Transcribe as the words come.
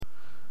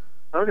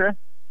Okay.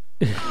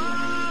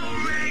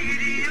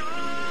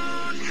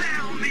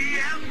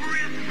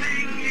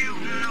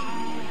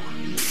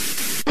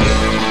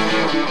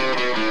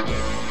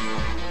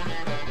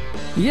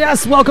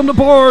 Yes, welcome to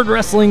Board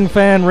Wrestling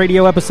Fan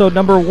Radio, episode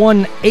number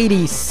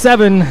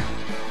 187.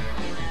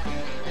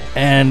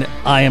 And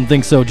I am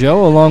Think So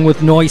Joe, along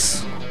with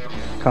Noise.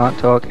 Can't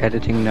talk,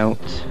 editing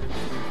notes.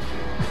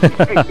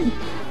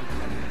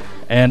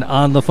 And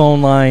on the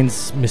phone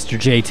lines, Mr.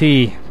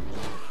 JT.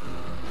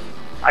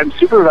 I'm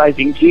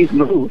supervising G's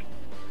move.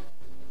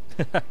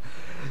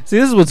 See,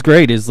 this is what's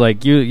great, is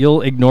like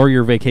you'll ignore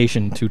your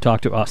vacation to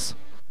talk to us.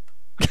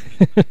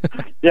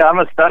 Yeah, I'm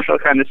a special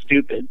kind of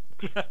stupid.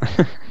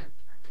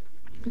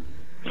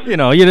 You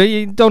know,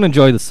 you don't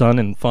enjoy the sun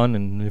and fun,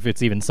 and if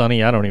it's even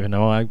sunny, I don't even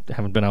know. I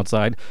haven't been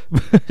outside.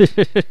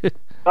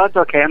 That's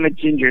okay. I'm a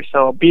ginger,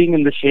 so being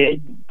in the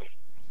shade,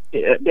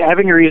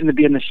 having a reason to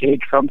be in the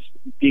shade trumps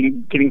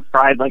getting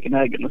fried like an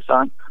egg in the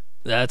sun.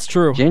 That's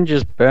true.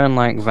 Gingers burn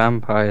like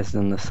vampires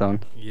in the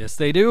sun. Yes,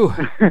 they do.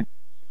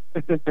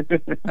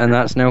 And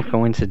that's no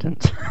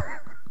coincidence.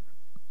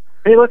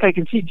 Hey, look, I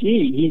can see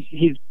G.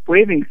 He's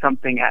waving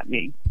something at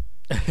me.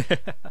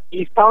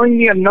 He's calling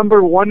me a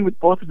number one with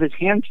both of his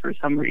hands for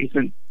some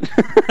reason.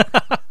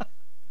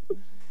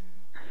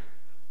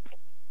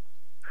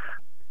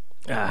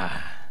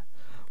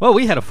 Well,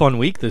 we had a fun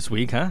week this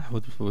week, huh?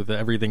 With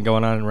everything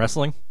going on in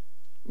wrestling,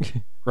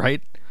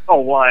 right?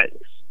 Oh, what,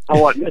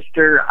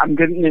 mister? I'm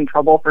getting in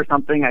trouble for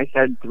something I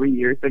said 3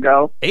 years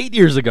ago. 8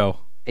 years ago.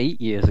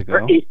 8 years ago?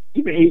 Or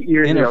even 8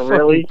 years in ago, a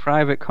really?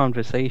 private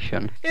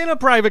conversation. In a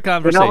private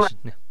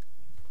conversation.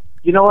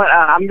 You know what?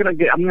 I'm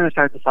gonna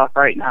start this off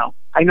right now.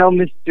 I know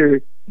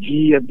Mr.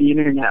 G of the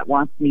internet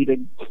wants me to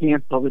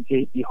cancel the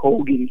JP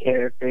Hogan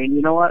character, and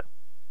you know what?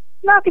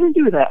 I'm not gonna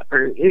do that.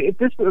 If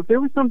there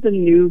was something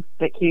new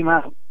that came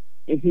out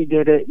and he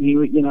did it, and he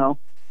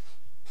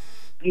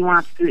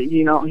wants to,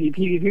 if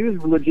he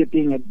was legit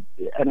being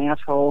an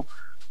asshole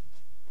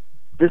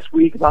this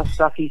week about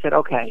stuff, he said,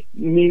 okay,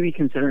 maybe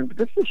consider it. But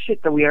this is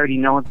shit that we already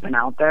know has been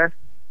out there.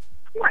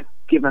 I'm not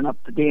giving up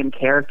the damn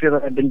character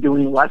that I've been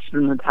doing less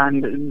than the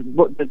time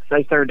that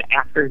I started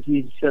after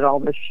he said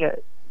all this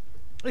shit.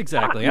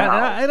 Exactly. No.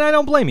 And I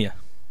don't blame you.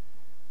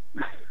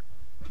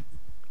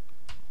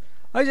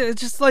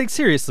 It's just like,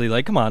 seriously,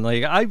 like, come on,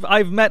 like,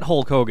 I've met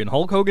Hulk Hogan.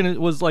 Hulk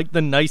Hogan was like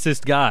the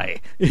nicest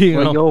guy.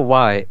 Well, you're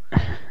white.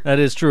 That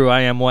is true.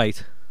 I am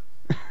white.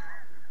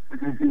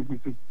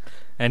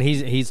 And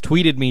he's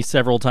tweeted me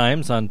several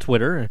times on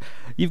Twitter.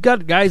 You've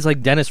got guys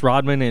like Dennis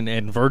Rodman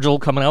and Virgil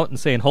coming out and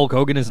saying Hulk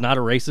Hogan is not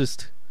a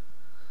racist.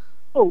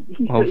 Oh,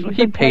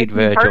 he paid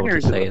Virgil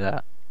to say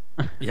that.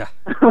 Yeah.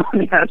 Yeah,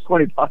 it's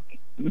 $20.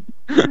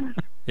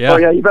 Yeah. Oh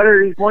yeah,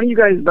 one of you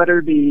guys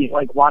better be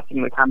like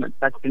watching the comment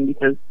section,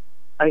 because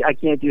I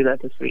can't do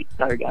that this week.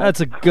 Sorry, guys. That's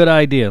a good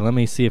idea. Let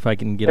me see if I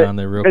can get on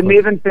there real quick. And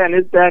Maven Fan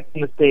is back in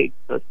the States,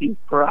 so he's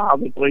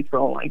probably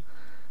trolling.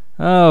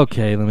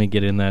 Okay, let me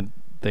get in that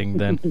thing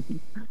then.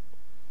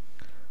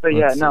 But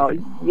yeah, no,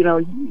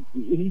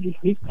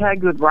 he's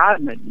tagged with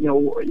Rodman.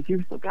 If he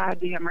was so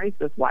goddamn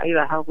racist, why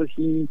the hell was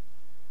he,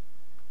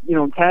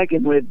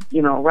 tagging with,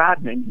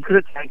 Rodman? He could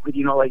have tagged with,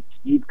 like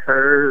Steve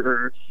Kerr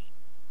or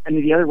any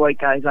of the other white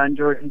guys on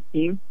Jordan's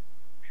team.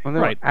 Well,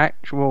 there were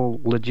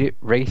actual legit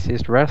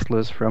racist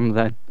wrestlers from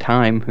that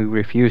time who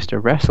refused to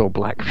wrestle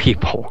black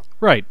people.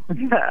 Right.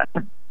 Yeah.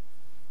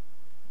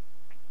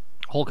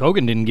 Hulk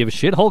Hogan didn't give a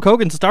shit. Hulk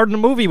Hogan started a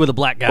movie with a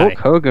black guy. Hulk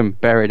Hogan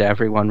buried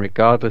everyone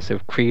regardless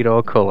of creed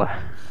or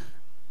color.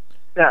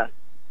 Yeah.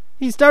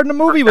 He started a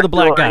movie with a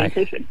black guy.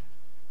 Orientation.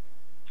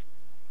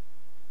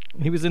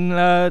 He was in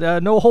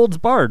No Holds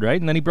Barred,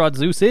 right? And then he brought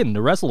Zeus in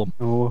to wrestle him.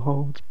 No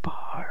Holds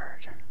Barred.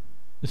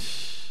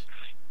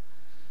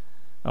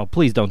 Oh,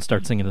 please don't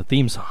start singing the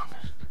theme song.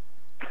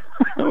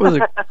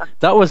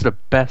 That was the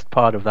best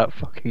part of that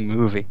fucking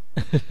movie.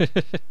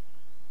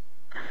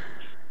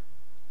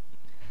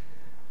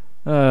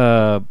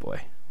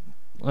 Boy.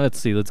 Let's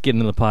see. Let's get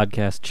into the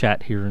podcast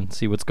chat here and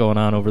see what's going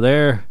on over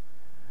there.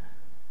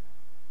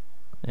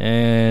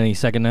 Any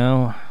second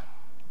now.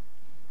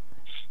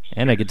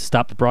 And I get to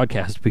stop the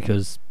broadcast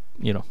because,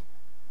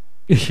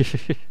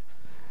 if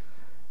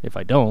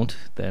I don't,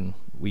 then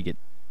we get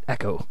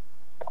echo.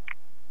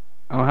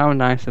 Oh, how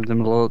nice of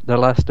them. The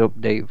last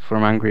update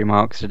from Angry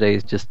Marks today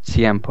is just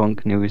CM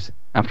Punk news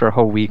after a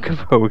whole week of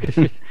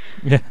Hogan.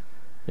 Yeah.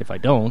 If I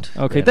don't.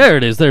 Okay, there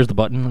it is. There's the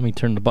button. Let me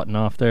turn the button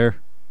off there.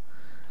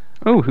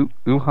 Oh,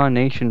 Uhaa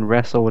Nation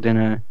wrestled in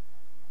a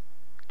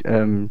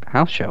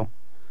house show.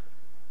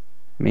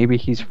 Maybe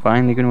he's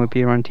finally going to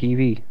appear on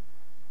TV.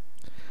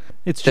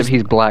 Except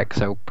he's black,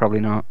 so probably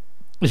not.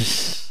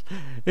 It's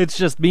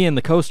just me and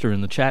the Coaster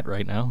in the chat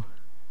right now.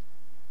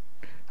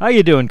 How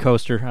you doing,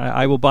 Coaster?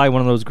 I will buy one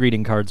of those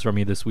greeting cards from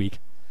you this week.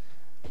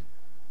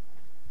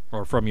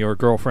 Or from your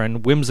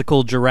girlfriend,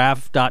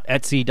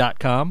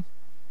 whimsicalgiraffe.etsy.com.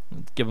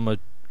 Let's give him a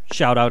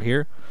shout out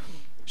here.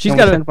 Can we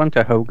send one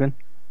to Hogan?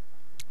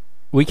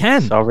 We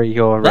can. Sorry,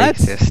 you're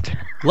racist.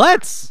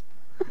 Let's.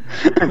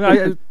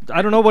 I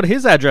don't know what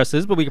his address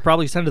is, but we could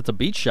probably send it to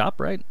Beach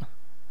Shop, right?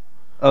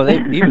 Oh,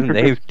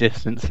 they've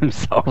distanced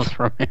themselves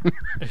from him.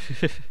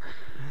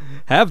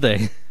 Have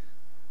they?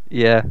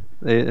 Yeah,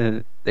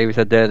 they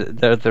said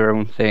they're their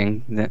own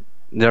thing. That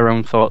their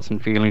own thoughts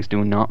and feelings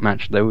do not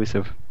match those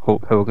of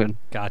Hulk Hogan.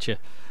 Gotcha.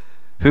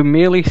 Who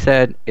merely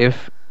said,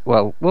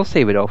 well, we'll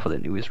save it all for the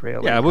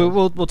newsreel. Yeah,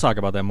 we'll talk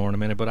about that more in a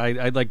minute. But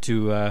I'd like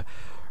to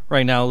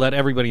right now let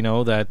everybody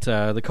know that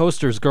the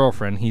Coaster's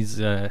girlfriend. He's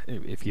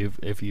if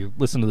you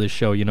listen to this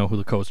show, you know who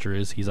the Coaster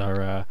is. He's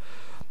our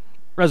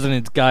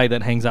resident guy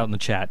that hangs out in the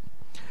chat.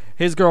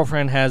 His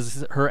girlfriend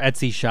has her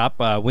Etsy shop,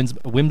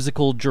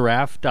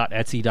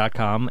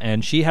 whimsicaljiraffe.etsy.com,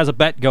 and she has a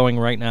bet going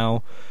right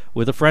now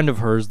with a friend of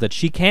hers that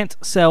she can't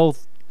sell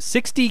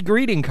 60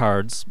 greeting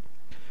cards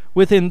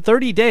within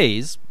 30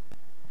 days.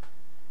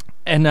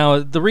 And now,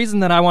 the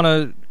reason that I want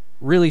to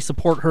really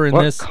support her in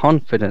this...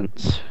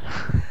 confidence.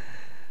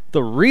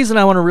 The reason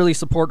I want to really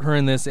support her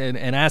in this and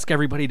ask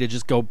everybody to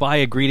just go buy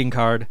a greeting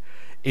card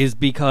is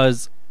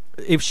because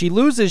if she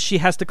loses, she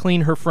has to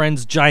clean her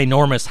friend's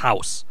ginormous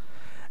house.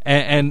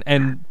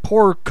 And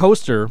poor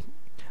Coaster,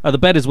 the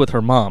bet is with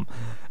her mom.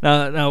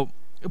 Now,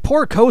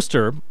 poor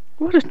Coaster...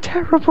 What a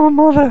terrible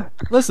mother!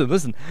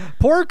 Listen.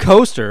 Poor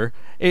Coaster,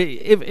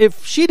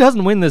 if she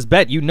doesn't win this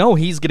bet, you know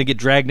he's going to get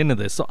dragged into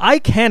this. So I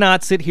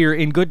cannot sit here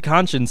in good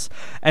conscience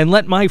and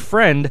let my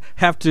friend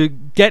have to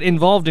get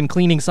involved in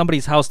cleaning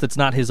somebody's house that's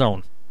not his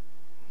own.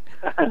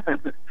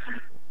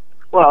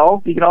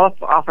 Well, you can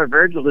offer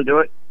Virgil to do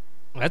it.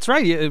 That's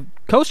right.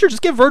 Coaster,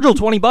 just give Virgil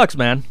 $20,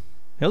 man.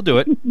 He'll do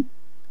it.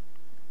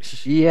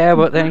 Yeah,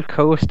 but then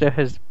Coaster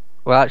has...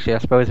 Well, actually, I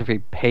suppose if he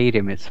paid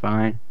him, it's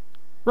fine.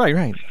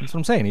 Right. That's what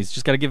I'm saying. He's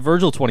just got to give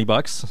Virgil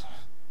 $20.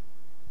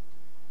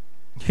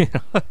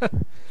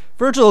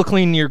 Virgil will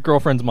clean your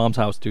girlfriend's mom's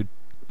house, dude.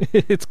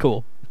 It's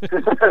cool.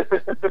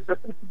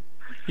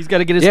 He's got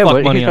to get his fuck money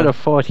on. Yeah, but he's got a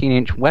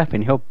 14-inch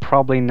weapon. He'll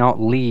probably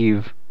not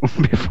leave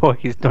before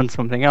he's done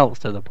something else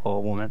to the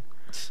poor woman.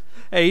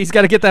 Hey, he's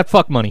got to get that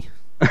fuck money.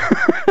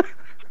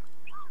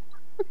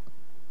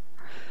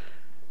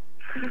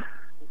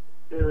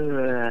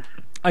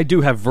 I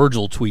do have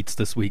Virgil tweets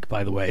this week,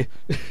 by the way.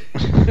 He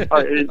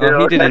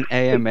did an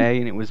AMA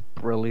and it was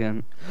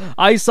brilliant.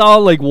 I saw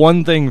like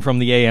one thing from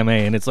the AMA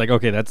and it's like,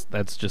 okay,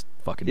 that's just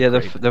fucking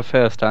great. The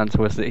first answer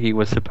was that he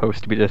was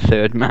supposed to be the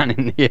third man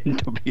in the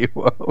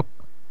NWO.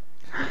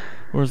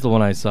 Where's the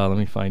one I saw? Let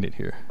me find it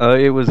here.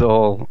 It was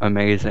all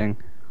amazing.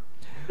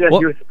 Yeah,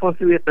 he was supposed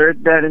to be a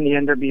third man in the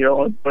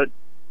NWO, but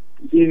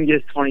he didn't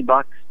get his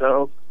 $20,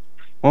 so...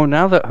 Well,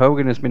 now that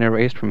Hogan has been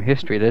erased from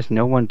history, there's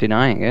no one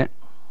denying it.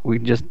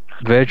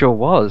 Virgil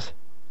was.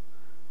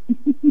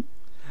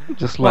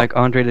 Just like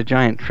Andre the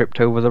Giant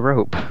tripped over the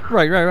rope.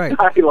 Right.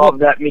 I love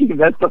that meme.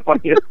 That's the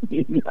funniest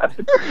meme.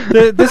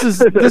 This is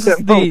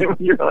the... When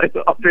you realize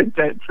Andre the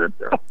Giant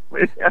tripped over.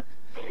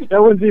 That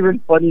one's even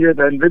funnier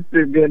than Vince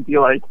McMahon be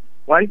like,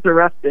 why is the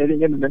ref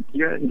standing in the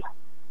ring?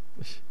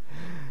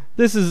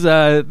 This is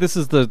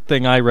the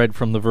thing I read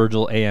from the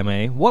Virgil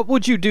AMA. What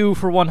would you do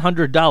for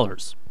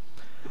 $100?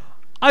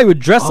 I would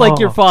dress like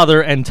your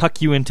father and tuck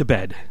you into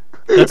bed.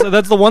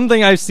 That's the one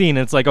thing I've seen.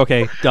 It's like,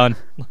 okay, done.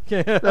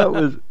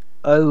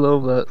 I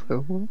love that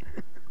so much.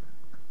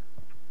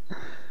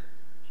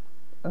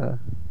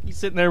 He's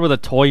sitting there with a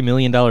toy $1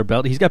 million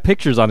belt. He's got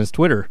pictures on his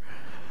Twitter.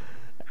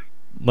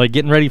 Like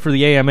getting ready for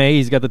the AMA,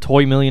 he's got the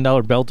toy $1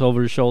 million belt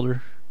over his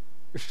shoulder.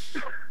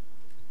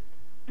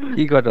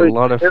 He got a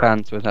lot of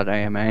fans with that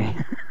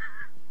AMA.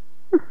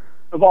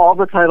 Of all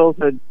the titles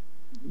that,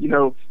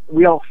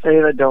 we all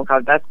say that don't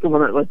count, that's the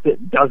one that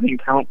legit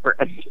doesn't count for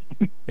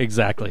anything.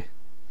 Exactly.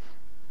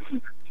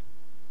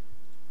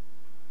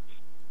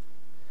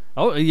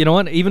 Oh, you know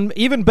what?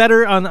 Even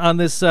better on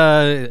this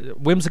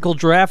whimsical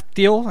draft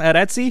deal at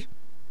Etsy,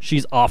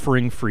 she's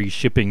offering free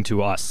shipping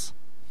to us.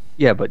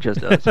 Yeah, but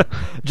just us.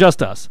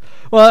 Just us.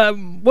 Well,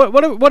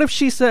 what if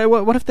she say?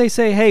 What if they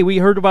say, "Hey, we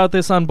heard about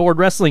this on Board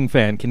Wrestling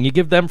Fan. Can you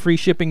give them free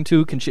shipping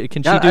too? Can she do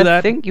that?"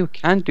 I think you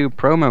can do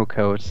promo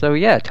codes. So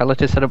yeah, tell her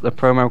to set up the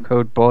promo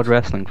code Board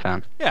Wrestling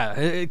Fan.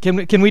 Yeah,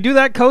 can we do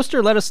that,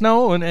 Coaster? Let us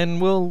know, and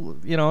we'll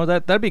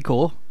that'd be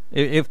cool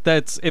if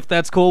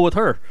that's cool with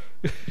her.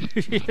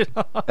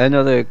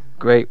 Another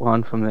great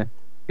one from the.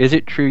 Is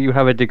it true you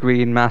have a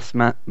degree in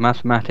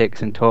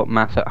mathematics and taught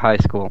math at high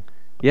school?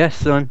 Yes,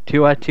 son.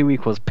 2 + 2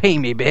 = pay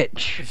me,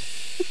 bitch.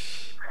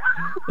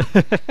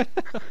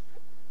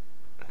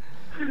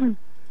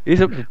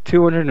 He's up to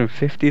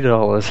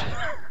 $250.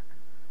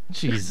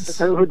 Jesus.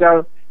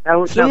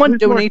 Someone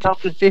donated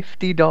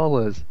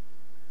 $50.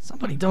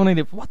 Somebody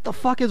donated. What the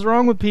fuck is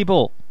wrong with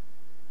people?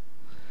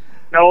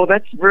 No,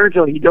 that's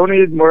Virgil. He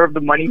donated more of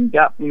the money he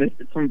got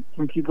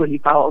from people he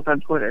follows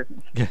on Twitter.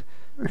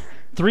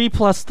 3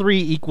 +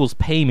 3 =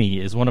 pay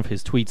me is one of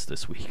his tweets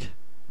this week.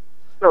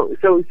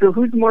 So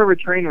who's more of a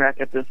train wreck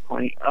at this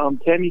point?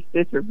 Tammy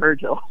Stitch or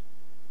Virgil?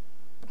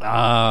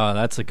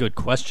 That's a good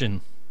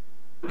question.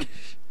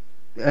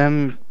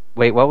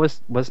 Wait, what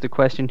was the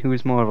question?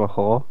 Who's more of a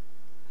whore?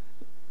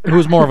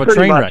 Who's more of a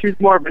train wreck? Who's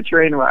more of a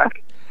train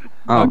wreck?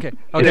 Okay,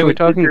 if we're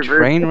talking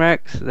train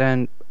wrecks,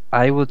 then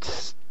I would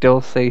still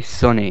say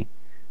Sonny,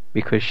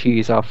 because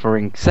she's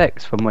offering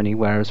sex for money,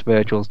 whereas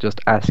Virgil's just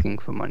asking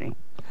for money.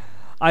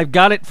 I've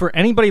got it for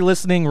anybody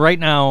listening right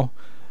now.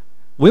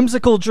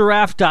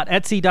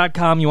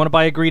 whimsicalgiraffe.etsy.com. You want to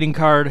buy a greeting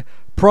card?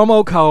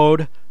 Promo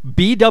code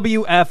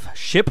BWF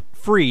ship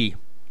free.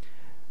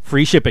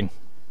 Free shipping.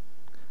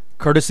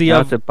 Courtesy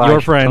of your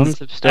friends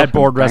at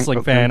Board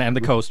Wrestling Fan and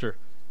the Coaster.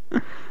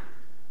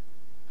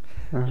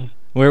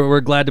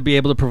 We're glad to be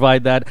able to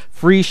provide that.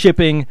 Free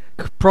shipping.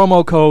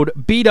 Promo code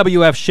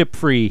BWF ship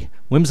free.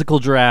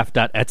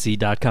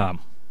 whimsicalgiraffe.etsy.com.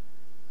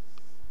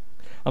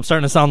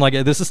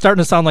 This is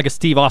starting to sound like a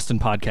Steve Austin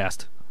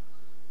podcast.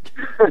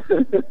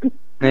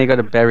 Now you got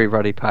to bury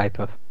Roddy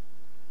Piper.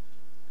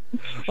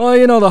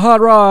 Oh, the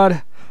Hot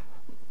Rod.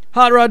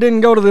 Hot Rod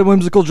didn't go to the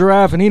Whimsical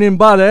Giraffe, and he didn't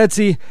buy the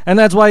Etsy, and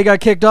that's why he got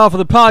kicked off of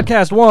the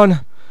podcast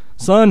one.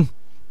 Son,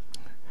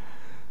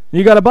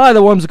 you got to buy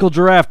the Whimsical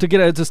Giraffe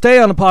to stay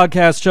on the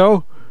podcast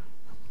show.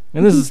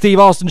 And this is the Steve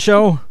Austin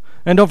Show.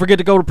 And don't forget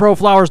to go to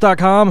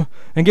proflowers.com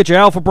and get your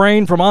Alpha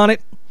Brain from Onnit,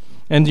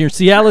 and your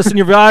Cialis and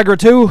your Viagra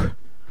too.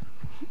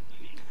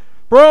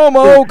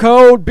 Promo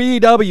code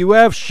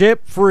BWF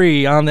ship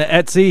free on the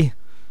Etsy.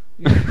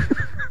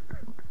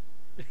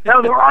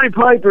 Now the Roddy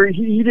Piper,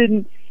 he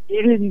took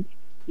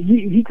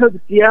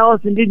the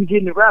Cialis and didn't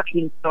get an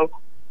erection, so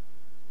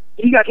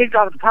he got kicked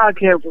off the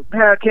podcast for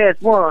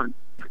podcast one.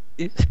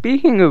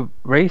 Speaking of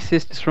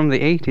racists from the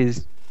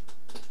 80s,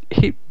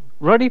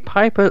 Roddy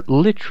Piper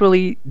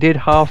literally did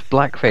half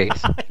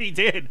blackface. He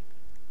did.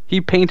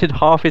 He painted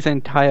half his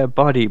entire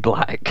body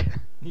black.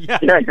 Yeah,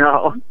 I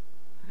know.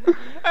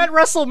 At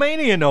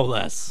WrestleMania, no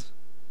less.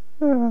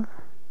 And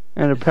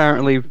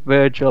apparently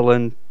Virgil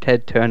and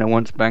Ted Turner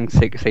once banged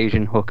 6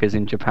 Asian hookers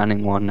in Japan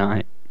in one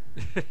night.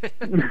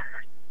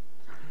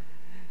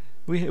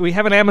 We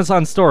have an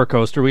Amazon store,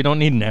 Coaster. We don't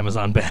need an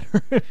Amazon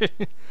banner.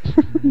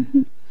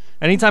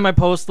 Anytime I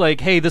post,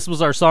 hey, this was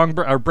our song,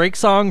 our break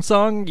song,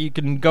 you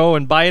can go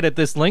and buy it at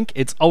this link.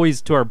 It's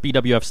always to our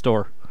BWF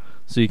store.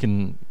 So you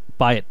can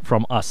buy it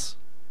from us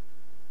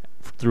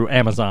through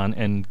Amazon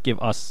and give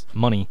us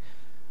money.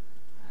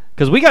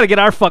 Because we got to get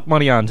our fuck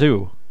money on,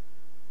 too.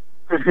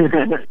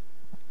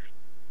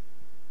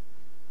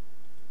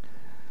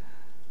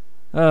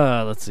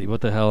 Let's see.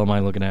 What the hell am I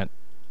looking at?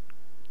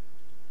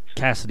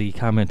 Cassidy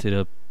commented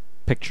a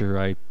picture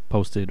I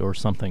posted or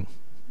something.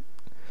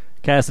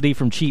 Cassidy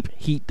from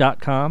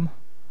cheapheat.com.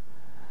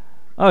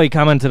 Oh, he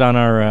commented on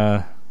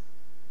our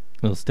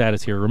little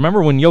status here.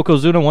 Remember when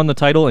Yokozuna won the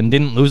title and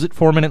didn't lose it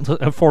 4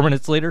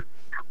 minutes later?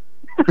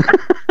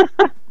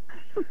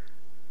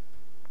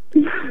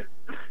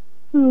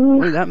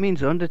 Well, that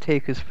means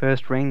Undertaker's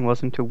first reign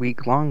wasn't a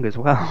week long as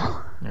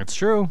well. That's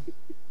true.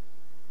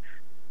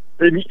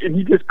 And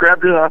he just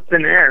grabbed it off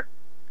thin air.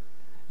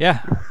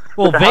 Yeah.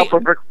 Well, with the help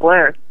of Ric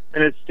Flair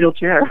and his steel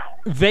chair.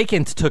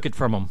 Vacant took it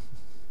from him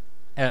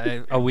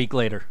a week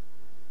later.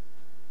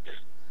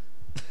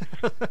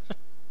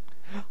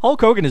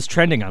 Hulk Hogan is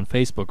trending on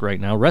Facebook right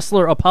now.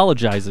 Wrestler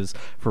apologizes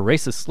for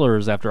racist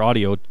slurs after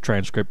audio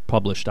transcript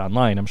published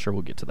online. I'm sure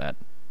we'll get to that.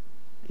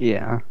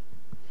 Yeah.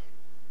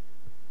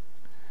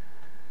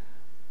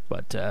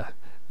 But,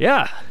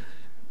 yeah.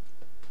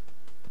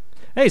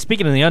 Hey,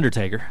 speaking of The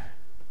Undertaker,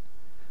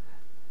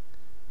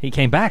 he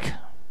came back.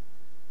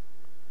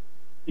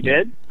 He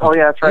did? Oh,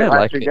 yeah, that's right. Yeah,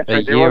 like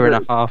a year and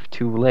a half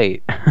too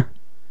late.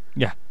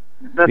 Yeah.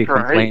 That's be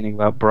complaining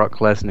about Brock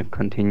Lesnar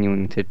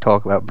continuing to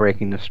talk about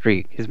breaking the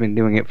streak. He's been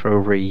doing it for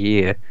over a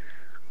year.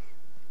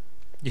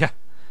 Yeah.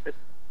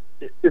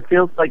 It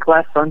feels like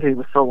last Sunday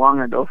was so long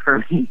ago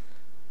for me.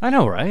 I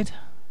know, right?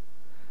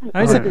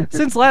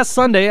 Since last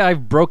Sunday,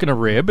 I've broken a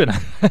rib, and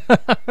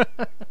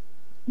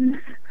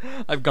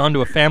I've gone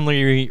to a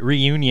family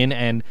reunion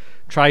and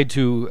tried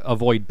to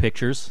avoid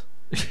pictures.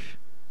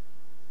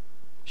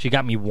 She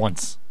got me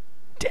once.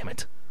 Damn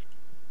it.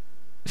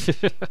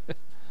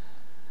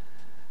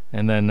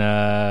 And then,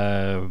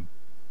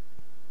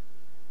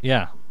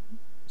 yeah,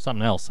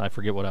 something else. I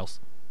forget what else.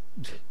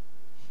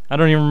 I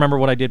don't even remember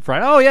what I did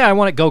Friday. Oh, yeah, I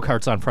won at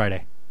go-karts on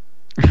Friday.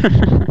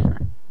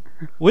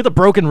 With a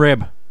broken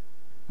rib.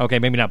 Okay,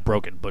 maybe not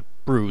broken, but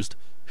bruised.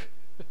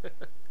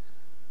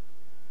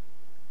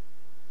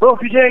 Well,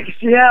 if you take a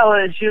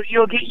Cialis,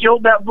 you'll get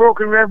yelled that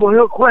broken rib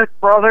real quick,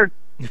 brother.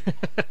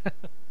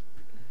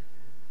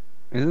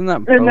 Isn't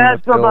that and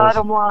that's the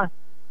bottom line.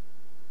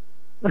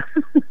 I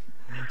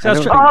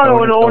don't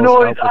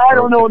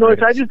know noise.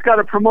 I just got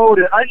to promote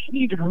it. I just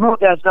need to promote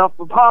that stuff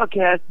for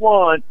podcast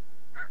one.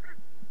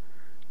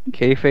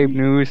 Kayfabe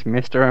news: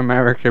 Mr.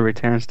 America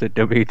returns to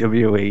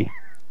WWE.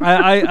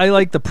 I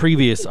like the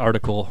previous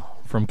article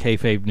from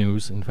Kayfabe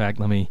News. In fact,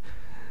 let me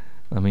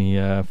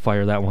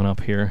fire that one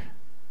up here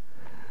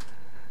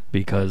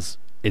because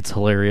it's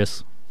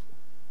hilarious.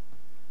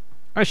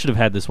 I should have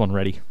had this one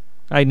ready.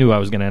 I knew I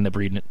was going to end up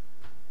reading it.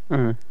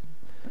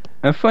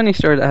 A funny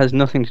story that has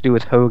nothing to do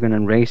with Hogan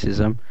and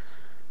racism.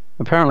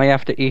 Apparently,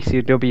 after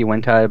ECW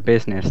went out of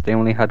business, they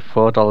only had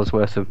 $4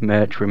 worth of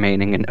merch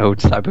remaining and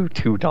owed Sabu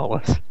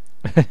 $2.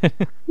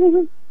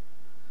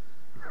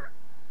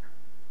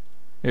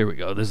 Here we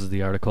go. This is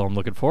the article I'm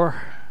looking for.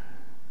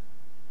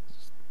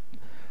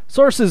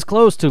 Sources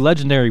close to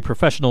legendary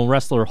professional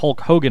wrestler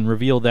Hulk Hogan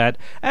reveal that,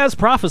 as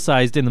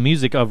prophesized in the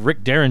music of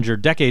Rick Derringer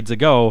decades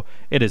ago,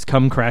 it has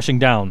come crashing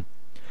down.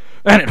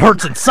 "And it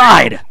hurts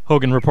inside,"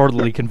 Hogan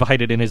reportedly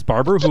confided in his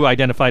barber, who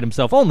identified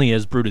himself only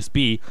as Brutus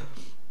B.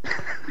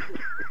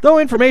 Though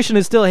information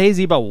is still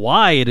hazy about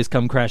why it has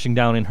come crashing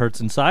down and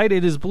hurts inside,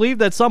 it is believed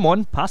that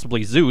someone,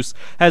 possibly Zeus,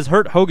 has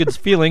hurt Hogan's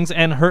feelings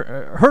and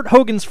hurt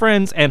Hogan's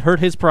friends and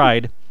hurt his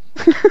pride.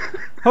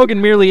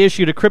 Hogan merely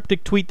issued a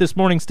cryptic tweet this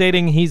morning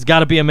stating he's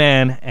gotta be a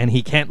man and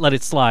he can't let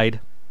it slide.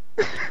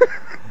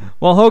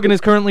 While Hogan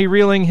is currently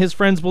reeling, his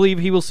friends believe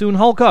he will soon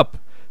hulk up,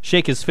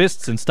 shake his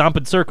fists and stomp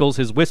in circles,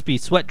 his wispy,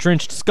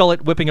 sweat-drenched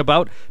skullet whipping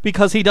about,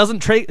 because he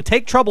doesn't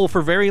take trouble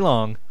for very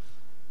long.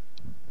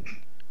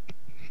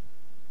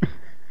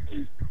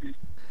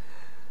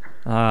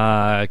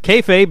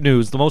 Kayfabe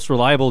News, the most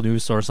reliable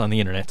news source on the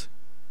internet.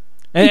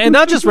 And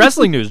not just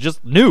wrestling news,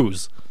 just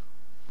news.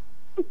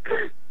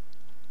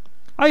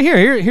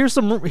 Here's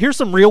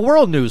some real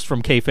world news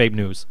from Kayfabe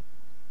News.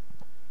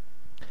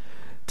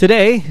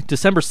 Today,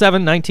 December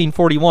 7,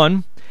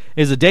 1941,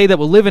 is a day that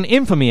will live in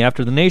infamy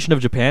after the nation of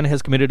Japan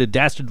has committed a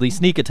dastardly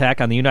sneak attack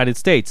on the United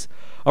States.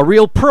 A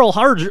real Pearl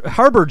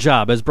Harbor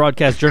job, as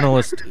broadcast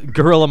journalist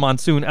Gorilla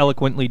Monsoon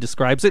eloquently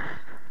describes it.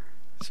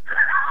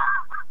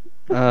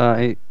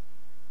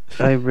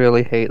 I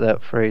really hate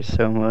that phrase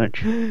so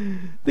much.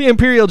 The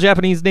Imperial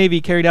Japanese Navy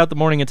carried out the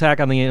morning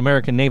attack on the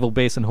American naval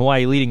base in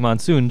Hawaii, leading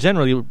Monsoon,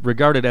 generally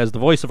regarded as the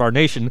voice of our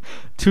nation,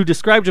 to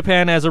describe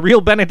Japan as a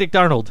real Benedict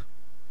Arnold.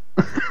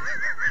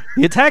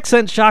 The attack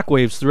sent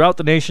shockwaves throughout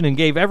the nation and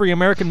gave every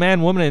American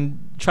man, woman,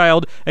 and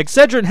child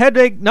Excedrin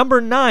headache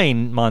number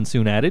 9,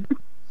 Monsoon added.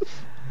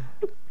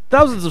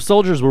 Thousands of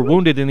soldiers were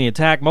wounded in the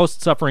attack,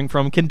 most suffering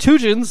from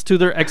contusions to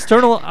their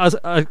external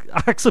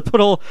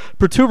occipital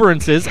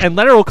protuberances and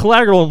lateral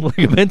collateral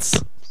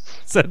ligaments,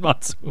 said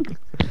Monsoon.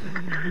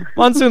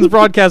 Monsoon's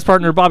broadcast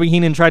partner Bobby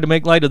Heenan tried to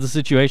make light of the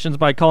situations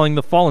by calling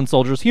the fallen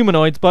soldiers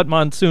humanoids, but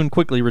Monsoon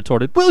quickly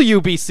retorted, "Will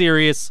you be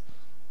serious?"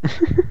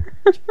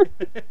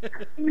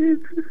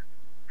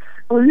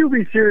 Will you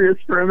be serious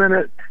for a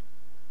minute?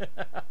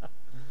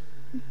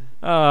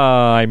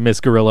 I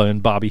miss Gorilla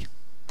and Bobby.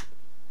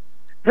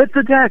 Let's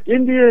attack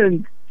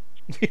Indians!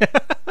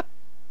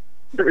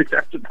 Every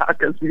time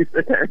Tatanka's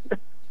music.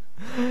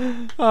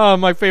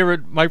 My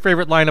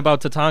favorite line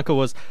about Tatanka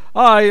was,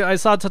 I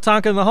saw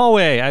Tatanka in the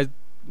hallway. I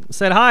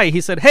said hi.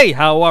 He said, "Hey,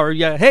 how are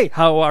ya? Hey,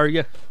 how are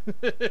ya?"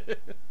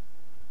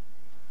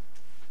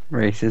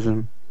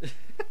 Racism.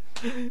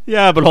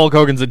 Yeah, but Hulk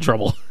Hogan's in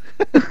trouble.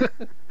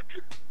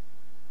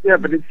 Yeah,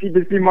 but see,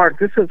 Mark,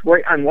 this is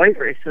white on white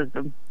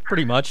racism.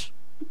 Pretty much.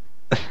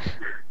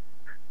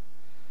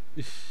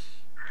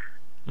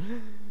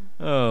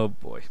 Oh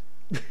boy.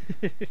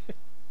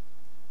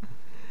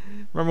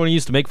 Remember when he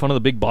used to make fun of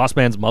the big boss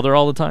man's mother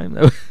all the time?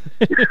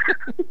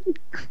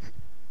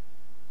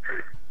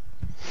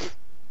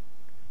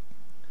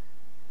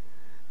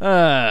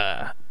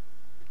 Yeah,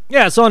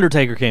 so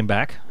Undertaker came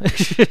back.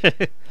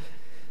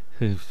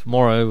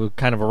 More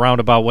kind of a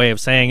roundabout way of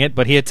saying it,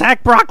 but he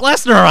attacked Brock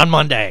Lesnar on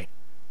Monday.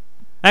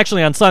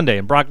 Actually, on Sunday,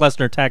 and Brock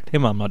Lesnar attacked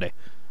him on Monday.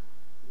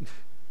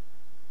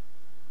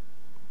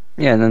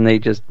 Yeah, and then they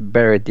just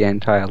buried the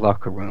entire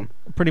locker room.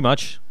 Pretty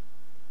much.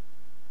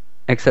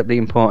 Except the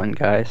important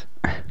guys.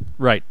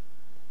 Right.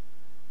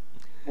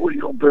 Well,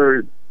 you don't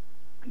bury a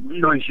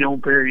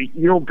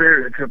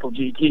Triple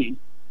GT.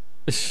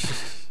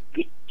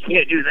 You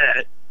can't do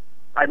that.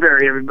 I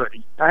bury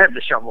everybody. I have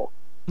the shovel.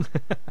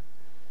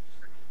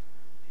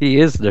 He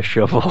is the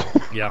shovel.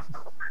 Yeah.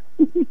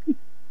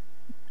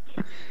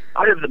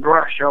 I have the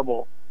brush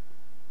shovel.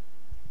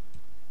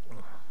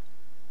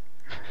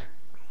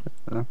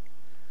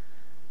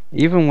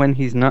 Even when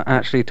he's not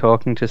actually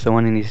talking to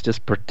someone and he's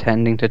just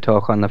pretending to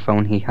talk on the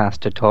phone, he has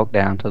to talk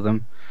down to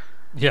them.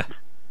 Yeah.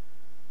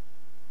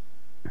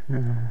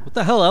 What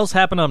the hell else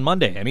happened on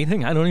Monday?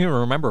 Anything? I don't even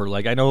remember.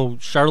 Like, I know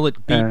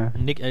Charlotte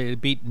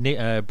beat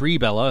Brie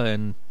Bella,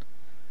 and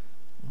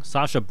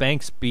Sasha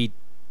Banks beat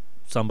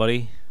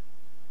somebody.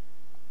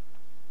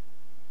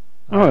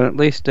 Oh, at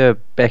least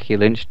Becky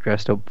Lynch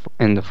dressed up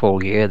in the full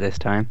gear this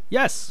time.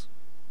 Yes.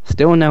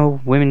 Still no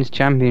women's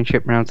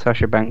championship around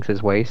Sasha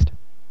Banks' waist.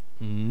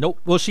 Nope.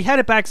 Well, she had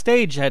it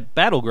backstage at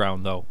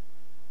Battleground, though.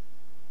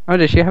 Oh,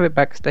 did she have it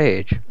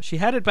backstage? She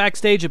had it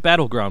backstage at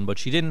Battleground, but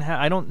she didn't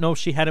I don't know if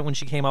she had it when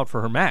she came out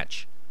for her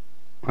match.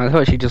 I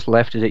thought she just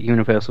left it at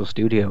Universal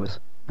Studios,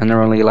 and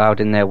they're only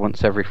allowed in there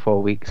once every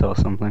 4 weeks or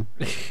something.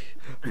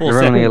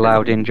 They're only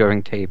allowed in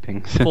during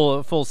tapings.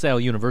 Full Sail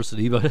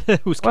University, but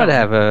who's counting?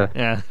 Whatever.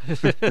 Yeah.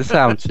 The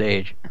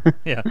soundstage.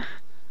 Yeah.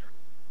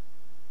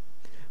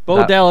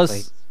 Bo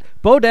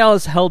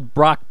Dallas held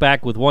Brock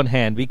back with one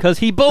hand because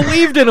he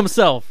believed in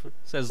himself,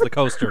 says the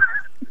coaster.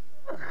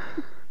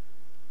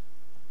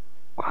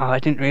 Wow, I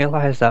didn't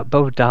realize that.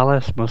 Bo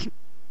Dallas must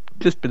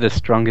just be the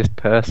strongest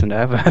person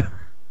ever.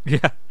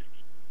 Yeah.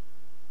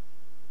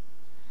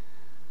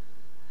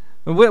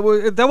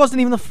 That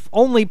wasn't even the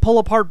only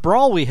pull-apart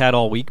brawl we had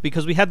all week,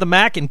 because we had the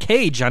Mac and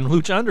Cage on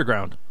Lucha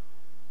Underground.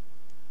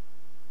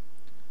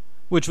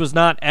 which was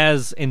not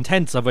as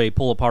intense of a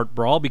pull-apart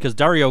brawl because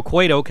Dario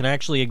Cueto can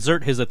actually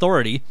exert his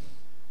authority.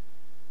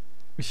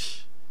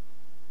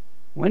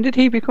 When did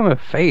he become a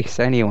face,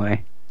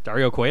 anyway?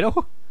 Dario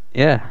Cueto?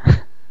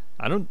 Yeah.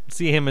 I don't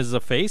see him as a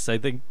face. I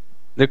think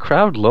the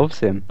crowd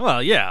loves him.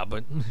 Well, yeah,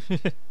 but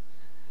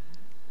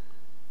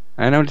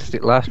I noticed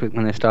it last week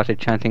when they started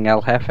chanting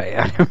El Jefe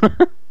at him.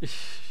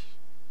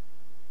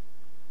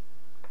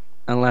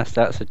 Unless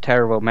that's a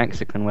terrible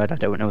Mexican word I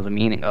don't know the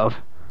meaning of.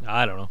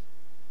 I don't know.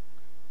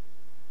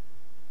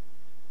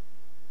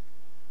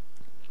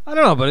 I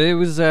don't know, but it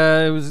was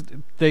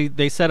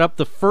they set up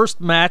the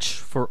first match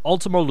for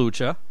Ultimo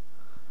Lucha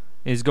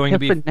is going to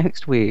be for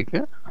next week.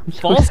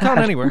 Falls Count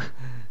Anywhere.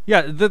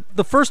 Yeah,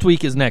 the first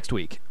week is next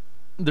week.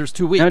 There's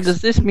 2 weeks. Now,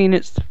 does this mean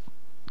it's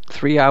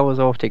 3 hours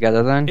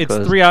altogether then? It's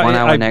 3 hours. 1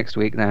 hour next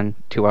week, then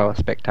 2 hour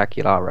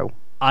Spectacularo.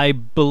 I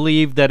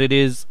believe that it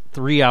is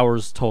 3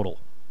 hours total.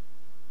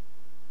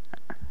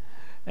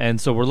 And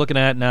so we're looking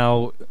at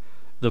now,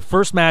 the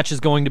first match is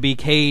going to be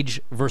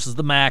Cage versus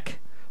the Mac.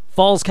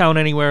 Falls Count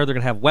Anywhere. They're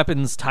going to have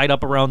weapons tied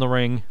up around the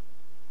ring.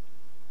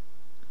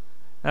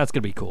 That's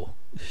going to be cool.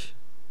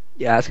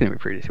 Yeah, that's going to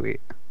be pretty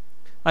sweet.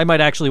 I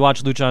might actually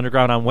watch Lucha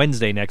Underground on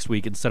Wednesday next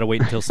week instead of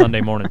waiting until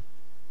Sunday morning.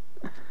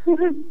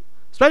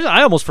 Especially,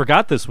 I almost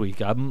forgot this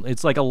week.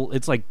 It's like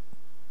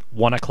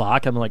 1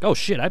 o'clock. I'm like, oh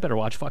shit, I better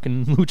watch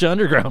fucking Lucha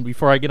Underground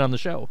before I get on the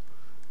show.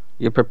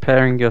 You're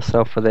preparing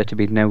yourself for there to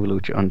be no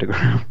Lucha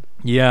Underground.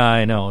 Yeah,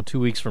 I know. 2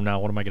 weeks from now,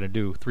 what am I going to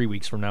do? 3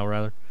 weeks from now,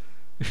 rather.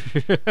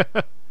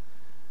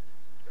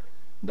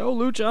 No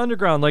Lucha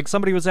Underground. Like,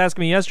 somebody was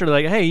asking me yesterday,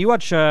 like, hey, you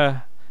watch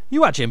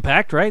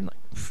Impact, right? Like,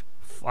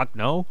 fuck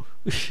no.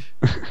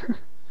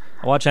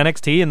 I watch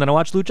NXT and then I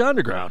watch Lucha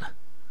Underground.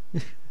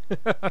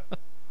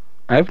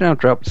 I've now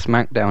dropped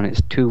SmackDown.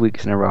 It's 2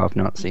 weeks in a row I've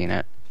not seen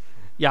it.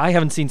 Yeah, I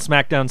haven't seen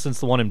SmackDown since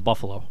the one in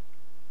Buffalo.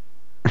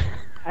 I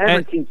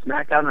haven't seen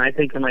SmackDown, I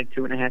think, in like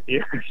 2.5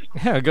 years.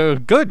 Yeah,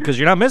 good, because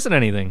you're not missing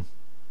anything.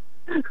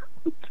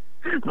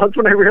 That's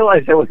when I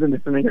realized I wasn't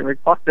missing anything.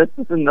 Like, fuck, this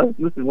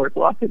isn't worth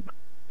watching.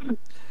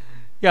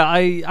 Yeah,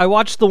 I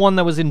watched the one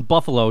that was in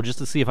Buffalo just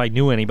to see if I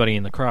knew anybody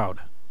in the crowd.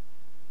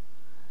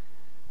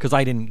 Because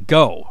I didn't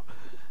go.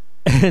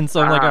 And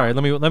so I'm like, all right,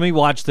 let me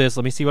watch this.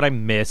 Let me see what I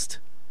missed.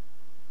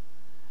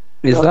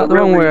 Is that the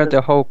one where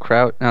the whole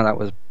crowd... No, that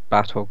was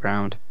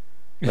Battleground.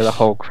 Where the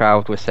whole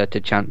crowd was said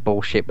to chant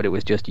bullshit, but it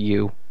was just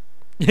you.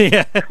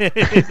 Yeah.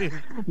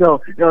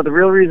 No. The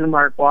real reason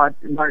Mark watched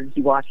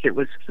it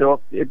was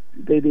so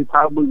they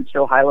probably would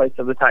show highlights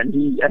of the time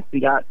he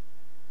actually got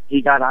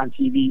on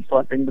TV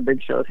slapping the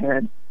Big Show's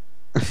hand.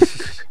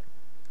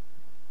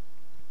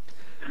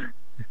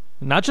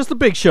 Not just the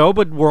Big Show,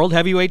 but World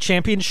Heavyweight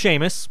Champion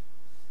Sheamus.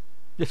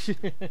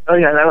 Oh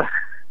yeah, that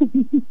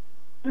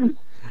was.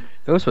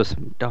 Those were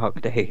some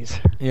dark days.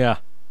 Yeah.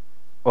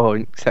 Oh,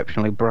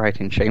 exceptionally bright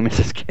in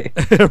Sheamus' case.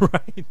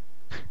 Right.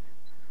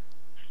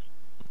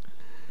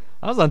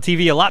 I was on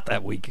TV a lot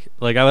that week.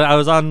 Like I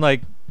was on that,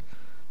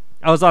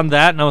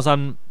 and I was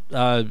on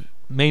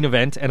Main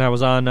Event, and I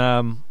was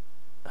on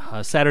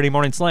Saturday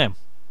Morning Slam.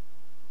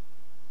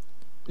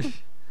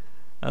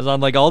 I was on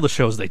like all the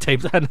shows they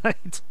taped that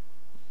night.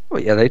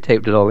 Well, yeah, they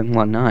taped it all in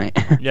one night.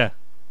 Yeah.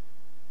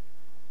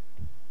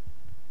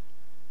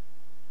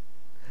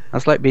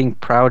 That's like being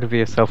proud of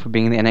yourself for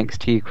being in the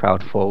NXT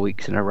crowd 4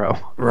 weeks in a row.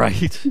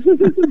 Right.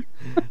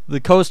 The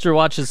coaster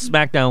watches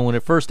SmackDown when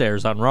it first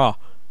airs on Raw.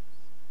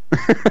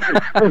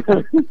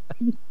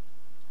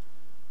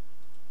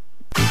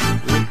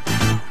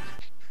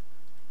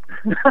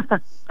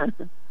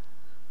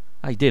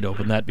 I did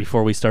open that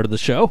before we started the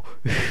show.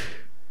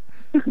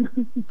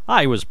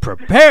 I was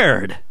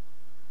prepared.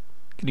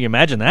 Can you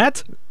imagine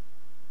that?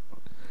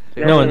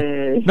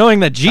 Knowing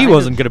that G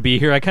wasn't going to be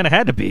here, I kind of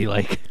had to be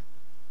like...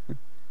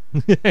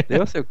 They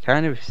also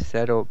kind of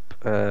set up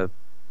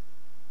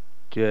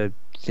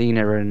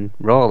Cena and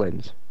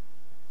Rollins.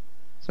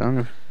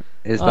 So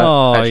is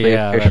that actually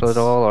official at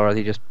all, or are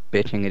they just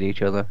bitching at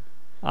each other?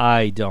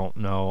 I don't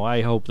know.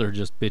 I hope they're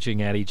just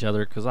bitching at each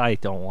other, because I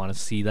don't want to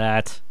see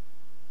that.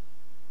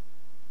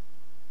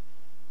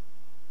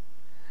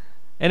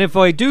 And if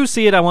I do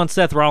see it, I want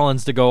Seth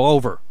Rollins to go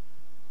over.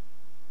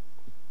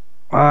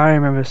 I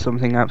remember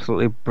something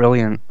absolutely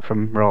brilliant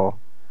from Raw.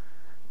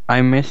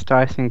 I miss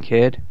Tyson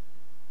Kidd,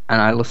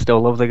 and I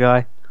still love the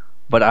guy,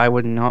 but I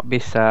would not be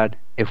sad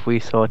if we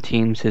saw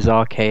Teams'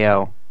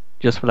 RKO,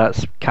 just for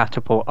that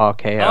catapult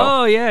RKO.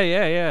 Oh,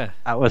 yeah.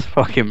 That was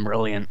fucking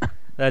brilliant.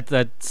 That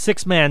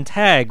 6-man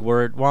tag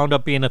where it wound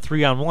up being a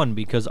 3-on-1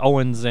 because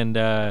Owens and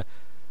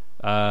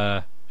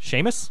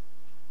Sheamus?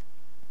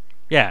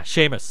 Yeah,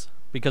 Sheamus,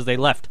 because they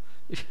left.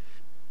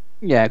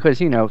 Yeah, because,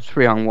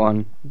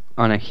 3-on-1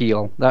 on a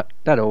heel, that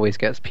always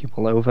gets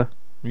people over.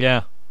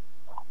 Yeah.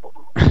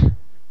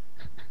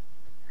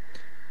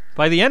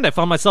 By the end, I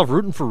found myself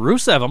rooting for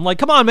Rusev. I'm like,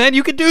 come on, man,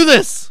 you can do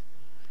this!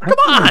 Come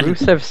on! I've been on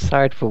Rusev's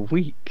side for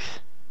weeks.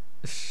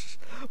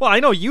 Well, I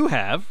know you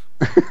have.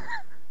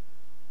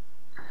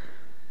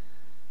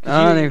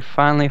 They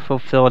finally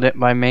fulfilled it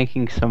by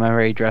making Summer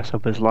Rae dress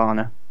up as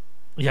Lana.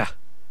 Yeah.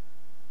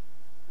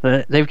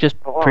 They've just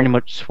pretty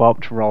much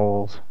swapped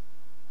roles.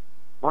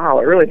 Wow,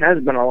 it really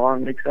has been a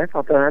long week. I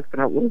thought that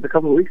it was a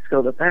couple of weeks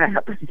ago that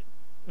happened.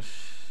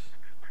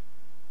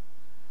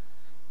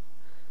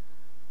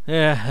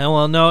 Yeah,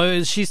 well,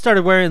 no, she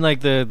started wearing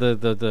like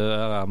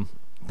the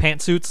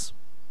pantsuits,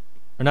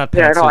 or not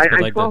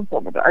pantsuits, but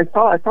like I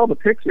saw the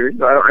pictures.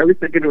 I was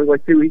thinking it was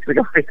like 2 weeks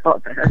ago. I saw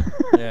that.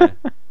 Yeah.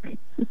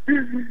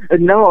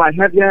 And no, I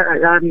have yet.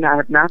 I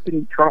have not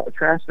been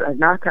trashed. I've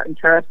not gotten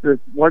trashed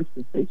once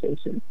this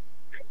vacation.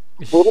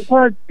 Little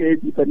bugs,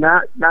 baby, but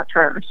not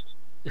trashed.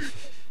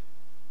 If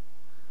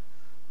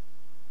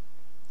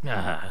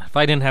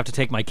I didn't have to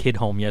take my kid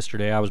home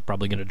yesterday, I was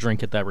probably going to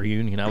drink at that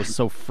reunion. I was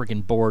so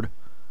freaking bored.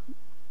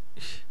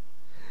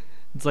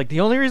 It's like, the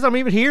only reason I'm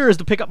even here is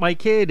to pick up my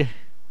kid.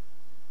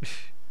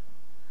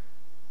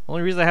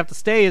 Only reason I have to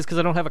stay is because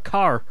I don't have a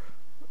car.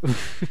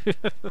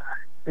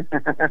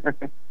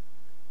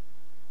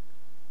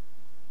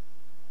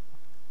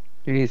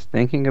 He's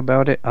thinking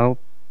about it. I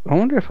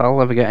wonder if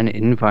I'll ever get an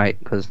invite,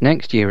 because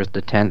next year is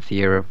the 10th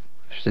year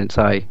since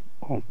I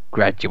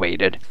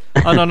graduated.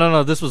 Oh,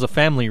 no. This was a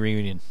family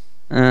reunion.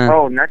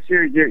 Next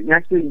year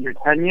your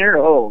 10 year?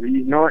 Oh,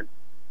 you know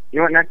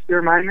what next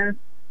year mine is?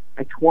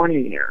 My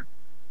 20 year.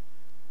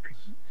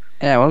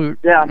 Yeah, well,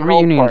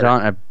 reunions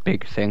aren't a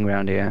big thing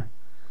around here.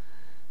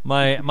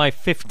 My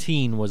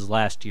 15 was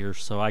last year,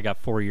 so I got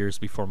 4 years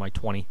before my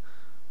 20.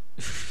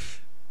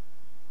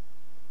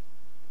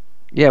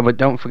 Yeah, but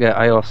don't forget,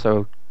 I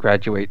also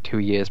graduate 2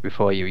 years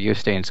before you. You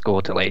stay in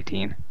school till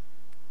 18.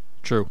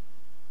 True.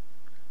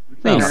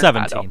 No,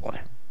 17.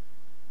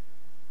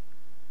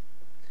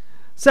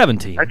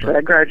 17. Actually,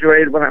 I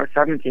graduated when I was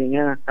 17,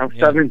 yeah. I was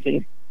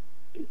 17.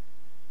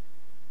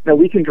 No,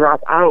 we can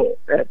drop out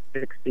at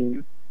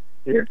 16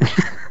 here.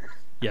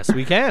 Yes,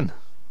 we can.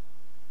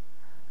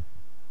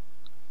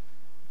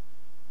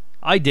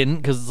 I didn't,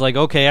 because it's like,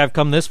 okay, I've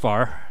come this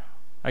far.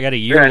 I got a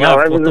year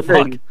left. What the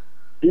fuck?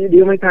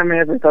 The only time I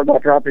ever thought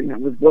about dropping it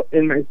was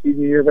in my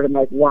senior year, but I'm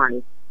like,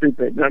 why?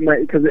 Stupid.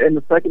 Because in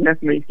the second half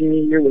of my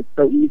senior year was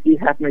so easy.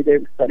 Half my day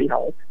was study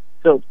hall.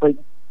 So it's like,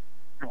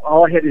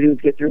 all I had to do was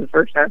get through the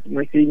first half of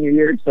my senior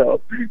year.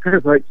 So it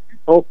was like,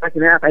 the whole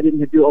second half, I didn't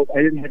have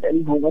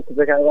any homework because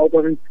I got it all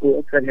done in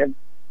school. Because I had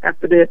half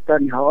the day at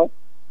study hall.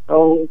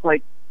 So it's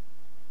like,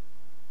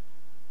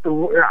 I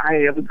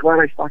was glad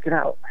I stuck it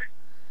out.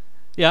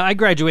 Yeah, I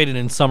graduated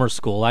in summer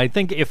school. I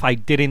think if I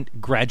didn't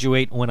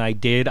graduate when I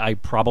did, I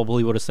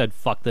probably would have said,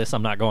 fuck this,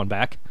 I'm not going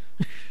back.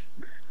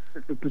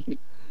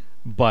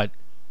 But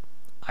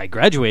I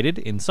graduated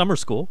in summer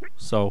school,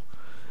 so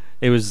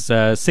it was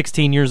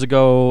 16 years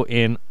ago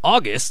in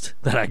August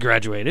that I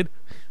graduated.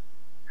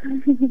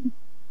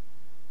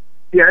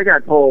 Yeah, I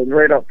got told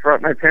right up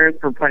front. My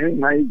parents were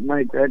planning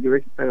my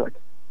graduation. They're like,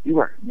 you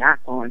are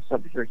not going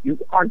something here. You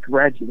are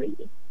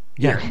graduating.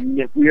 Yeah.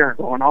 We are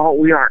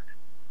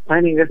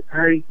planning this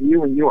party for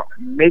you, and you are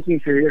making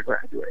sure you're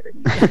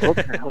graduating.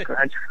 Okay, I'll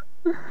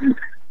graduate.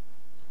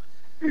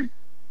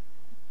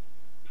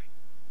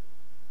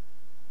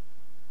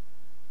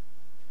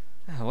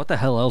 What the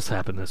hell else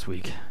happened this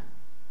week?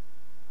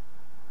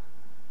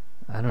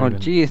 I don't know.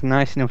 Geez,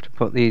 nice enough to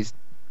put these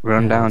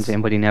rundowns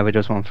in, but he never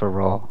does one for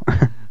Raw.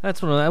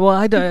 That's what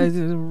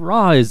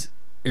Raw is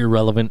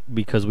irrelevant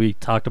because we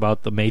talked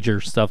about the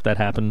major stuff that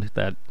happened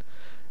that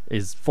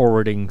is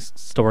forwarding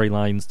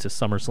storylines to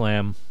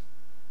SummerSlam.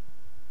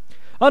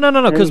 Oh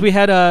no! Because we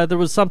had there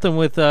was something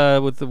with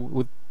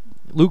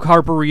Luke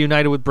Harper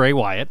reunited with Bray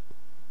Wyatt.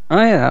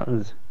 Oh yeah,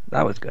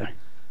 that was good.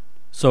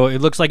 So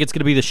it looks like it's going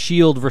to be the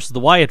Shield versus the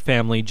Wyatt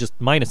family, just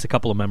minus a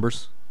couple of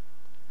members.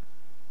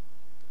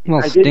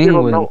 Well, Sting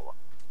was.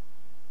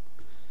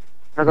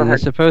 They're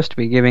supposed to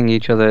be giving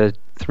each other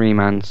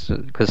 3-mans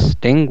because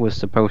Sting was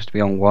supposed to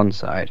be on one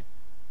side,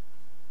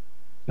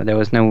 but there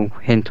was no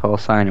hint or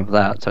sign of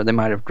that, so they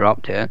might have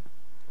dropped it.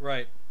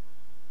 Right.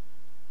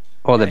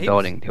 Or they're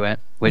building to it,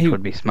 which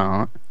would be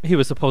smart. He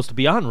was supposed to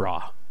be on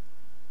Raw.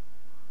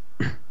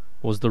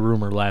 Was the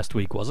rumor last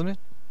week, wasn't it?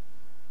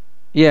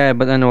 Yeah,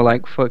 but then they were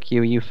like, fuck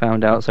you, you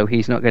found out, so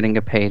he's not getting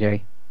a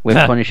payday.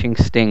 We're punishing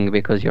Sting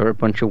because you're a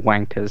bunch of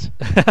wankers.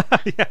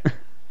 Yeah.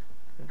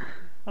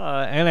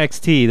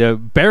 NXT, the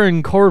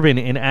Baron Corbin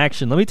in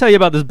action. Let me tell you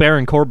about this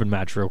Baron Corbin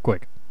match real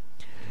quick.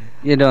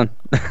 You're done.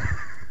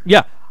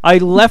 Yeah, I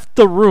left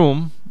the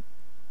room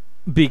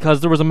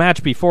because there was a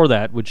match before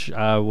that, which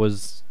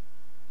was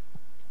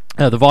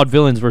the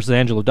Vaudevillains versus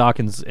Angelo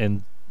Dawkins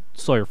and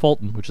Sawyer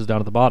Fulton, which is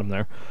down at the bottom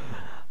there.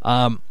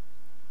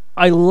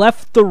 I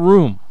left the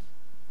room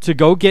to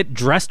go get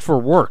dressed for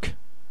work.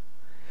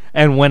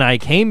 And when I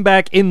came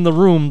back in the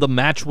room, the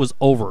match was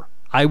over.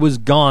 I was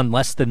gone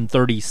less than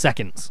 30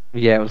 seconds.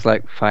 Yeah, it was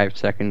like 5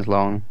 seconds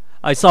long.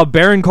 I saw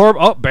Baron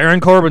Corbin. Oh,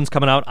 Baron Corbin's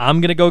coming out. I'm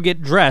going to go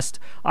get dressed.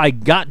 I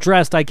got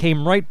dressed. I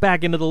came right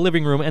back into the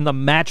living room, and the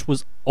match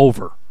was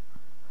over.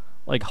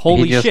 Like,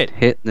 holy shit. He just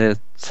hit the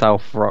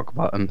South Rock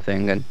bottom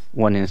thing and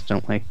won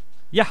instantly.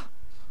 Yeah.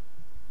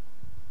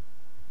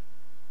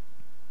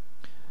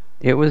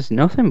 It was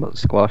nothing but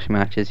squash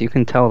matches. You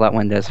can tell that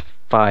when there's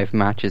 5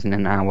 matches in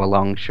an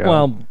hour-long show.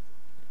 Well,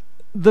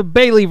 The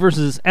Bayley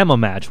versus Emma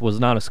match was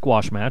not a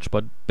squash match,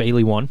 but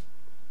Bayley won.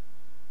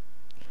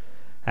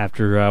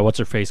 After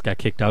what's-her-face got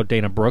kicked out,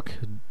 Dana Brooke,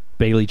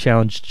 Bayley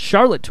challenged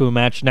Charlotte to a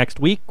match next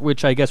week,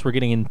 which I guess we're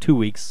getting in 2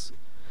 weeks,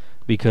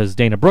 because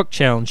Dana Brooke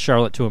challenged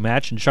Charlotte to a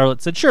match, and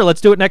Charlotte said, sure,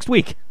 let's do it next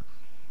week.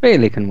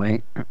 Bayley can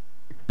wait.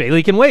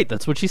 Bayley can wait,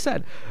 that's what she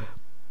said.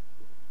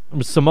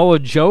 Samoa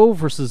Joe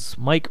versus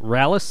Mike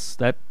Rallis,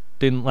 that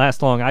didn't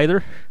last long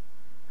either.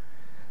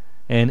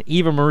 And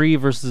Eva Marie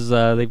versus,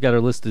 they've got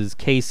her listed as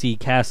Casey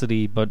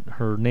Cassidy, but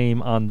her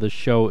name on the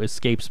show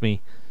escapes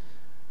me.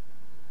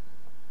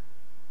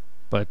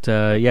 But,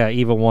 yeah,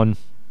 Eva won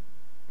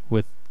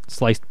with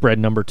sliced bread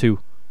number 2.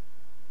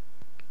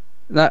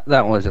 That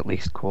was at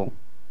least cool.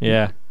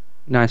 Yeah.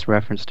 Nice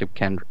reference to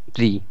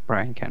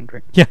Brian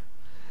Kendrick. Yeah.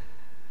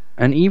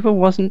 And Eva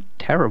wasn't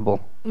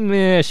terrible.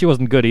 Yeah, she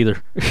wasn't good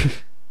either.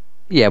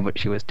 Yeah, but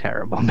she was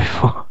terrible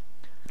before.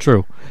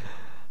 True.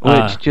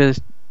 Which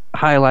just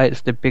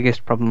highlights the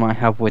biggest problem I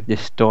have with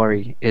this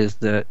story, is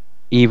that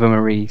Eva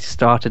Marie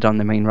started on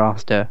the main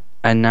roster,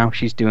 and now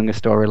she's doing a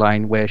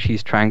storyline where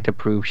she's trying to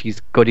prove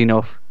she's good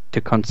enough to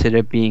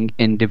consider being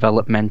in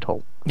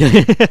developmental.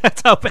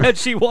 That's how bad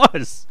she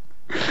was.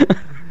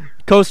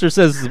 Coaster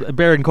says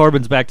Baron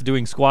Corbin's back to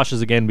doing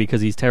squashes again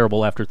because he's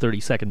terrible after 30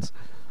 seconds.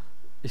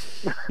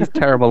 He's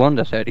terrible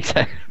under 30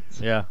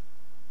 seconds. Yeah.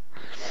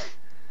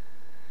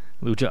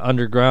 Lucha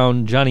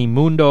Underground, Johnny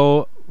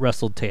Mundo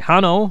wrestled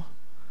Tejano.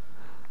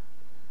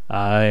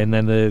 And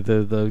then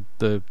the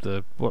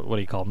what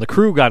do you call them? The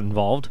Crew got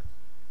involved.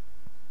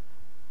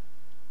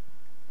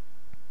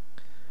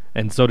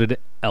 And so did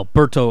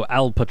Alberto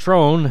Al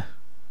Patron.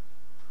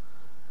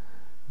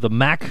 The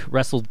Mac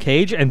wrestled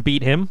Cage and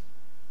beat him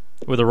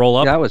with a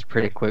roll-up. Yeah, that was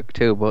pretty quick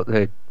too, but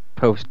the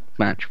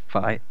post-match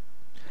fight.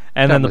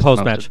 And then the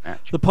post-match.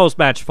 The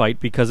post-match fight,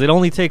 because it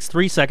only takes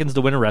 3 seconds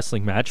to win a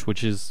wrestling match,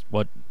 which is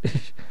what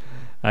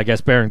I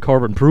guess Baron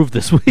Corbin proved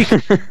this week.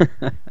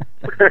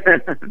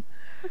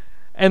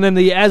 And then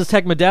the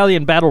Aztec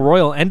Medallion Battle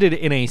Royal ended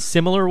in a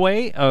similar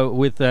way,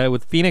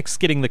 with Phoenix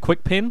getting the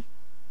quick pin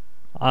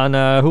on,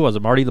 who was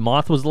it? Marty the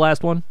Moth was the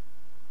last one?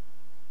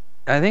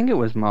 I think it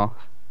was Moth.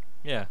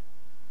 Yeah.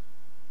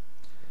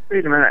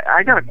 Wait a minute,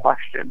 I got a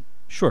question.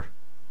 Sure.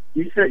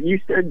 You said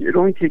it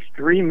only takes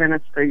 3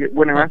 minutes to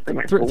win a wrestling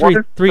match.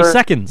 Three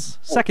seconds.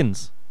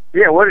 Seconds.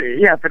 Yeah.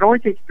 If it only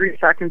takes 3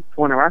 seconds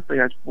to win a wrestling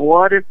match,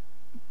 what if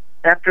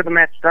after the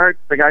match starts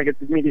the guy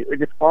gets immediately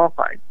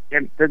disqualified?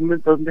 And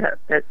doesn't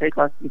that take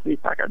less than 3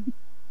 seconds?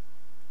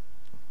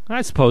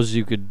 I suppose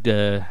you could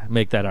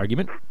make that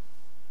argument.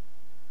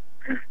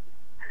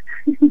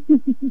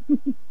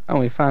 Oh,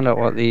 we found out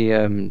what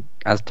the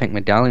Aztec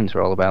medallions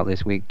are all about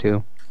this week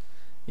too.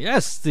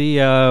 Yes, the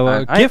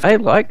gift. I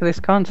like this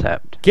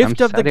concept. Gift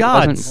of the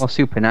Gods. It wasn't more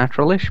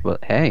supernatural-ish,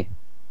 but hey,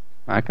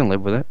 I can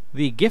live with it.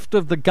 The Gift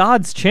of the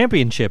Gods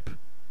Championship.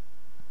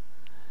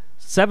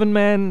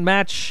 7-man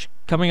match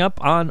coming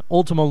up on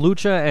Ultima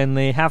Lucha, and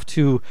they have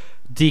to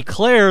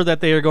declare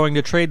that they are going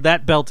to trade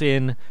that belt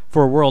in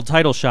for a world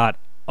title shot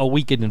a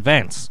week in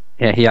advance.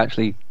 Yeah, he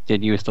actually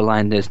did use the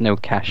line, "There's no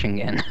cashing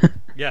in."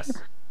 Yes.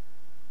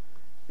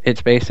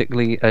 It's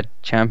basically a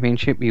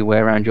championship you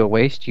wear around your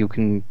waist. You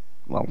can,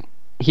 well,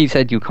 he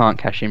said you can't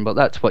cash in, but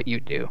that's what you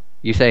do.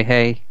 You say,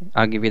 hey,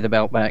 I'll give you the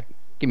belt back,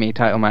 give me a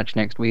title match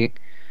next week.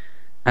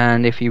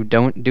 And if you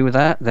don't do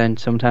that, then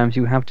sometimes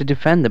you have to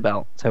defend the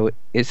belt. So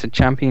it's a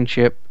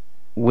championship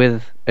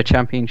with a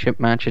championship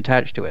match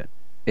attached to it.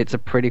 It's a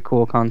pretty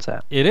cool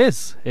concept. It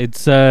is.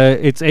 It's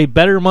a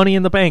better Money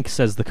in the Bank,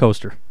 says the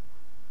Coaster.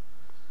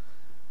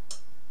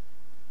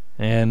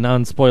 And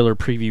non-spoiler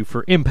preview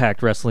for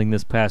Impact Wrestling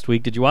this past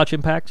week. Did you watch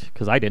Impact?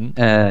 Because I didn't.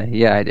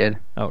 Yeah, I did.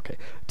 Okay.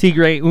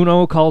 Tigre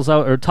Uno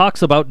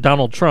talks about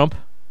Donald Trump.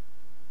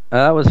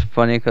 That was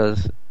funny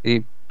because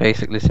he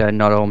basically said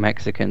not all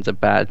Mexicans are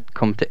bad.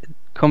 Come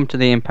to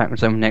the Impact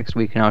Zone next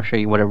week and I'll show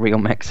you what a real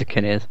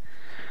Mexican is.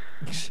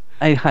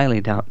 I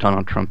highly doubt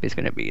Donald Trump is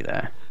going to be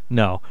there.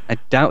 No. I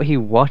doubt he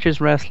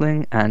watches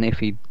wrestling, and if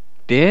he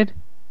did,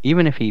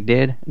 even if he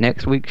did,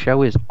 next week's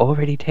show is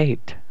already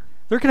taped.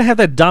 They're going to have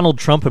that Donald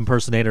Trump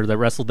impersonator that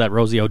wrestled that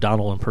Rosie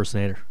O'Donnell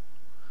impersonator.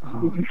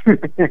 Oh.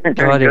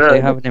 God, if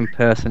they have an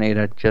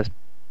impersonator, just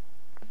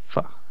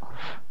fuck off.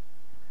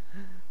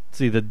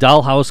 See, the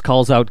Dollhouse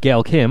calls out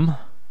Gail Kim.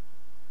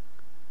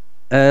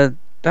 That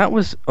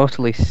was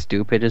utterly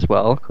stupid as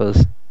well,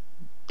 because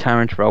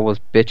Taryn Terrell was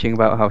bitching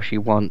about how she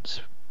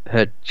wants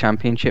her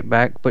championship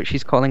back, but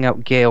she's calling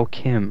out Gail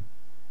Kim,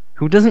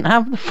 who doesn't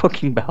have the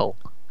fucking belt.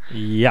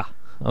 Yeah.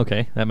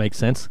 Okay, that makes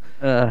sense.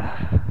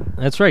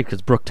 That's right,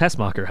 because Brooke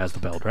Tessmacher has the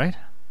belt, right?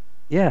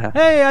 Yeah.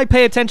 Hey, I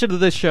pay attention to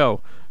this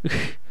show.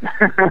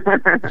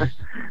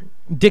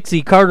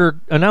 Dixie Carter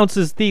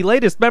announces the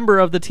latest member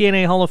of the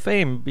TNA Hall of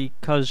Fame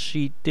because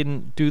she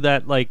didn't do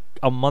that like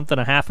a month and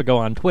a half ago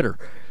on Twitter.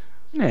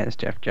 Yeah, it's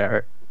Jeff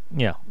Jarrett.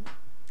 Yeah.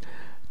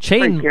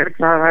 Wait, Jarrett's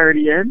not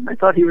already in? I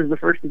thought he was the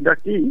first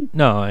inductee.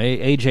 No,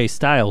 AJ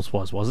Styles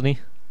wasn't he?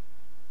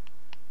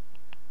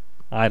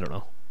 I don't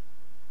know.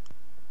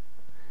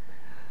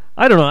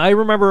 I don't know. I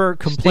remember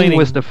complaining. Sting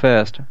was the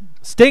first.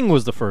 Sting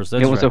was the first.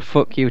 That's it was right. a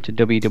fuck you to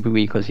WWE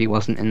because he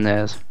wasn't in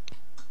theirs.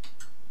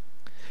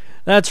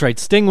 That's right.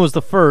 Sting was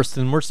the first,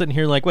 and we're sitting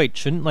here like, wait,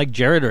 shouldn't like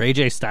Jarrett or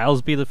AJ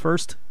Styles be the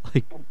first?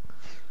 Like,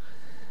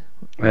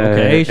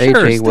 okay,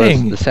 sure, AJ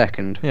Sting. was the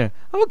second. Yeah.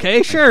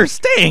 Okay, sure,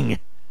 Sting.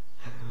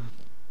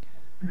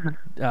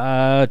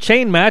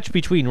 Chain match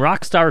between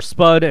Rockstar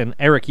Spud and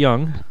Eric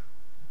Young.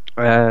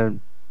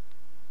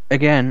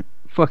 Again,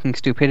 fucking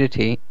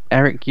stupidity.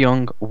 Eric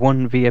Young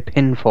won via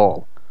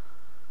pinfall.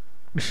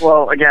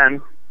 Well,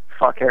 again,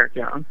 fuck Eric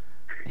Young.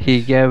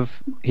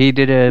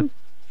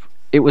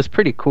 It was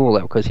pretty cool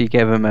though, because he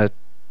gave him a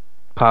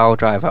pile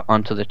driver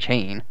onto the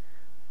chain.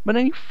 But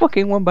then he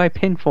fucking won by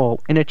pinfall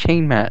in a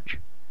chain match.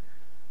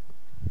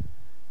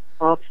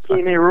 Well, it's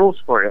TNA rules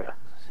for you.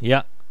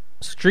 Yeah.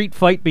 Street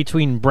fight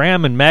between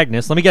Bram and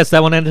Magnus. Let me guess,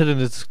 that one ended in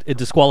a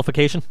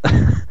disqualification?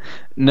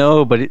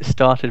 No, but it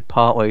started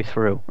partway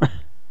through.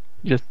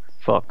 Just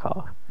fuck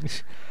off.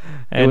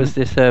 It was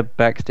this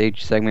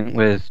backstage segment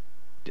with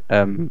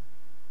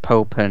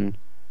Pope and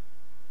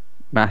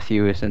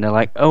Matthews, and they're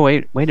like, oh,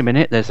 wait a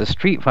minute, there's a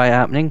street fight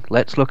happening.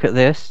 Let's look at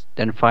this.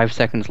 Then 5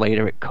 seconds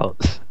later, it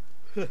cuts.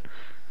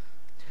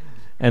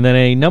 And then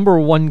a number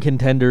one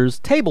contenders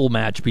table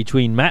match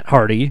between Matt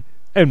Hardy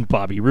and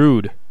Bobby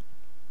Roode.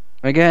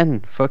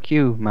 Again, fuck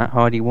you, Matt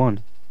Hardy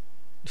won.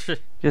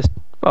 Just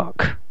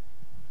fuck.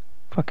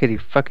 Fuckity,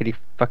 fuckity,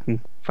 fucking,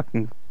 fuck.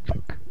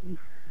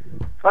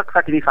 Fuck,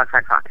 fuckity, fuck,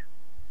 fuck, fuck.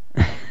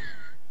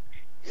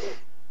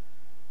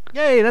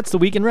 Yay, that's the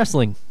week in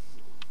wrestling.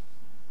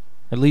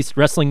 At least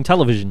wrestling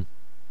television.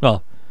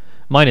 Well,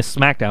 minus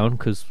SmackDown,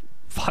 because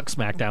fuck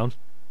SmackDown.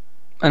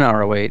 An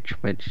ROH,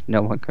 which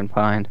no one can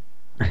find.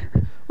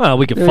 Well,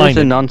 we can There's find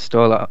a it.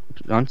 non-spoiler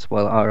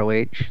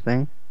ROH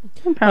thing.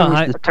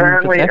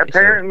 Apparently,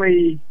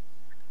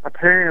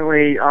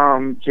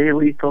 Jay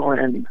Lethal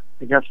and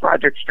I guess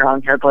Roderick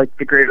Strong had like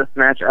the greatest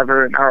match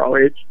ever in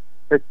ROH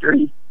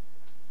history.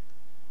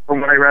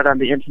 From what I read on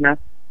the internet,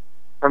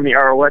 from the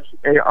ROH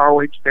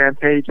fan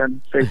page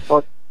on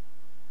Facebook.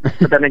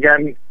 But then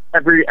again,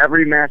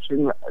 every match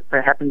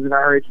that happens in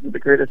ROH is the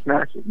greatest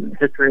match in the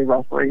history of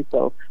wrestling.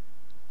 So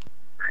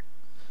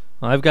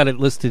I've got it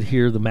listed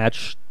here.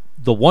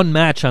 The one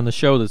match on the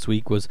show this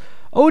week was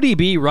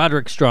ODB,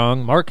 Roderick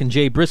Strong, Mark and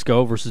Jay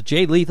Briscoe versus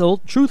Jay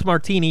Lethal, Truth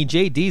Martini,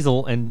 Jay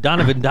Diesel, and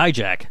Donovan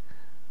Dijak.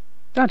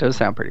 That does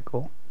sound pretty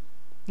cool.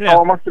 Yeah.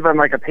 Oh, it must have been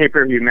like a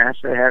pay-per-view match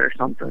they had or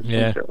something.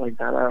 Yeah. Some shit like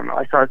that. I don't know.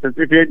 I saw it. If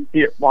you didn't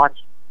see it, watch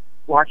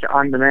it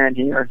on demand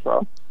here.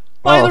 So.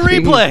 Buy the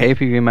speaking of replay.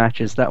 pay-per-view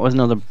matches, that was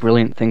another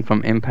brilliant thing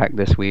from Impact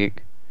this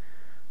week.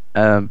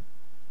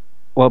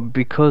 Well,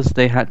 because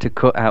they had to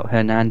cut out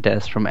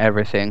Hernandez from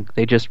everything,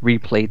 they just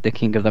replayed the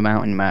King of the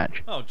Mountain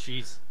match. Oh,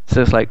 jeez.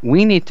 So it's like,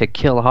 we need to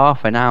kill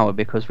half an hour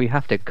because we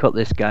have to cut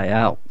this guy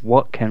out.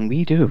 What can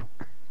we do?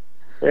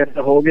 They have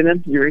the Hogan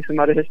in? You erase him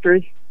out of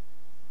history?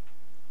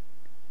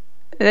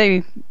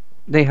 They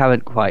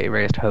haven't quite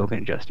erased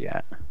Hogan just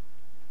yet.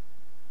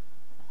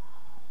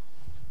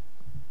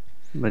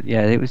 But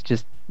yeah, it was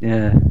just,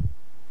 yeah.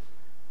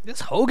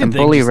 This Hogan And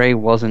thing. Bully Ray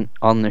wasn't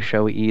on the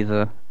show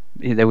either.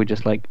 They were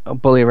just like, oh,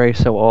 Bully Ray's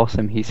so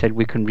awesome, he said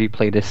we can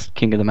replay this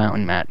King of the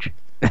Mountain match.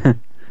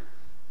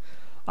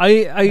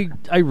 I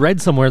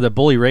read somewhere that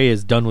Bully Ray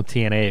is done with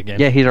TNA again.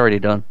 Yeah, he's already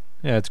done.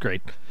 Yeah, that's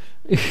great.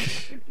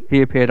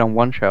 He appeared on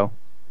one show.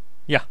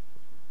 Yeah.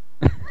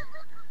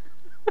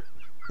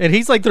 And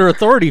he's like their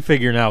authority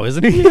figure now,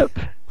 isn't he? Yep.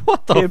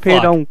 What the He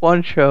appeared fuck? on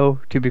one show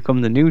to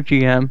become the new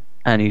GM,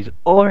 and he's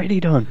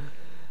already done.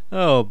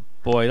 Oh,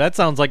 boy, that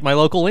sounds like my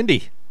local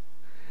indie.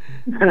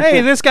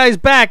 Hey, this guy's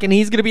back, and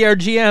he's going to be our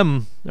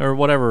GM, or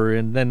whatever,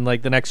 and then,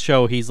 like, the next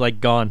show, he's, like,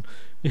 gone.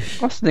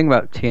 What's the thing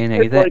about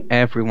TNA? It's They're like-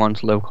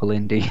 everyone's local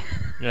indie.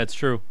 That's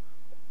true.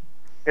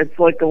 It's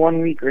like the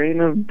 1 week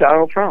reign of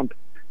Donald Trump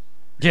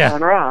Yeah,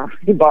 on Raw.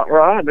 He bought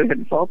Raw and then had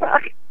to fall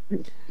back.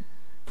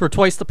 for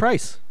twice the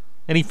price.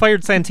 And he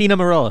fired Santina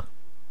Marella.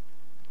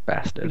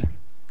 Bastard.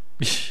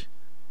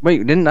 Wait,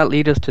 didn't that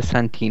lead us to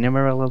Santina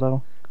Marella,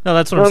 though? No,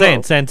 that's what I'm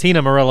saying.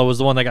 Santina Marella was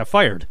the one that got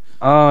fired.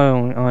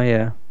 Oh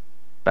yeah.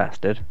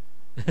 Bastard.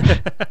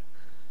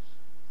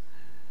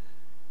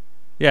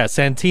 Yeah,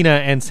 Santina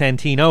and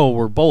Santino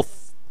were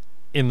both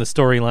in the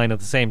storyline at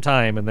the same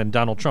time, and then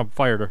Donald Trump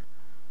fired her.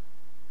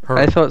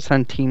 I thought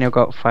Santino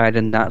got fired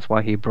and that's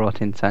why he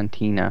brought in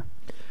Santina.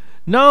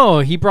 No,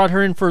 he brought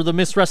her in for the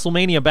Miss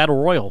WrestleMania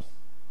Battle Royal.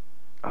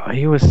 Oh,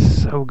 he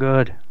was so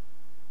good.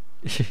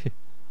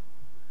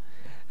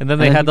 And then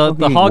they And had he the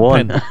fucking hog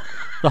won. pen,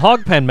 the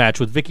hog pen match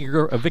with Vicky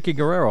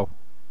Guerrero.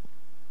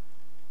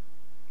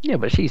 Yeah,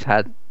 but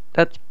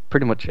that's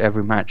pretty much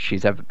every match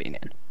she's ever been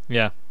in.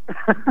 Yeah.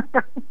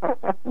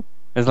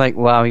 It's like,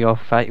 wow, you're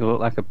fat, you look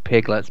like a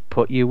pig, let's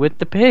put you with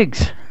the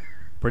pigs.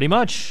 Pretty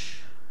much.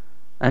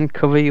 And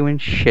cover you in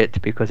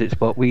shit, because it's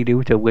what we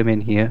do to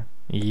women here.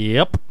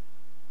 Yep.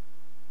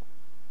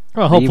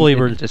 Well, hopefully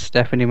Even we're to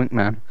Stephanie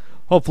McMahon.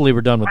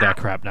 done with that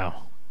crap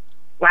now.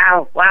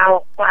 Wow.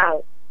 I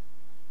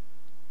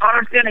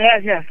was going to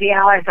ask you, see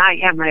how I thought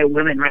you have my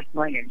women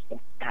wrestling and stuff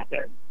out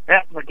there.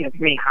 That's what gets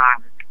me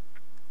hot.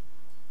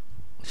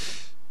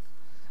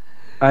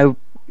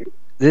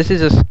 This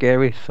is a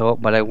scary thought,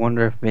 but I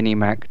wonder if Vinnie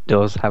Mac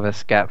does have a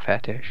scat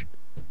fetish.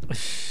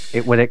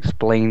 It would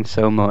explain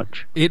so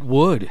much. It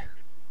would.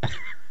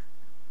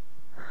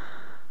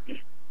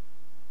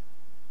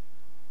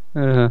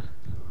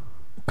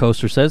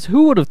 Coaster says,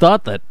 "Who would have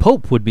thought that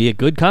Pope would be a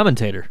good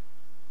commentator?"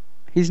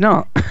 He's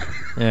not.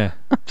 Yeah.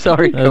 I'm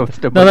sorry,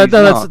 Coaster.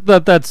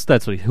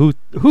 That's what he. Who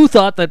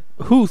thought that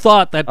Pope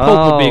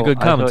would be a good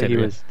commentator? I thought he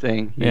was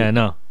saying.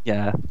 No.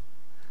 Yeah.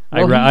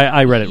 Well,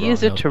 I read it wrong. He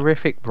is a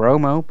terrific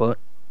promo, but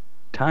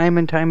time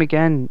and time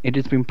again, it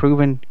has been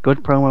proven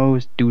good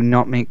promos do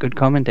not make good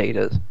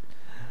commentators.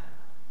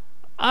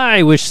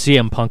 I wish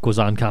CM Punk was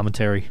on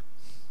commentary.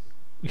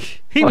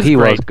 He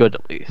was good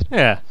at least.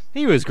 Yeah,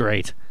 he was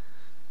great.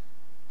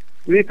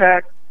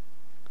 Repack.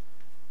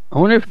 I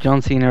wonder if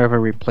John Cena ever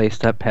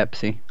replaced that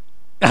Pepsi.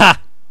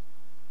 Ah!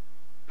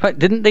 In fact,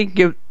 didn't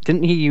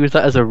he use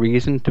that as a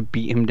reason to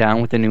beat him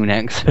down with the new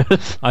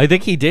Nexus? I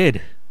think he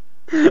did.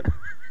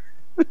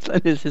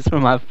 This is for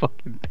my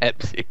fucking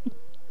Pepsi.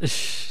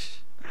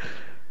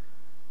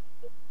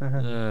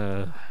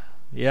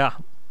 Yeah.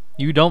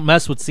 You don't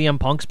mess with CM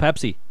Punk's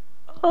Pepsi.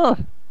 Oh,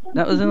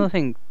 that was another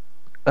thing.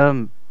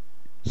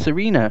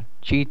 Serena,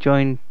 she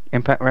joined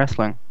Impact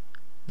Wrestling.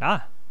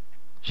 Ah.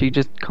 She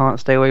just can't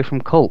stay away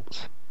from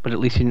cults, but at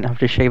least she didn't have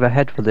to shave her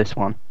head for this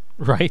one.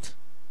 Right.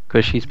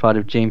 Because she's part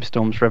of James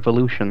Storm's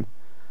Revolution.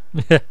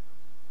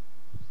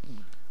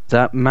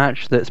 That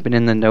match that's been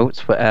in the notes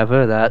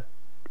forever, that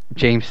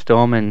James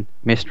Storm and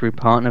Mystery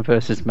Partner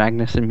versus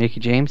Magnus and Mickie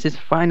James, is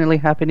finally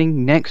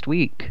happening next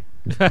week.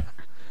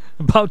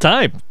 About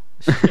time.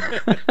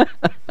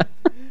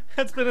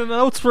 That's been in the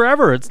notes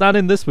forever. It's not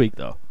in this week,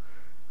 though.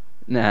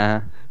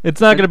 Nah.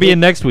 It's not going to be in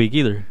next week,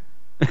 either.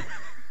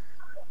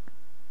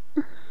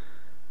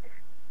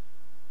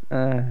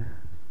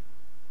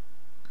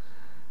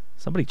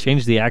 Somebody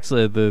changed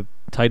the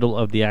title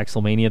of the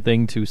Axelmania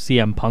thing to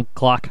CM Punk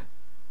Clock.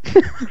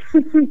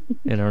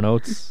 In our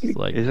notes.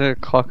 Like, is there a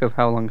clock of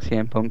how long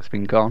CM Punk's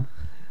been gone?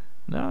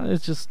 No,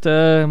 it's just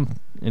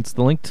it's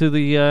the link to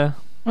the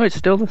Oh, it's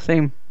still the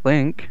same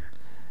link.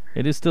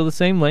 It is still the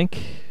same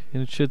link.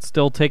 It should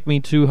still take me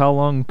to how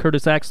long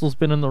Curtis Axel's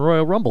been in the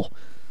Royal Rumble.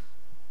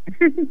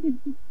 He's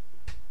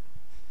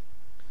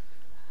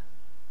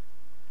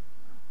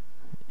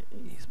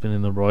been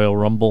in the Royal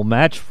Rumble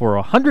match for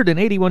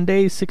 181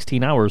 days,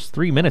 16 hours,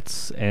 3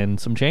 minutes, and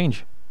some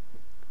change.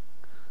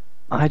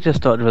 I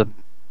just thought of the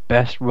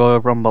best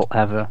Royal Rumble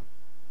ever.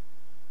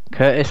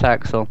 Curtis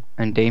Axel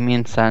and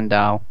Damien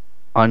Sandow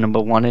are number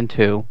 1 and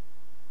 2,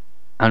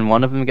 and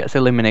one of them gets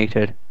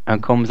eliminated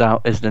and comes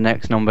out as the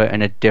next number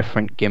in a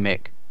different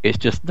gimmick. It's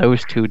just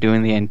those two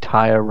doing the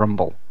entire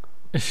Rumble.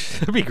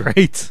 That'd be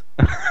great.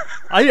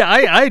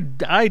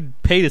 I'd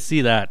pay to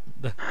see that.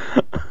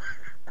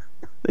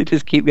 They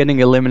just keep getting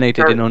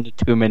eliminated in under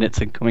 2 minutes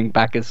and coming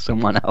back as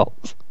someone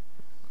else.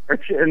 Or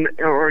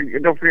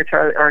don't forget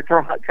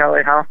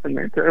Charlie Haas in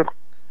there too.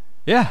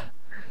 Yeah,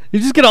 you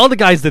just get all the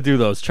guys that do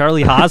those.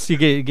 Charlie Haas, you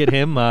get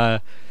him.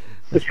 The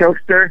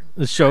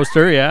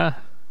Showster, yeah.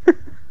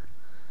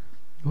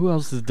 Who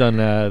else has done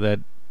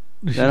that?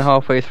 Then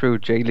halfway through,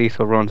 Jay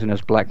Lethal runs in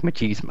as Black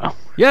Machismo.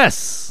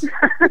 Yes.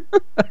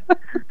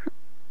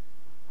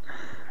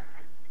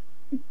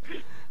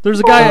 There's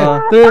a guy. Oh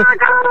my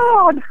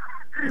God!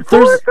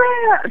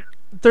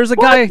 There's a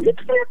guy.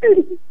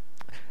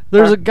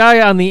 There's a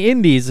guy on the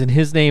Indies, and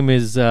his name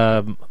is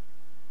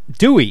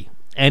Dewey,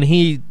 and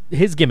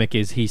his gimmick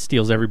is he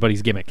steals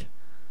everybody's gimmick,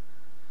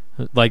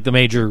 like the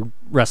major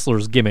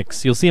wrestlers'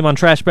 gimmicks. You'll see him on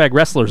Trash Bag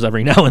Wrestlers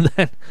every now and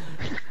then.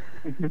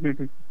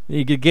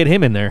 You could get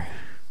him in there,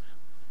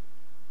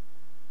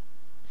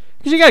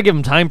 because you gotta give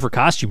him time for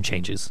costume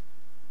changes.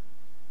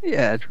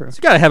 Yeah, true. So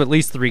you gotta have at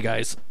least 3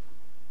 guys.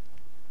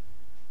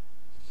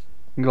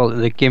 You call it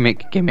the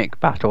gimmick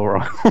battle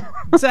royal.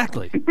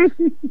 Exactly.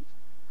 You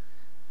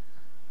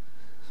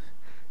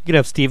could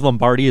have Steve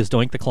Lombardi as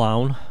Doink the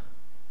Clown.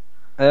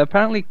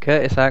 Apparently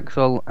Curtis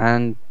Axel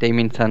and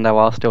Damien Sandow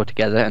are still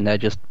together, and they're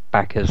just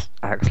back as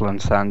Axel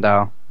and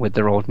Sandow with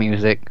their old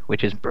music,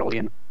 which is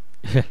brilliant.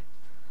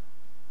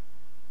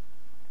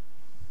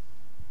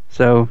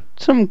 So,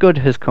 some good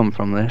has come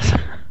from this.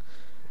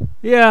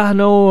 Yeah,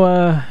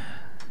 no,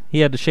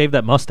 he had to shave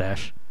that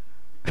mustache.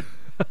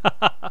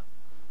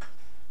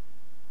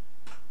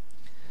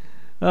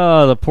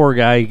 Oh, the poor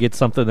guy gets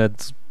something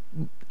that's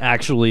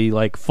actually,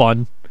 like,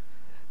 fun,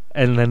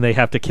 and then they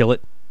have to kill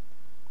it.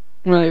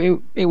 Well,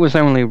 it was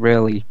only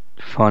really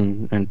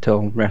fun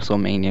until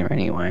WrestleMania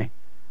anyway.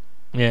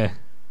 Yeah.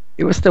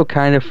 It was still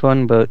kind of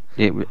fun, but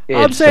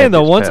I'm saying,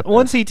 though,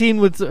 once he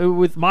teamed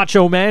with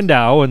Macho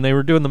Mandow and they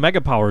were doing the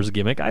Mega Powers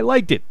gimmick, I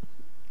liked it.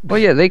 Well,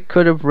 yeah, they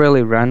could have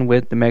really ran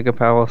with the Mega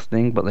Powers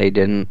thing, but they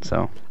didn't,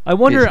 so... I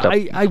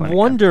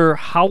wonder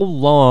how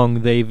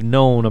long they've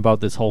known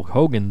about this Hulk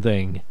Hogan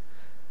thing,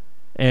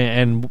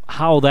 and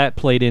how that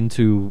played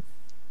into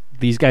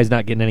these guys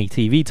not getting any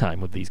TV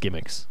time with these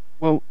gimmicks.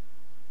 Well,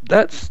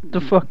 that's the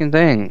fucking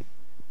thing.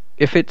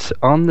 if it's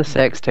on the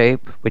sex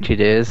tape, which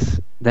it is,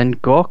 then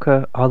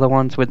Gorka are the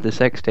ones with the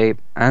sex tape,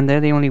 and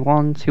they're the only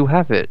ones who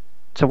have it.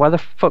 So why the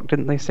fuck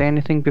didn't they say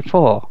anything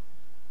before?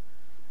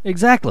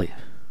 Exactly.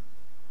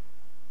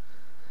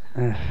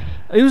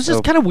 It was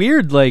just kind of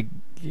weird, like,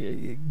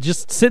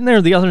 just sitting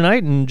there the other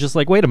night and just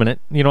like, wait a minute.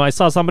 You know, I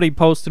saw somebody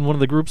post in one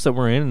of the groups that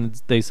we're in,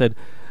 and they said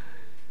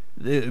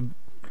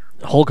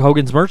Hulk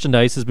Hogan's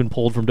merchandise has been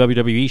pulled from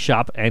WWE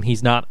Shop, and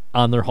he's not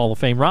on their Hall of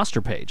Fame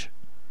roster page.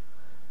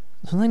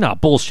 So I'm like, nah,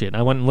 bullshit.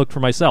 I went and looked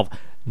for myself.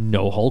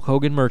 No Hulk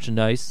Hogan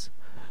merchandise.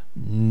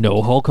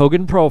 No Hulk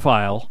Hogan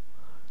profile.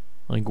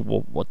 Like,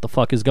 well, what the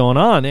fuck is going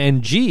on?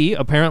 And G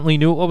apparently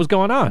knew what was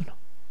going on,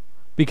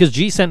 because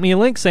G sent me a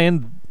link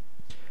saying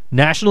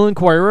National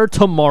Enquirer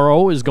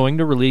tomorrow is going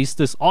to release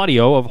this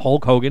audio of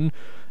Hulk Hogan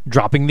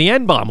dropping the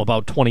N-bomb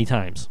about 20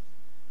 times.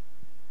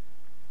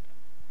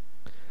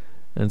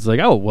 And it's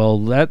like, oh, well,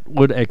 that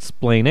would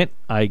explain it,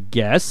 I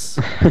guess.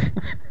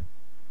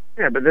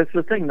 Yeah, but that's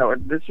the thing, though.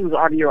 This was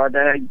audio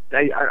that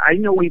I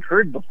know we've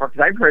heard before,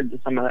 because I've heard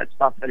some of that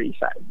stuff that he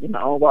said, you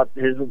know, about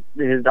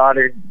his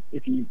daughter,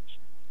 if he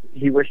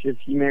wishes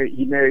he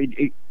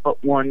married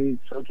 8'1"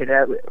 so he could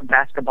have a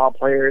basketball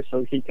player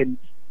so he could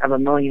have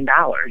 $1 million.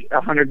 I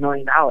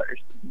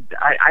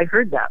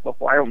heard that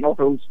before. I don't know if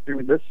it was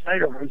through this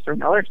site or if it was through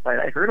another site.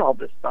 I heard all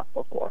this stuff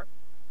before.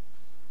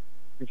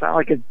 It's not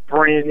like it's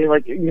brand new.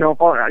 Like, you know,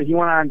 if he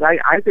went on.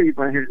 I think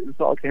when this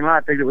all came out,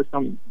 I think it was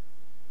some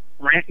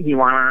rant he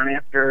went on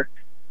after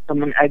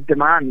someone Ed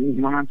DeMond.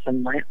 He went on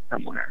some rant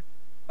somewhere.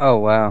 Oh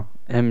wow!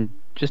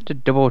 Just to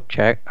double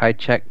check, I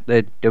checked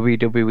the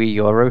WWE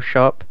Euro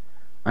shop.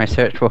 I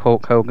searched for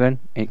Hulk Hogan.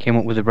 It came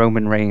up with a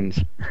Roman Reigns.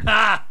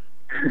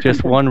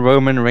 Just one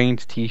Roman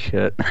Reigns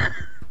T-shirt.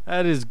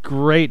 That is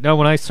great. No,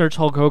 when I search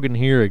Hulk Hogan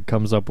here, it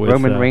comes up with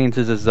Roman Reigns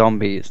is a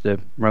zombie. It's the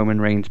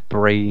Roman Reigns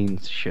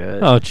Brains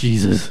shirt. Oh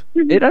Jesus!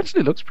 It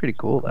actually looks pretty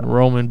cool, though.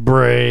 Roman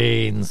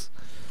Brains.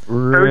 I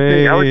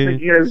was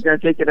thinking I was going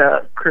to take it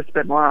to Chris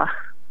Benoit.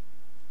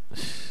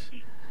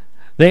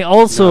 They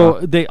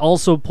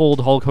also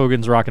pulled Hulk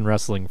Hogan's Rock and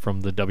Wrestling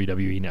from the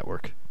WWE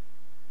Network.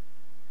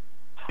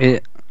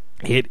 It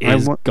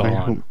is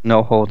gone.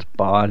 No Holds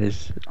Barred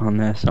is on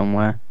there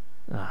somewhere.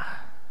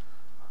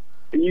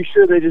 Are you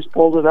sure they just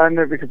pulled it on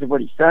there because of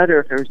what he said, or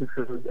if it was just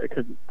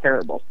because it's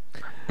terrible?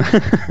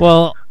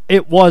 Well,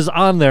 it was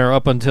on there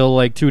up until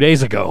like 2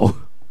 days ago.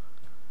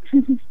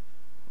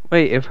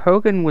 Wait, if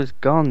Hogan was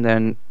gone,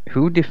 then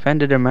who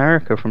defended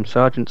America from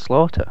Sergeant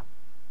Slaughter?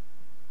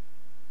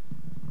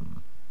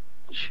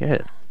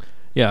 Shit.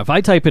 Yeah, if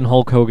I type in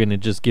Hulk Hogan,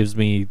 it just gives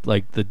me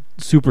like the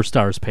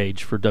Superstars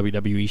page for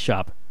WWE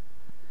Shop.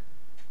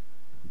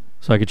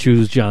 So I could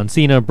choose John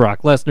Cena,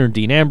 Brock Lesnar,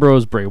 Dean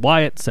Ambrose, Bray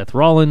Wyatt, Seth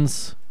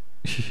Rollins.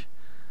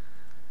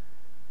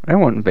 I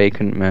want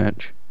vacant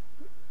merch.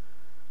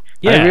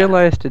 Yeah. I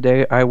realized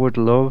today I would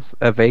love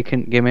a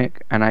vacant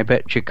gimmick, and I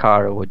bet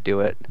Chikara would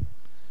do it.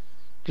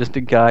 Just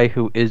a guy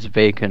who is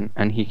vacant,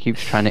 and he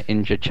keeps trying to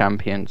injure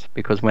champions,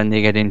 because when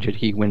they get injured,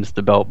 he wins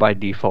the belt by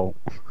default.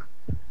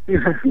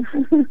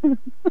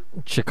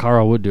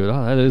 Chikara would do it.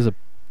 Oh,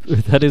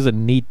 that is a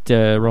neat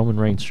Roman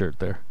Reigns shirt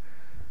there.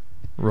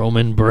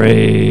 Roman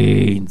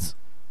Brains.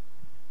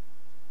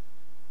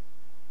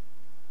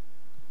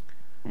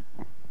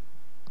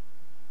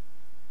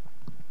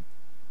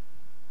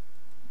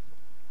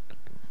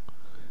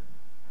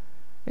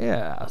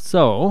 Yeah,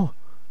 so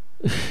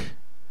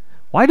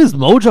why does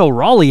Mojo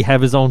Rawley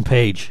have his own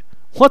page?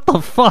 What the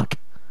fuck?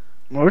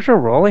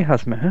 Mojo Rawley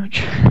has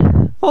merch.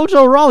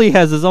 Mojo Rawley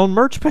has his own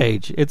merch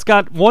page. It's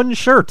got one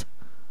shirt.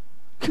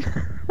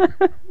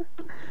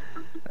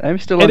 I'm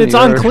still on the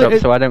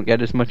Euroshop, so I don't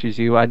get as much as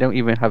you. I don't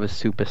even have a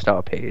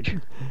superstar page.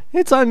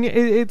 It's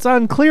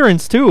on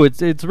clearance too.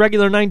 It's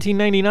regular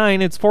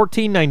 $19.99. It's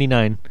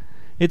 $14.99.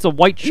 It's a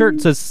white shirt.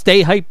 It says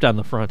 "Stay Hyped" on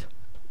the front.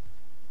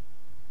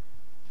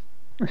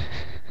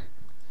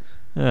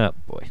 Oh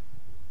boy.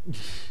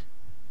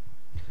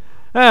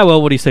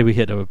 Well, what do you say we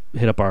hit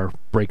up our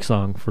break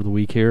song for the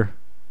week here?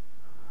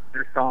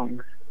 Your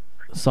songs.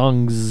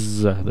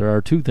 There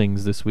are two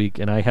things this week,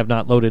 and I have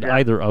not loaded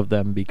either of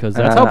them because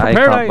that's how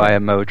prepared I can't buy a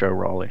Mojo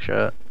Rawley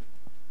shirt.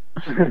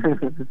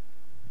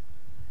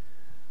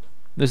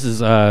 This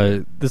is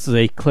a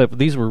clip.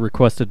 These were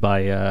requested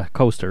by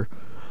Coaster,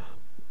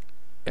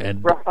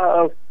 and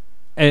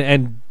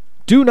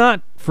do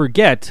not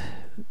forget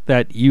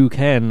that you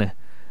can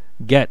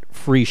get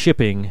free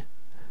shipping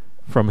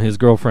from his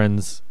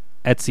girlfriend's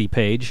Etsy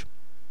page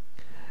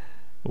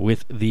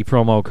with the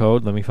promo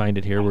code. Let me find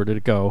it here. Where did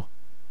it go?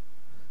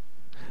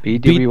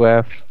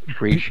 BWF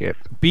free ship.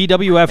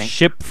 BWF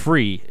ship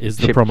free is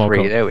the promo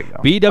code. There we go.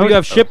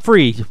 BWF ship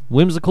free.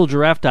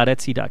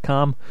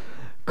 whimsicalgiraffe.etsy.com.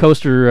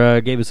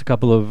 Coaster gave us a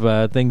couple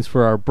of things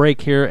for our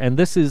break here, and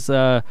this is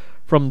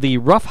from the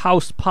Rough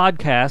House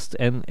podcast,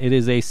 and it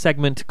is a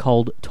segment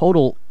called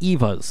Total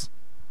Evas.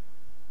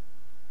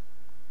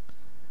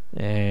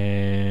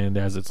 And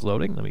as it's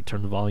loading, let me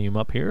turn the volume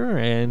up here,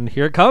 and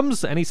here it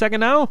comes. Any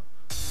second now.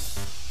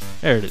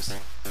 There it is.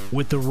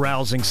 With the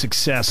rousing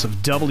success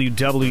of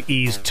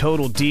WWE's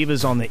Total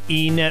Divas on the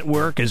E!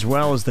 Network as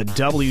well as the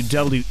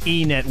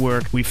WWE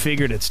Network, we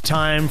figured it's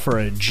time for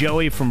a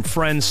Joey from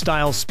Friends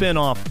style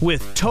spinoff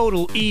with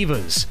Total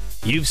Evas.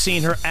 You've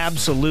seen her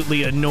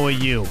absolutely annoy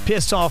you,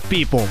 piss off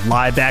people,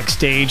 lie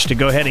backstage to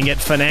go ahead and get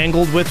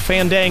finangled with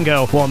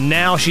Fandango. Well,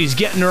 now she's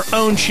getting her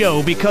own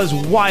show because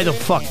why the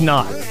fuck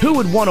not? Who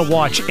would want to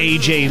watch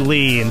AJ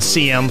Lee and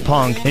CM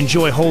Punk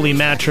enjoy holy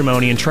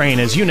matrimony and train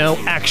as,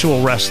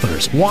 actual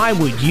wrestlers? Why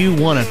would you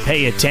want to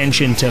pay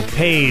attention to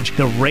Paige,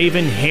 the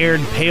raven-haired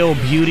pale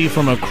beauty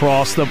from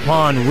across the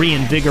pond,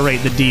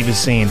 reinvigorate the diva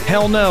scene?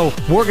 Hell no,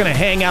 we're going to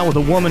hang out with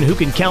a woman who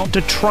can count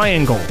to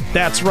triangle.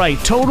 That's right,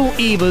 Total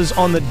Evas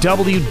on the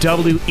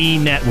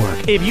WWE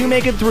Network. If you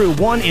make it through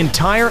one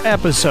entire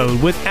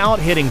episode without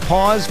hitting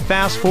pause,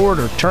 fast forward,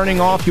 or turning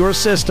off your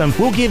system,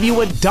 we'll give you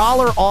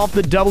 $1 off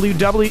the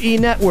WWE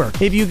Network.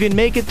 If you can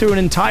make it through an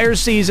entire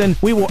season,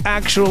 we will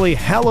actually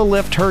hella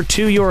lift her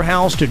to your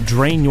house to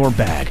drain your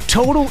bag.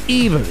 Total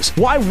Evas.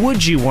 Why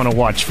would you want to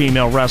watch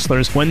female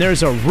wrestlers when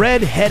there's a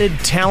red-headed,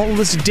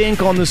 talentless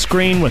dink on the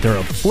screen with her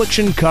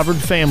affliction-covered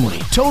family?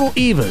 Total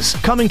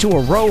Evas, coming to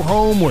a row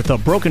home with a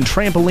broken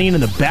trampoline in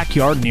the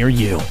backyard near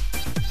you.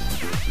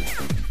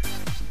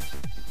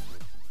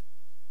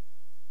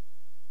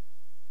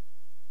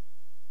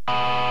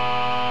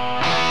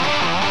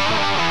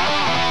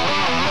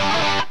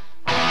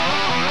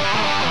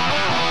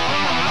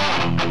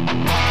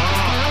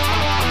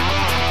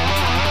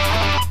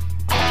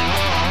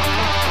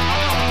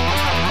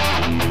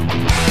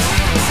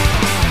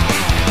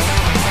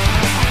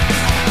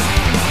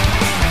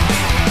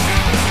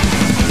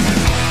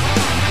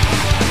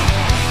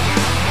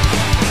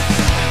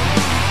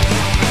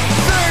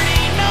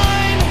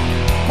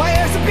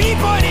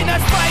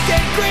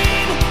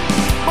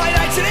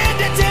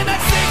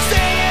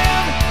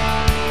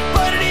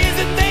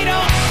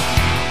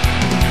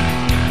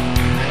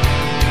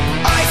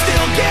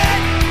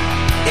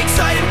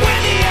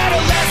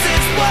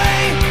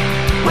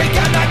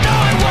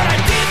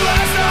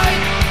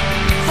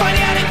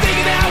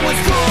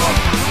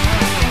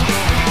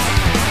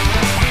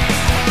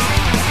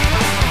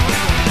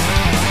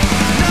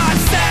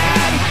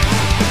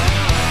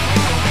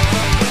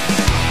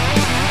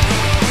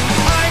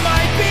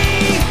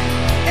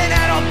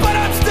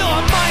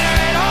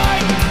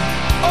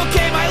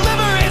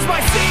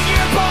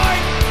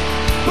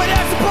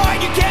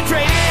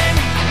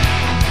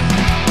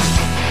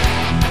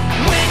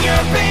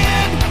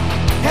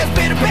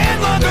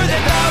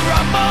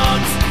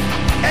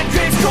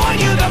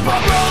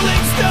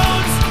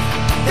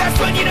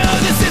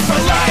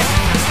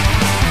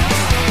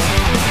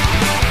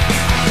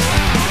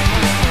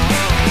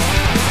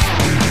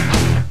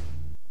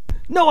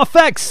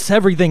 Effects,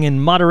 everything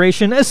in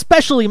moderation,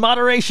 especially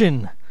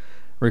moderation.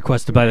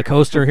 Requested by the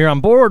Coaster here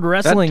on Board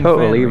Wrestling. That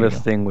Total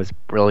Evas thing was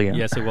brilliant.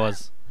 Yes, it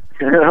was.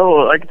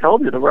 Like I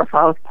told you, the Rough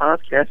House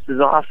podcast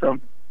is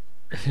awesome.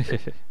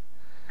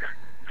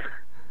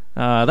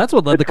 That's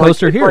what led the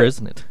Coaster here,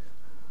 isn't it?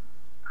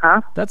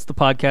 Huh? That's the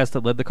podcast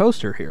that led the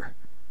Coaster here.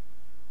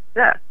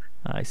 Yeah.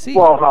 I see.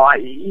 Well, no,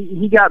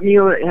 he got me.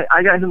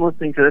 I got him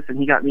listening to this, and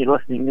he got me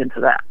listening into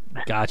that.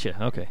 Gotcha.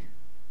 Okay.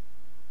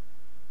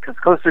 Because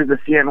Coaster's the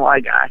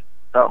CNY guy,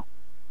 so.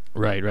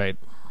 Right.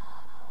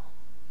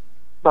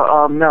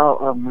 But, no,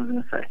 what was I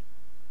going to say?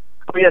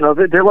 Oh, yeah, no,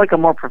 they're like a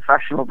more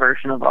professional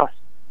version of us,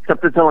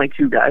 except it's only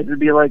two guys. It'd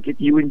be like if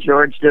you and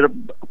George did a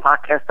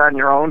podcast on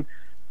your own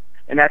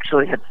and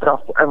actually had stuff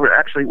ever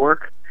actually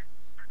work.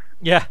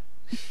 Yeah.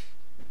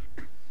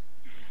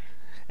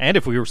 And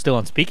if we were still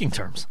on speaking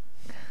terms.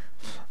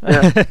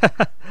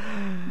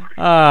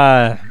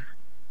 Yeah.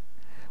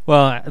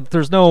 Well,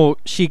 there's no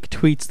Chic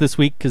tweets this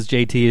week because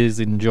JT is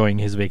enjoying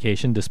his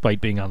vacation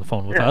despite being on the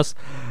phone with us.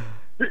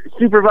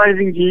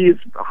 Supervising G is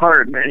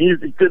hard, man.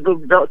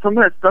 Some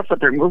of that stuff that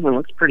they're moving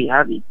looks pretty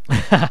heavy.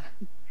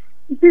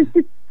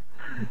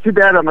 Too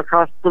bad I'm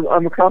across the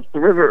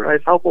river.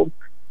 I'd help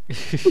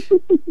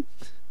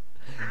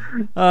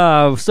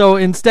them. So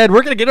instead,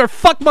 we're gonna get our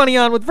fuck money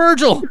on with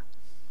Virgil.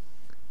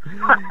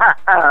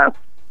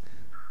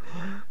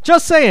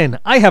 Just saying,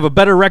 I have a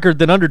better record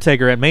than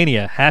Undertaker at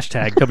Mania.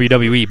 Hashtag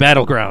WWE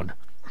Battleground.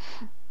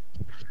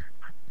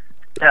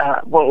 Yeah,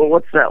 well,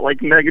 what's that, like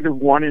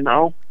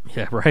 -1-0?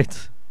 Yeah,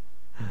 right.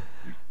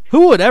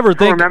 Who would ever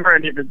think... I don't remember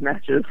any of his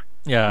matches.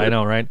 Yeah, I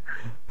know, right?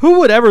 Who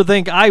would ever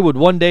think I would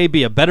one day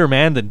be a better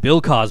man than Bill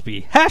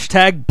Cosby?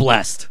 Hashtag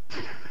blessed.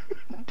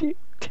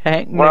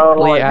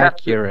 Technically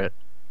accurate.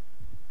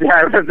 Yeah,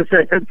 I was have to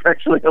say, it's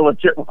actually a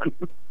legit one.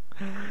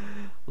 A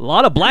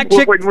lot of black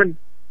chicks...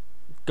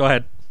 Go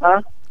ahead.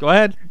 Huh? Go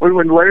ahead.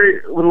 When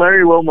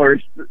Larry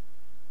Wilmore,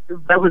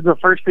 that was the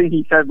first thing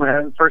he said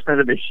when the first night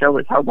of his show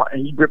was how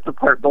he ripped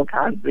apart Bill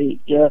Cosby.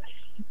 Yeah,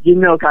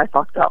 guy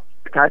fucked up.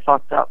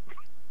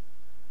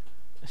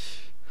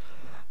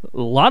 A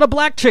lot of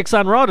black chicks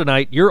on Raw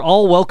tonight. You're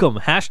all welcome.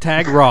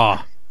 Hashtag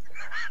Raw.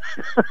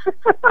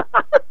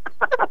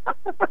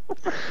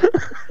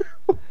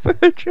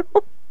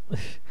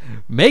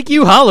 Make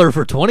you holler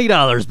for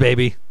 $20,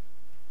 baby.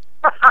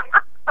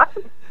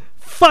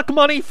 Fuck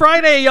Money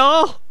Friday,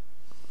 y'all.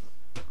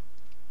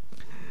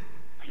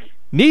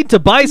 Need to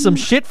buy some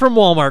shit from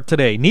Walmart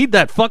today. Need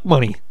that fuck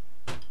money.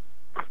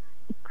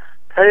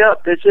 Pay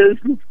up,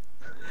 bitches.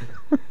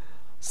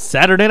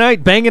 Saturday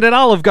night banging at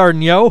Olive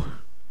Garden, yo.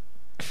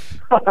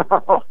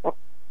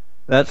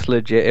 That's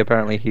legit.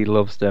 Apparently he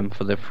loves them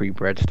for the free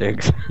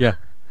breadsticks. Yeah.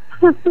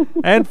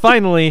 And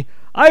finally,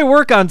 I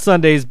work on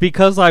Sundays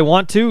because I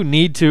want to,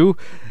 need to.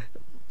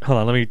 Hold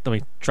on, let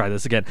me try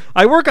this again.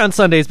 I work on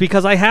Sundays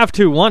because I have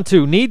to, want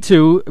to, need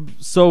to.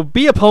 So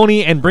be a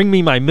pony and bring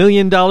me my $1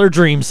 million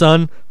dream,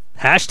 son.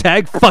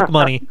 Hashtag fuck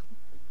money.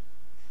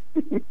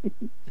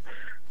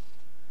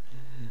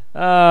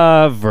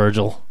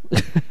 Virgil.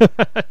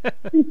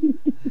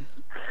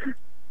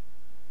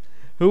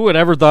 Who would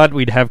ever thought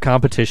we'd have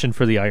competition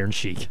for the Iron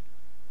Sheik?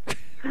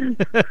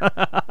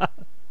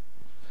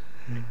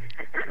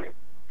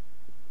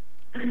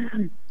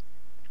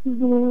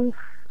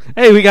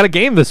 Hey, we got a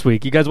game this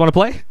week. You guys want to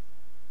play?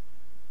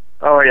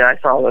 Oh yeah, I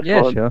saw this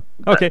Yeah, one. sure.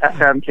 Okay.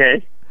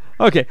 FMK.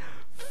 Okay.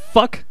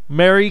 Fuck,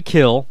 marry,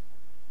 kill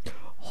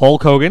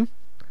Hulk Hogan,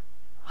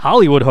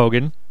 Hollywood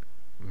Hogan,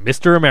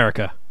 Mr.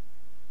 America.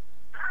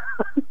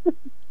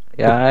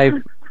 Yeah,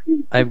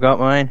 I've got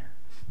mine.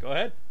 Go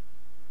ahead.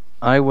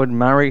 I would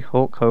marry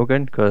Hulk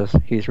Hogan because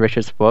he's rich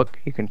as fuck.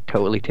 He can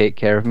totally take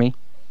care of me.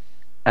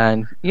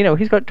 And, you know,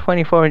 he's got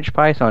 24-inch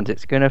pythons.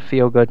 It's going to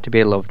feel good to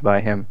be loved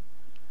by him.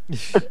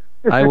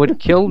 I would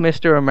kill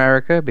Mr.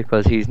 America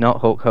because he's not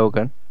Hulk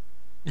Hogan.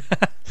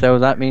 So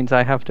that means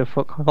I have to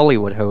fuck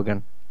Hollywood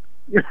Hogan.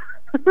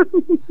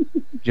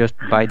 Just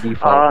by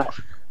default.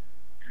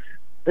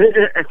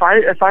 If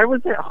I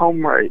was at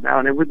home right now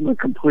and it would look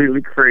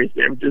completely crazy,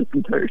 if this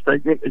entire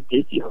segment is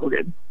J.T.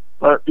 Hogan,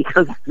 but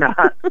because it's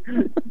not,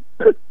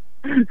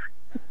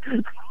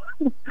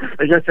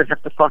 I guess I'd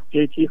have to fuck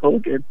J.T.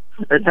 Hogan.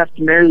 I'd have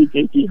to marry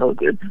J.T.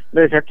 Hogan. And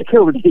I'd have to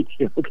kill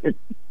J.T. Hogan.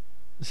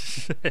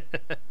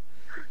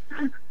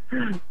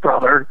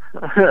 Brother,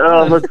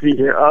 let's see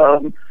here.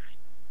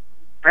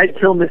 I'd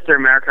kill Mr.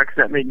 America because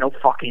that made no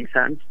fucking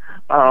sense.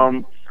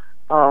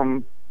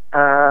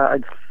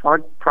 I'd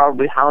fuck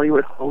probably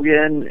Hollywood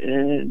Hogan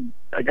and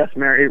I guess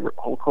marry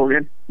Hulk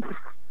Hogan.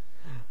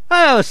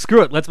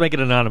 Screw it. Let's make it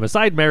anonymous.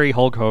 I'd marry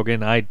Hulk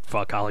Hogan, I'd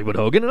fuck Hollywood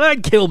Hogan, and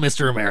I'd kill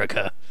Mr.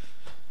 America.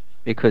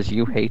 Because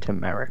you hate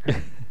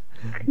America.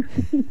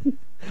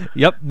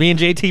 Yep, me and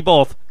JT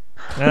both.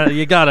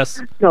 You got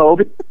us.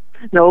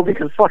 No,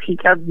 because fucking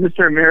Captain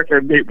Mr.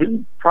 America was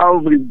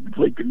probably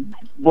like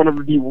one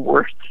of the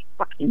worst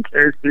fucking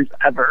characters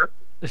ever.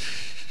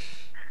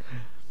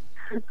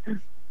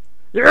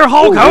 You're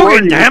Hulk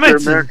Hogan, damn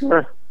it!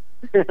 America.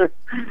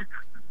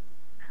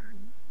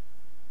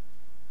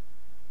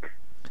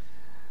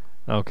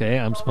 Okay,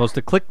 I'm supposed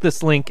to click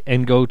this link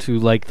and go to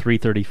like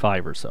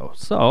 335 or so.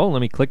 So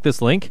let me click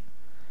this link,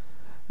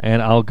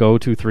 and I'll go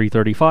to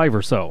 335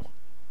 or so.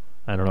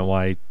 I don't know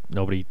why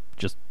nobody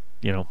just,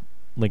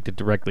 linked it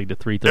directly to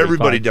 335.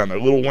 Everybody down there,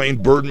 Lil Wayne,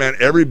 Birdman,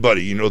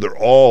 everybody, they're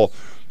all,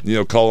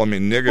 calling me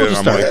nigga, and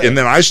I'm like, and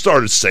then I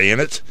started saying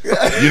it,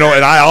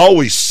 and I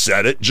always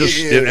said it,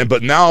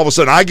 but now all of a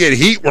sudden I get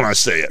heat when I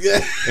say it,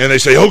 and they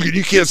say, Hogan,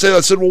 you can't say that.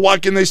 I said, well, why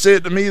can't they say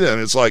it to me then?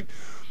 It's like,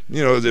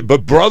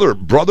 but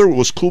brother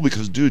was cool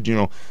because, dude,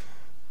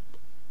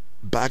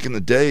 back in the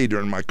day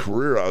during my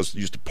career, I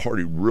used to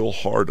party real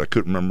hard. I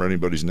couldn't remember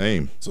anybody's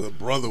name. So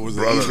brother was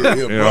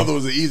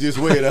the easiest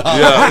way to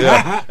hide.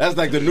 Yeah. That's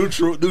like the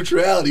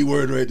neutrality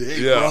word right there.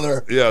 Hey,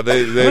 brother. Yeah,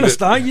 they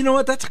you know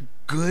what? That's a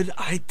good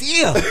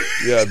idea.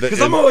 Yeah,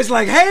 because I'm always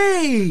like,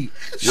 hey,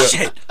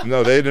 shit.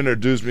 No, they'd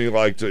introduce me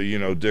like to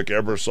Dick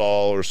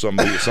Ebersol or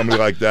somebody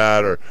like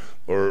that,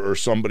 or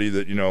somebody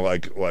that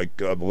like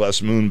Les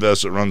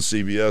Moonves that runs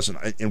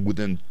CBS, and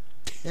within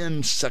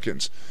 10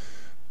 seconds.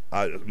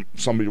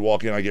 Somebody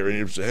walk in, I get ready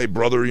to say, hey,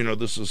 brother,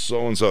 this is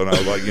so-and-so. And I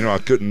was like, I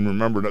couldn't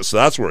remember that. So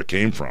that's where it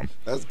came from.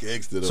 That's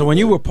gangster. So when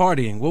you were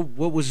partying,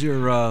 what was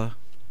your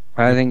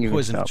I think you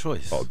poison of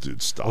choice? Oh,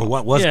 dude, stop. Or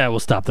what was Yeah, we'll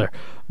stop there.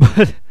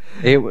 But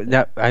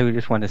I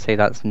just want to say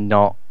that's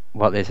not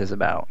what this is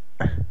about.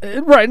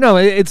 Right, no,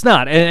 it's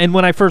not. And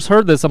when I first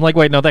heard this, I'm like,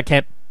 wait, no, that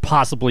can't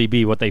possibly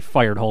be what they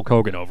fired Hulk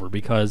Hogan over,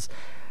 because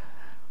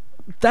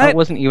that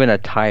wasn't even a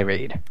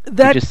tirade.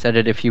 You just said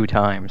it a few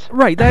times.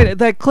 Right,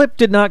 that clip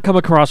did not come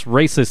across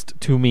racist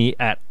to me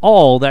at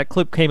all. That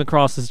clip came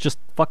across as just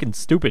fucking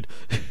stupid.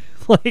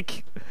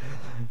 Like,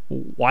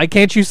 why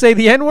can't you say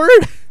the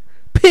N-word?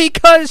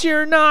 Because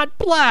you're not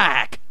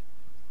black.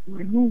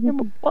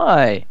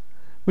 Why?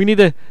 We need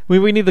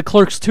the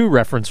Clerks 2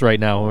 reference right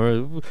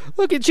now.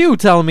 Look at you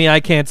telling me I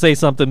can't say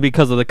something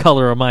because of the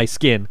color of my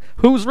skin.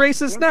 Who's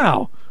racist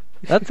now?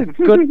 That's a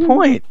good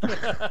point.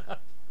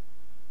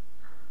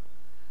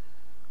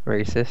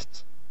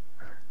 Racists.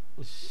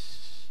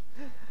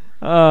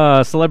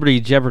 Celebrity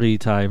Jeopardy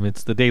time.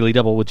 It's the Daily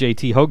Double with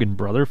JT Hogan,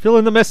 brother. Fill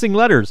in the missing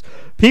letters.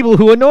 People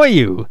who annoy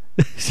you.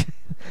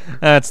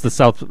 That's a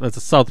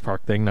South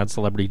Park thing, not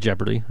Celebrity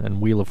Jeopardy and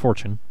Wheel of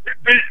Fortune.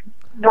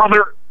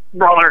 Brother, is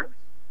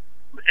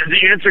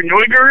the answer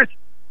Neugers?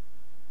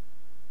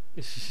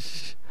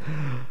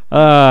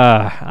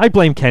 I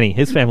blame Kenny.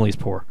 His family's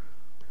poor.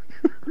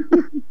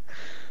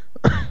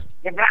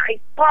 You're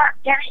very poor,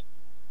 Kenny.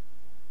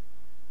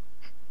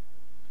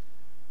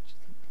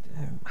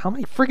 How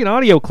many freaking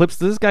audio clips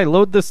does this guy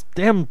load this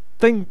damn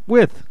thing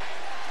with?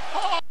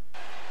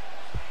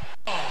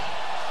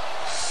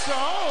 So,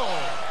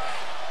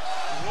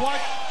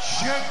 what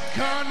you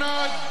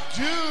gonna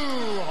do,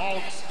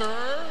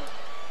 Hulkster?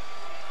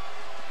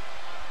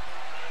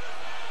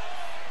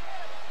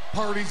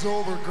 Party's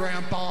over,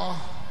 Grandpa.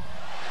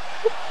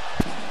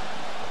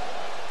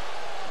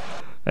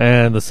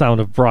 And the sound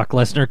of Brock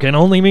Lesnar can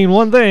only mean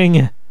one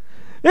thing.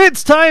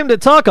 It's time to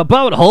talk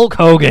about Hulk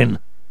Hogan.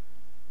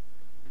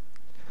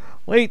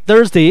 Late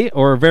Thursday,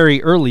 or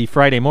very early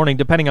Friday morning,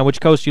 depending on which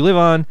coast you live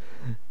on,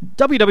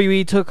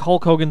 WWE took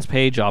Hulk Hogan's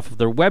page off of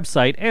their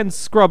website and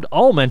scrubbed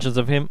all mentions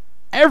of him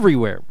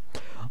everywhere.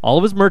 All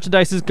of his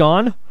merchandise is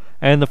gone,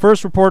 and the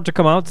first report to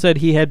come out said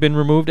he had been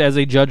removed as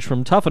a judge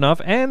from Tough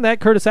Enough, and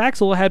that Curtis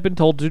Axel had been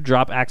told to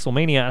drop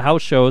Axelmania at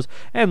house shows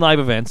and live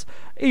events,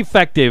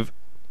 effective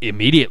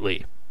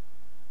immediately.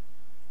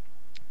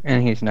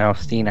 And he's now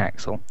Steen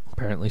Axel.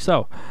 Apparently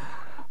so.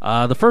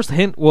 The first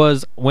hint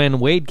was when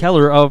Wade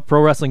Keller of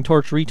Pro Wrestling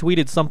Torch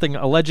retweeted something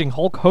alleging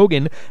Hulk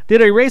Hogan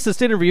did a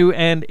racist interview,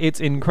 and it's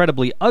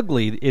incredibly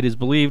ugly. It is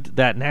believed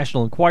that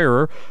National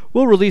Enquirer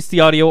will release the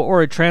audio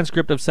or a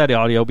transcript of said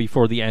audio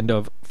before the end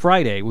of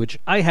Friday, which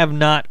I have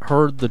not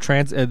heard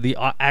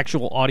the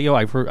actual audio.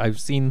 I've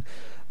seen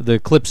the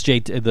clips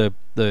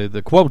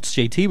the quotes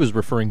JT was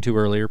referring to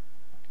earlier.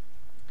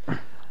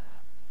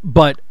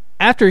 But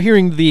after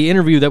hearing the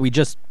interview that we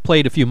just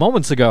played a few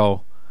moments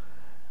ago,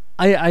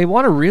 I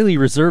want to really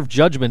reserve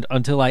judgment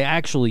until I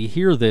actually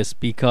hear this,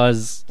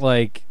 because,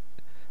 like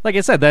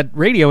I said, that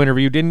radio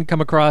interview didn't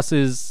come across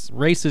as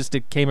racist.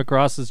 It came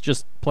across as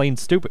just plain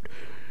stupid.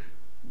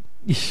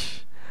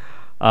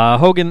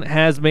 Hogan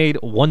has made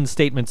one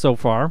statement so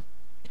far.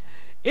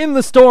 In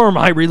the storm,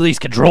 I release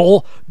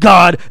control.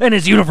 God and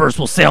his universe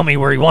will sail me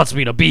where he wants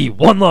me to be.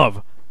 One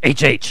love.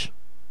 HH.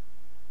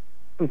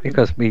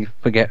 Because we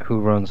forget who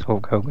runs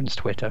Hulk Hogan's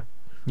Twitter.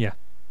 Yeah.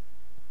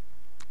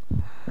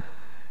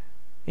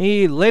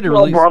 He later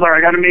released... brother, I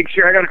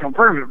gotta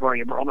confirm it for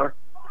you, brother.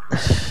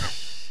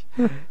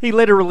 He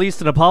later released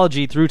an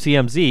apology through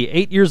TMZ.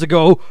 8 years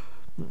ago...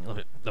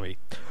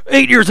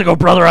 8 years ago,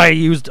 brother, I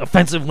used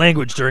offensive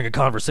language during a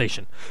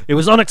conversation. It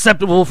was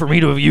unacceptable for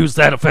me to have used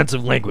that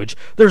offensive language.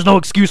 There's no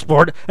excuse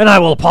for it, and I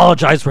will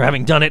apologize for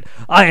having done it.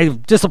 I am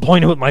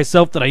disappointed with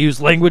myself that I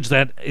used language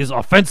that is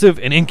offensive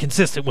and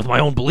inconsistent with my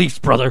own beliefs,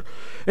 brother.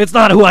 It's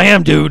not who I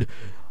am, dude.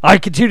 I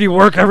continue to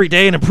work every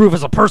day and improve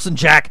as a person,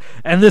 Jack,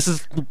 and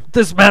this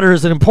matter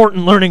is an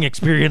important learning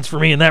experience for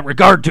me in that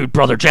regard, dude,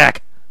 brother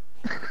Jack.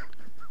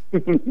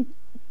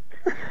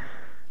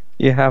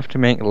 You have to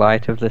make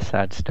light of the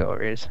sad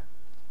stories.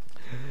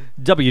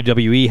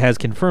 WWE has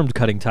confirmed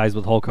cutting ties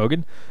with Hulk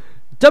Hogan.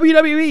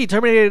 WWE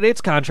terminated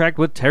its contract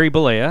with Terry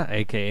Bollea,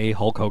 a.k.a.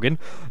 Hulk Hogan.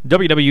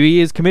 WWE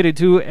is committed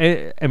to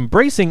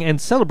embracing and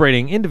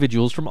celebrating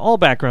individuals from all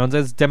backgrounds,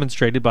 as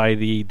demonstrated by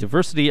the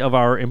diversity of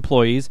our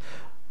employees,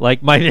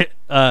 like my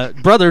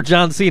brother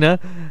John Cena,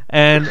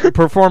 and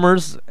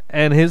performers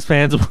and his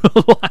fans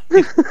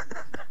worldwide.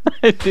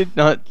 I did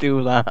not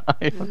do that.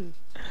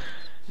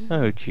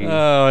 Oh, gee.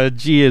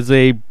 G is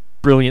a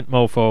brilliant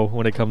mofo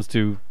when it comes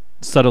to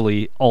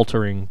subtly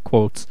altering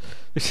quotes.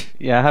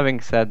 Yeah,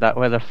 having said that,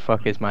 where the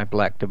fuck is my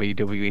black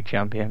WWE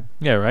champion?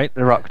 Yeah, right?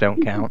 The Rock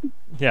don't count.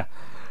 Yeah.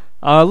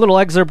 A little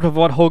excerpt of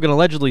what Hogan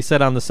allegedly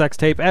said on the sex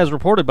tape, as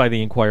reported by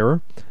the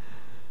Inquirer.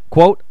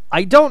 Quote,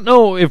 I don't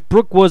know if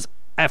Brooke was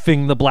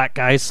effing the black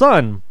guy's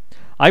son.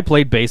 I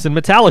played bass in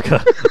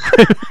Metallica.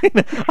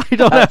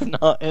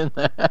 Not in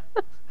there.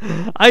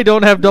 I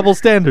don't have double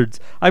standards.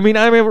 I mean,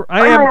 I am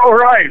all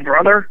right,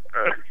 brother.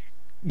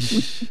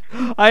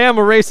 I am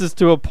a racist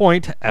to a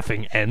point.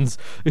 Effing ends.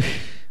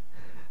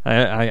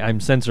 I'm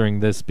censoring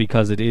this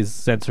because it is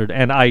censored,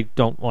 and I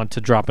don't want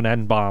to drop an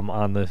N-bomb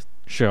on the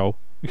show.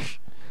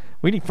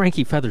 We need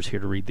Frankie Feathers here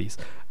to read these.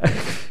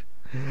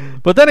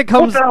 But then it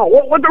comes...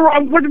 What's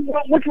wrong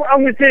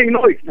with saying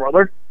noise,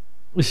 brother?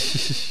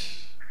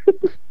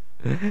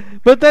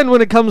 But then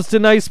when it comes to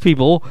nice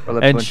people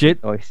and shit...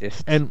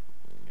 And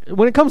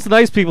when it comes to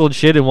nice people and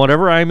shit and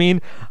whatever, I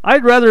mean,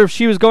 I'd rather, if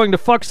she was going to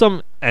fuck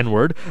some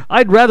N-word,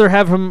 I'd rather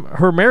have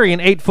her marry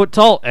an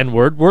 8-foot-tall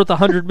N-word worth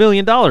 $100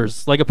 million,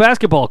 like a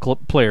basketball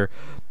player.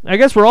 I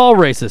guess we're all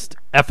racist,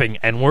 effing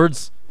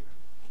N-words.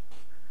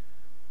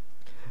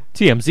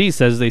 TMZ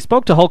says they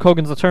spoke to Hulk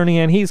Hogan's attorney,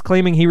 and he's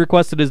claiming he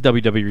requested his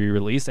WWE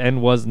release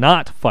and was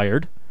not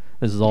fired.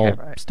 This is all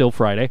still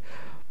Friday.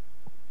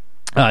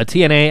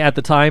 TNA at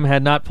the time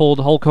had not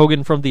pulled Hulk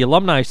Hogan from the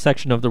alumni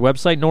section of their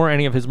website, nor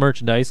any of his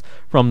merchandise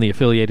from the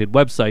affiliated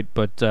website,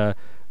 but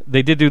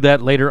they did do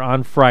that later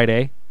on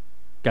Friday.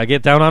 Gotta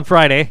get down on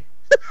Friday.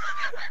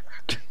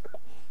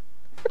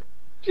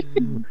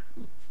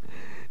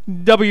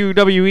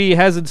 WWE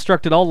has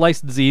instructed all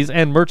licensees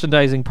and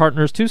merchandising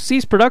partners to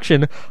cease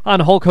production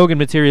on Hulk Hogan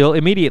material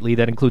immediately.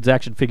 That includes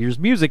action figures,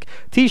 music,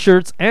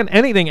 t-shirts, and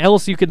anything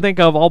else you can think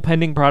of. All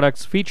pending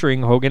products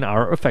featuring Hogan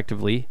are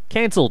effectively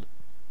canceled.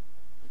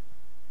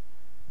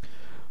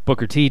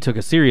 Booker T took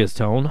a serious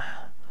tone.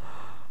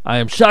 I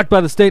am shocked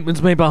by the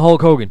statements made by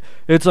Hulk Hogan.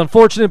 It's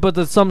unfortunate, but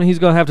that's something he's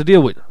going to have to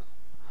deal with.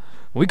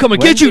 We come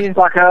and get you!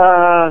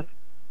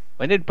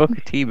 When did Booker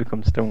T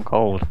become Stone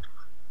Cold?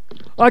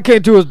 I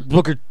can't do a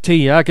Booker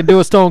T. I can do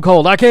a Stone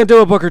Cold. I can't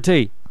do a Booker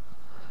T.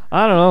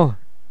 I don't know.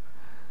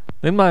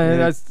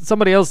 Then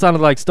somebody else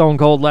sounded like Stone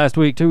Cold last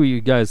week, too,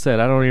 you guys said.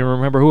 I don't even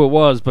remember who it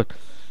was, but...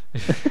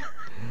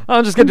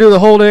 I'm just going to do the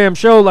whole damn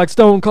show like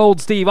Stone Cold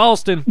Steve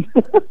Austin.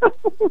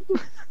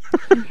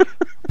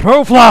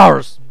 Pro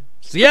Flowers.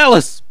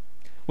 Cialis.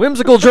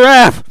 Whimsical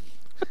Giraffe.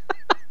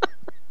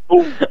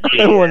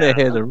 I want to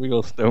hear the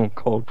real Stone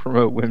Cold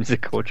promote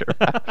Whimsical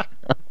Giraffe.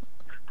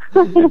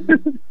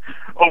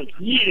 Oh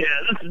yeah,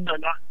 this is the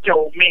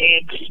Nacho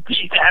Man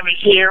GT Savage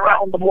here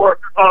on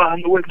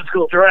the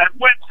Whimsical Giraffe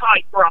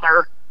website,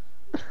 brother.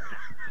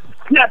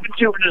 Snapping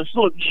you in the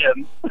Slim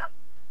Jim.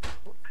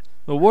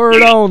 The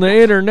word on the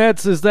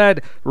internets is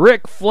that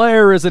Ric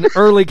Flair is an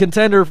early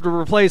contender to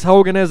replace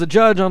Hogan as a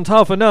judge on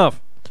Tough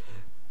Enough.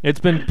 It's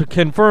been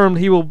confirmed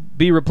he will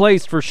be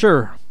replaced for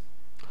sure.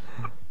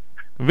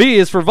 V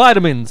is for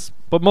vitamins,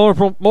 but more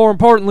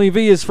importantly,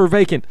 V is for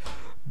vacant.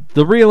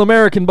 The Real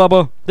American,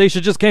 Bubba. They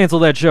should just cancel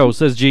that show,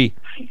 says G.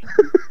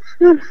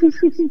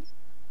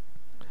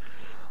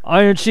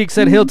 Iron Sheik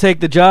said he'll take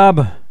the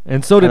job,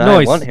 and so did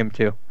Noise. I want him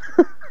to.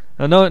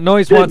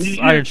 Noise wants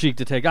Iron Sheik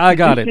to take. I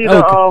got it.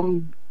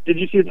 Okay. Did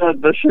you see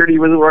the shirt he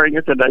was wearing?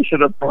 It said, I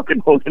should have broken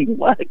Hogan's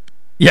leg.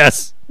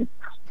 Yes.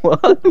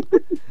 What?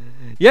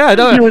 Yeah,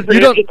 no,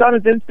 it's on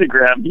his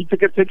Instagram. He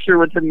took a picture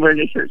with him wearing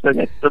a shirt saying,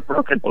 it's the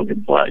broken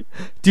Hogan's leg.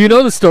 Do you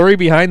know the story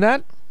behind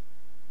that?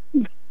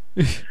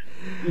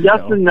 Yes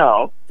and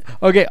no.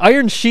 Okay,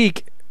 Iron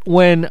Sheik,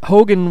 when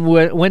Hogan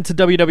went to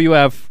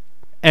WWF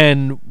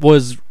and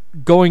was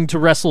going to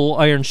wrestle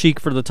Iron Sheik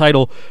for the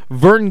title,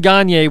 Vern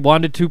Gagne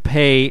wanted to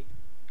pay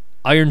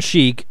Iron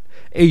Sheik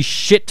a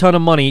shit ton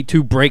of money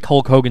to break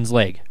Hulk Hogan's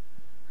leg.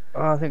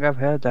 Oh, I think I've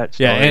heard that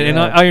story. Yeah, and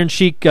Iron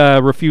Sheik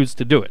refused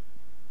to do it.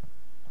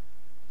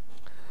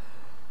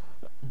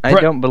 I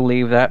don't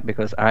believe that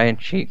because Iron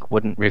Sheik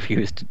wouldn't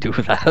refuse to do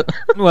that.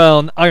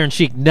 Well, Iron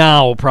Sheik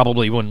now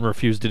probably wouldn't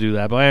refuse to do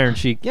that, but Iron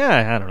Sheik,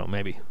 yeah, I don't know,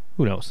 maybe.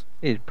 Who knows?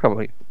 It's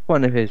probably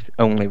one of his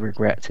only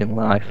regrets in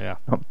life,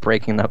 not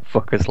breaking that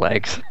fucker's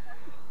legs.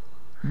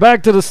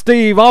 Back to the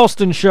Steve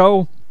Austin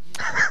show.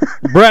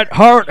 Bret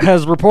Hart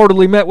has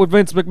reportedly met with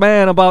Vince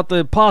McMahon about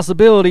the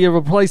possibility of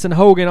replacing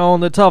Hogan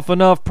on the Tough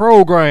Enough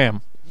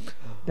program.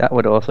 That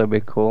would also be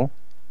cool.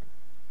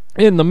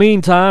 In the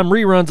meantime,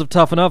 reruns of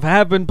Tough Enough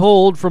have been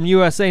pulled from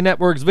USA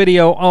Network's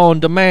video on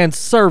demand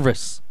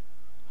service.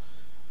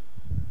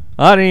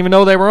 I didn't even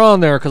know they were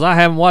on there because I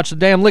haven't watched a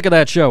damn lick of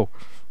that show.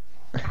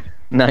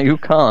 No, you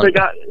can't.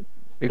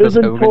 Because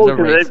Hogan's a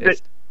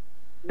racist.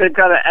 They've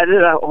got to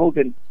edit out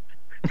Hogan.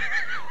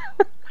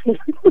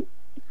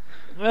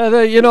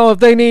 If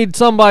they need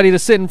somebody to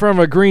sit in front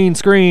of a green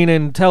screen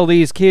and tell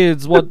these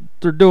kids what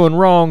they're doing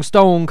wrong,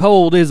 Stone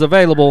Cold is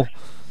available.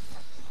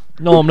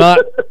 No, I'm not.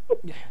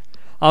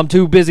 I'm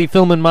too busy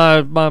filming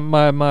my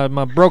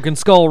Broken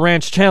Skull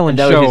Ranch Challenge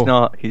show.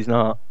 No, he's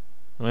not.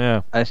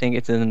 Yeah. I think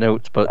it's in the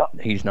notes, but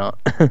he's not.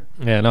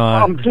 Yeah, no.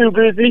 I'm too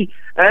busy.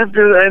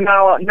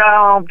 Now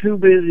I'm too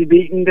busy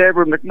beating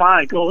Deborah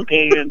McMichael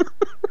again.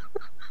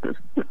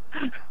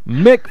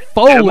 Mick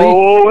Foley.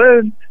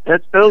 M-O-N.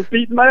 That spells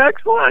beating my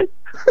ex-wife.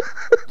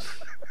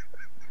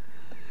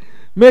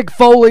 Mick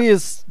Foley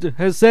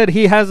has said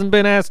he hasn't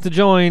been asked to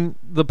join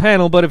the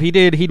panel, but if he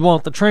did, he'd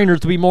want the trainers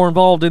to be more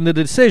involved in the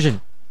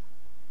decision.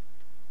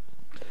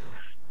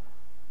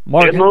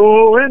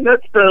 M-O-N,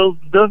 that spells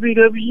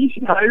WWE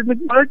should hire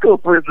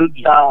McMichael for the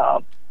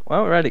job.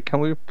 Well, Reddit, can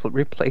we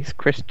replace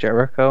Chris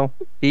Jericho?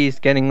 He's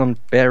getting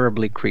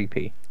unbearably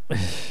creepy.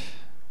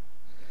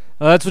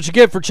 That's what you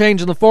get for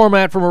changing the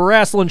format from a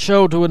wrestling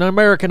show to an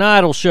American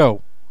Idol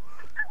show.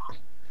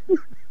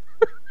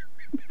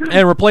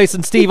 And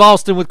replacing Steve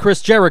Austin with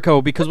Chris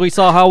Jericho because we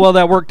saw how well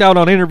that worked out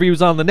on interviews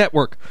on the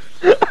network.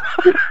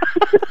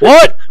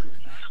 What?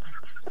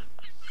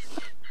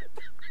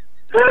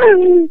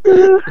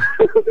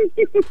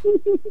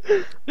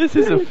 This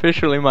is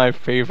officially my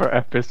favorite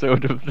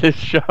episode of this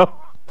show.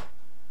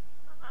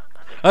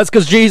 That's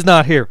because G's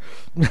not here.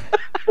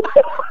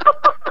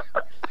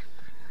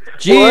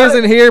 G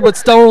isn't here, but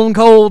Stone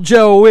Cold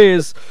Joe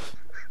is.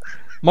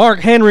 Mark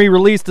Henry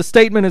released a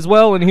statement as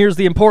well, and here's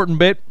the important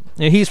bit.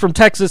 And he's from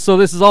Texas, so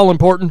this is all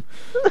important.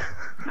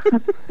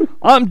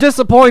 I'm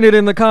disappointed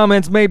in the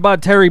comments made by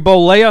Terry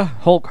Bollea,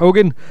 Hulk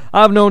Hogan.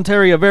 I've known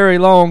Terry a very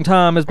long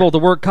time as both a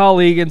work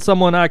colleague and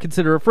someone I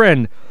consider a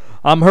friend.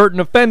 I'm hurt and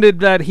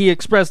offended that he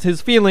expressed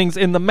his feelings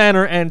in the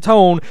manner and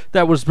tone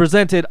that was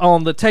presented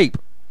on the tape.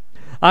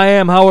 I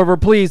am, however,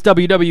 pleased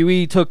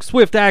WWE took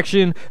swift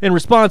action in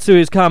response to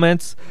his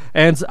comments,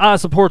 and I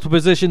support the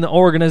position the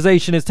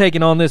organization is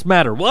taking on this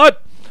matter.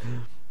 What?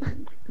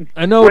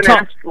 I know.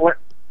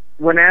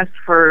 When asked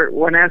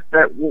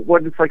that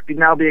what it's like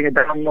now being a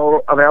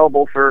download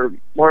available for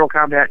Mortal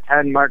Kombat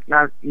 10, Mark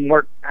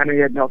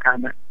Henry had no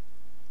comment.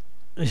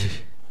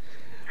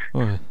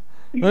 Look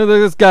at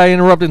this guy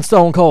interrupting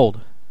Stone Cold.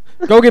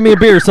 Go get me a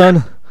beer,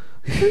 son.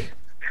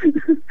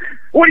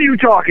 What are you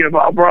talking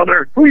about,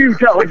 brother? Who you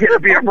telling to get a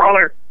beer,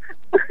 brother?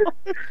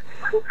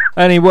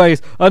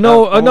 Anyways,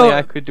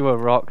 I could do a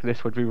Rock.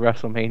 This would be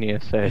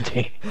WrestleMania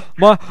 30.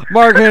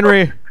 Mark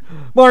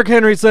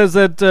Henry says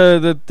that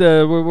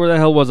where the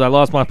hell was I?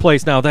 Lost my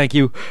place now. Thank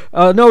you.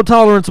 No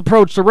tolerance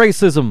approach to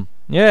racism.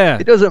 Yeah.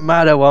 It doesn't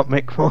matter what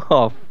Mick.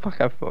 Oh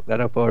fuck! I fucked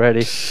that up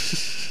already.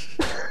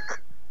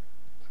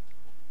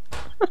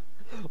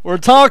 We're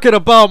talking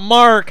about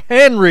Mark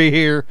Henry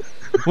here.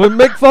 When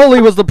Mick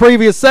Foley was the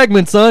previous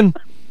segment, son.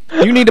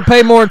 You need to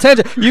pay more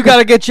attention. You got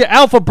to get your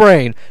Alpha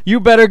Brain.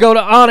 You better go to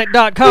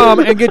Onnit.com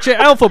and get your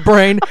Alpha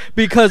Brain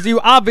because you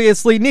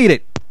obviously need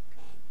it.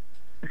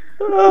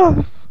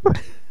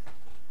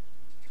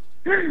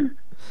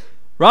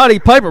 Roddy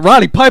Piper, why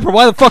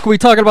the fuck are we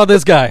talking about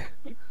this guy?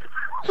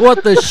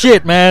 What the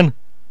shit, man?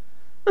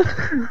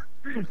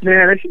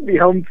 Man, I should be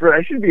home for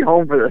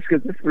this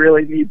because this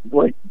really needs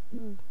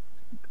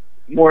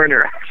more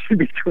interaction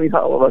between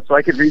all of us, so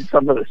I could read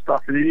some of this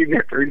stuff, and you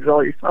have to read it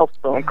all yourself,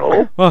 Stone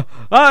Cold.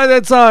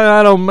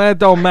 That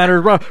don't matter.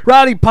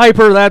 Roddy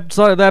Piper,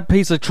 that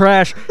piece of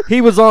trash.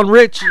 He was on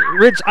Rich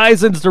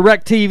Eisen's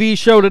Direct TV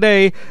show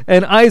today,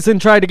 and Eisen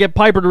tried to get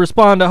Piper to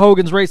respond to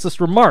Hogan's racist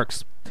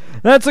remarks.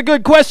 That's a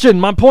good question.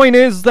 My point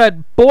is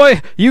that, boy,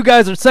 you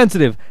guys are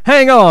sensitive.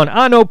 Hang on.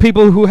 I know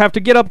people who have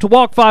to get up to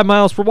walk 5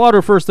 miles for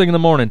water first thing in the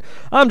morning.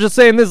 I'm just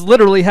saying this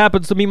literally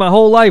happens to me my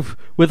whole life.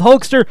 With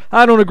Hulkster,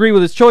 I don't agree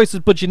with his choices,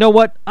 but you know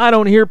what? I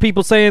don't hear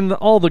people saying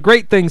all the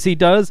great things he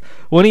does.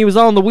 When he was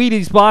on the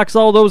Wheaties box,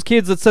 all those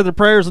kids that said their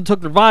prayers and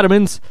took their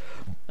vitamins,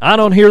 I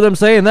don't hear them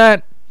saying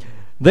that.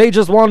 They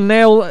just want to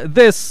nail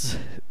this.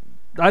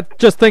 I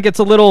just think it's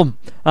a little...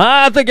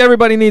 I think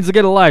everybody needs to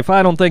get a life.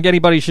 I don't think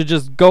anybody should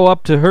just go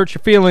up to hurt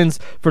your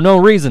feelings for no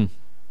reason.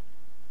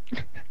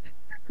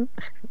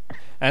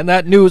 And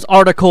that news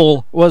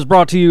article was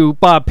brought to you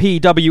by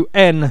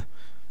PWN.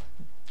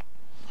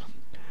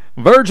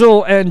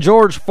 Virgil and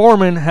George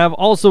Foreman have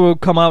also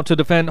come out to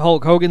defend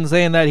Hulk Hogan,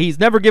 saying that he's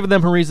never given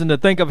them a reason to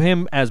think of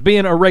him as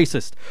being a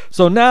racist.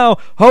 So now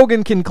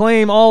Hogan can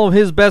claim all of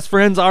his best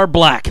friends are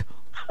black.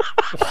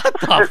 What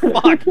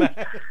the fuck,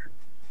 man?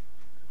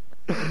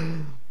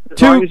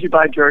 As long as you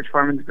buy George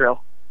Foreman's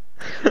grill.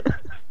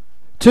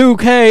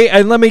 2K,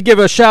 and let me give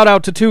a shout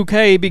out to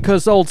 2K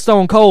because old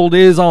Stone Cold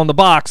is on the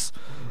box.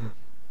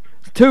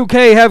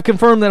 2K have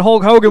confirmed that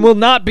Hulk Hogan will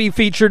not be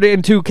featured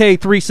in 2K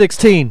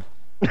 316.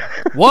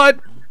 What?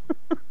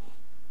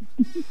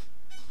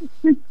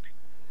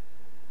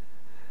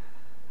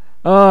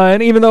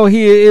 And even though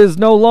he is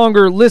no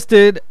longer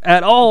listed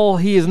at all,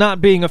 he is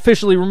not being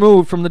officially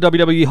removed from the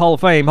WWE Hall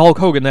of Fame. Hulk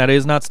Hogan, that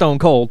is, not Stone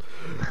Cold.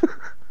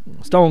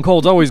 Stone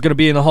Cold's always going to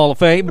be in the Hall of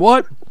Fame.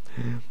 What?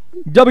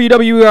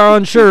 WWE are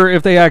unsure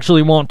if they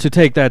actually want to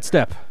take that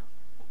step.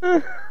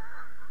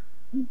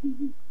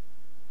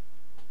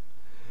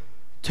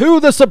 To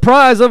the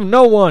surprise of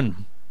no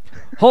one,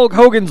 Hulk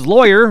Hogan's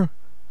lawyer,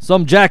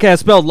 some jackass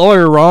spelled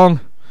lawyer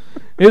wrong,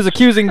 is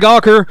accusing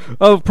Gawker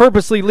of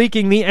purposely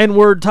leaking the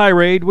N-word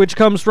tirade, which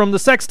comes from the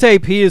sex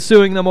tape he is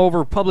suing them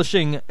over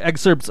publishing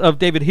excerpts of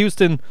David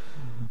Houston.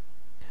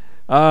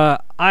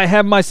 I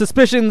have my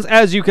suspicions,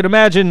 as you can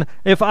imagine.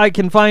 If I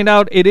can find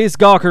out it is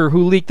Gawker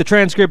who leaked the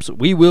transcripts,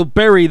 we will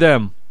bury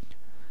them.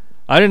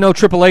 I didn't know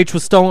Triple H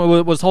was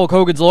Hulk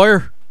Hogan's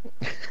lawyer.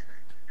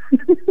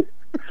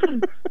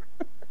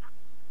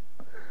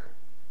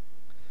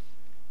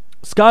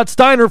 Scott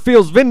Steiner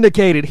feels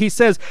vindicated. He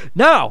says,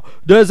 now,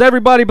 does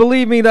everybody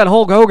believe me that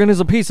Hulk Hogan is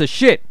a piece of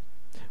shit?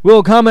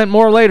 We'll comment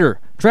more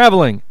later.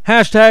 Traveling.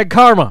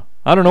 #karma.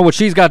 I don't know what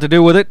she's got to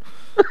do with it.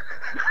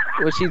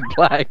 Well, she's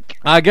black.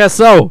 I guess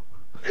so.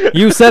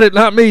 You said it,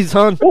 not me,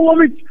 son. Well,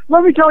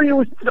 let me tell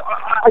you,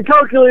 I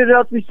calculated it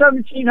out to be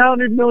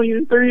 1,700 million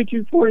and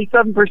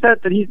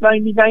 32.47% that he's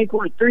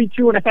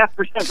 99.32.5%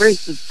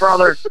 racist,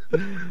 brother.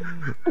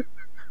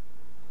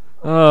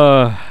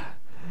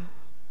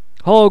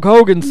 Hulk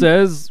Hogan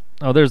says,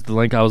 oh, there's the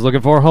link I was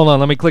looking for. Hold on,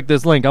 let me click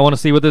this link. I want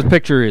to see what this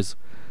picture is.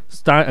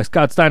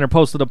 Scott Steiner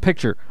posted a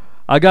picture.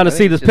 I got to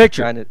see this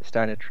picture.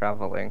 Steiner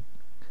traveling.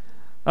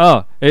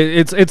 Oh,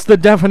 it's the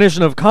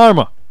definition of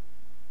karma,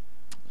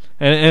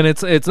 and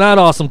it's not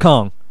Awesome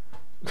Kong.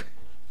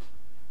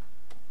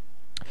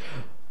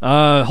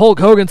 Hulk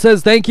Hogan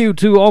says, thank you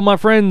to all my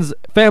friends,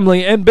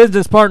 family, and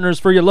business partners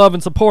for your love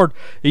and support.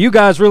 You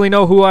guys really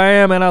know who I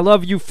am, and I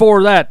love you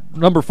for that.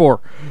 Number 4.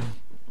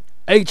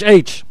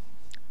 HH.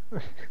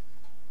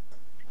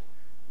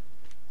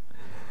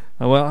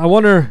 Well, I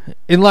wonder,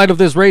 in light of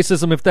this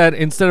racism, if that,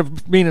 instead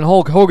of meaning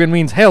Hulk Hogan,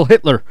 means Hail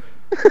Hitler.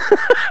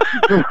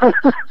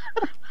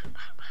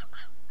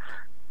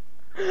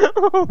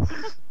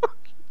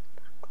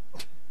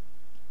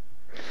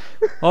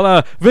 Hold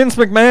on. Vince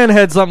McMahon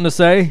had something to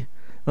say.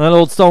 That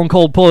old Stone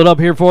Cold pull it up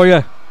here for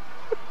you.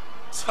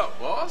 What's up,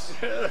 boss?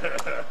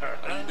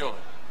 How you doing?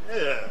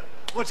 Yeah.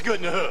 What's good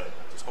in the hood?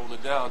 Just holding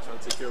it down, trying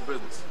to take care of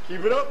business.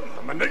 Keep it up,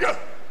 I'm a nigga.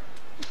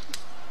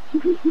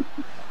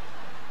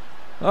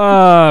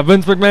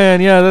 Vince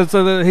McMahon. Yeah,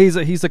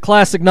 he's a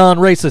classic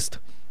non-racist.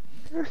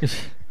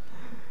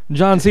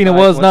 John Cena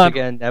was once not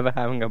again never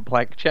having a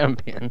black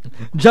champion.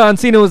 John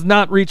Cena was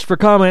not reached for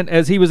comment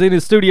as he was in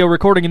his studio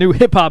recording a new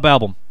hip hop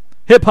album.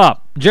 Hip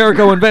hop.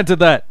 Jericho invented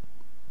that.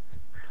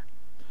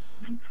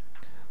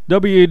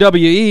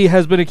 WWE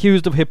has been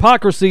accused of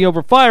hypocrisy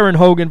over firing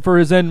Hogan for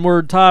his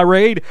N-word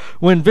tirade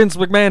when Vince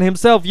McMahon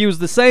himself used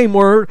the same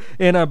word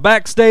in a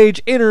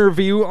backstage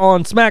interview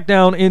on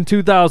SmackDown in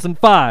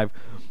 2005.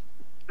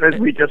 As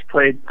we just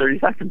played 30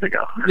 seconds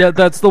ago. Yeah,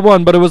 that's the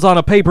one, but it was on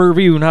a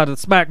pay-per-view, not a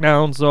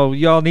SmackDown, so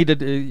y'all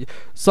needed...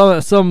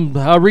 some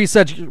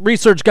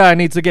research guy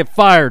needs to get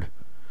fired.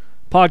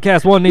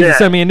 Podcast 1 needs to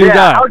send me a new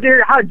guy. How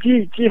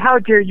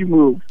dare you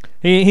move?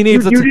 He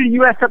needs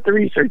you messed up the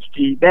research,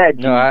 G. Bad,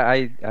 G. No,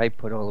 I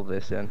put all of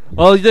this in.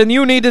 Well, then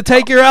you need to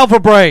take your Alpha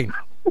Brain.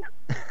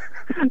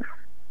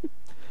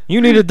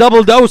 You need a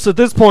double dose at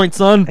this point,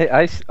 son.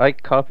 Hey, I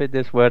copied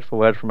this word for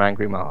word from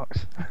Angry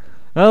Marks.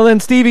 Well, then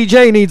Stevie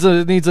J needs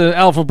a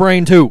Alpha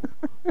Brain too.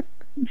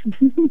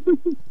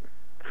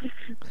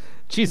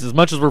 Jeez, as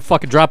much as we're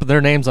fucking dropping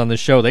their names on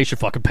this show, they should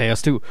fucking pay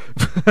us too.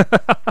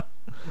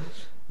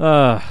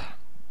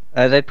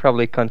 They'd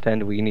probably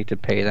contend we need to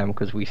pay them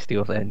because we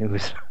steal their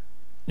news.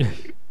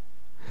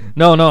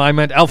 No, I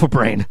meant Alpha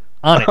Brain.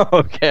 On it.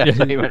 Okay, I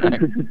thought you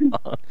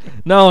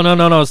meant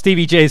No.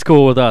 Stevie J's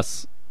cool with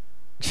us.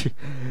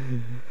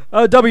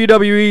 A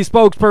WWE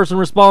spokesperson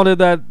responded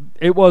that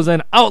it was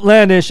an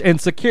outlandish and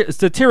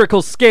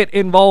satirical skit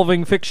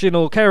involving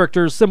fictional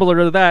characters similar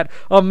to that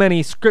of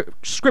many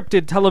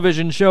scripted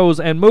television shows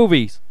and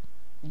movies.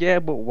 Yeah,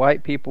 but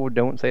white people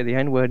don't say the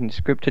N-word in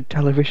scripted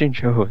television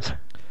shows.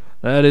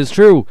 That is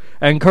true,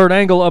 and Kurt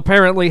Angle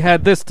apparently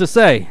had this to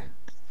say.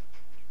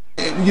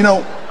 You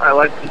know,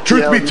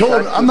 truth be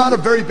told, I'm not a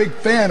very big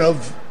fan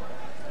of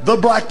the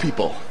black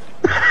people.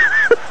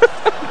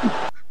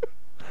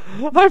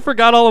 I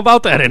forgot all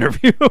about that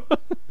interview.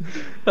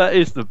 That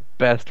is the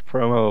best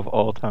promo of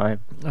all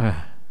time.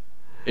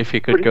 If you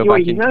could go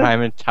back in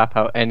time and tap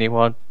out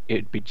anyone,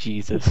 it'd be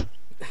Jesus.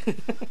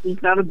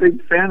 He's not a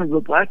big fan of the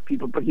black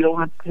people, but you don't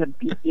have to have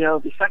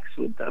bestiality sex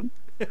with them.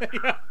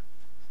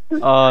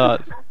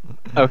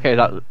 Okay,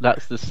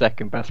 that's the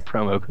second best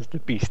promo because the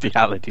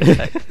bestiality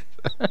sex.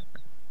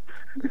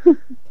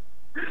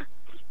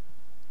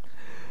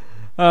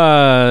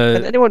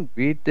 Can anyone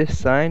read this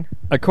sign?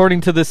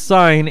 According to this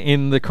sign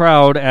in the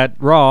crowd at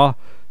Raw,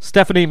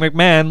 Stephanie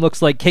McMahon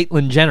looks like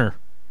Caitlyn Jenner.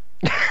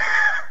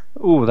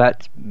 Ooh,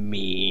 that's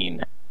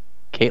mean.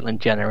 Caitlyn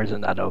Jenner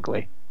isn't that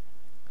ugly.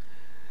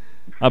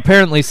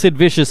 Apparently, Sid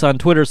Vicious on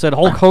Twitter said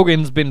Hulk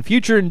Hogan's been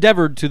future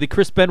endeavored to the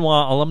Chris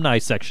Benoit alumni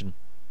section.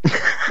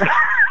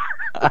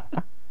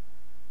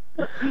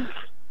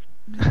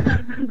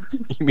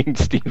 You mean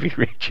Stevie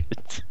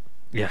Richards?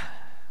 Yeah.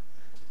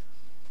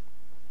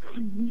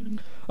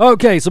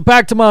 Okay, so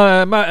back to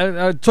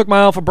I took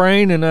my Alpha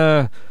Brain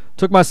and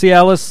took my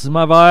Cialis,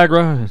 my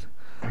Viagra.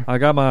 I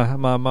got my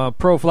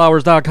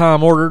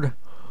proflowers.com ordered,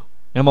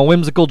 and my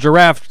Whimsical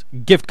Giraffe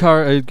gift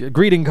card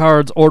greeting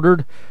cards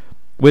ordered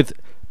with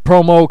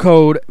promo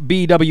code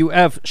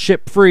BWF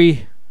ship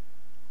free.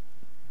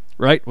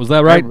 Right? Was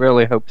that right? I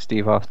really hope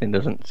Steve Austin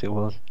doesn't sue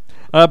us.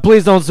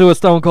 Please don't sue us,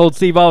 Stone Cold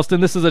Steve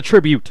Austin. This is a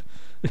tribute.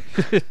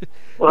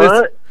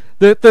 What?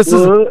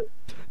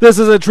 This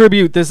is a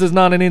tribute. This is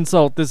not an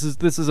insult. This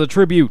is a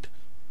tribute.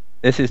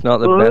 This is not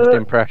the best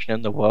impression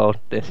in the world.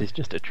 This is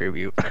just a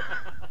tribute.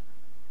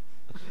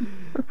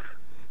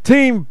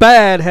 Team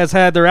Bad has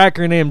had their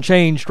acronym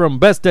changed from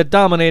Best at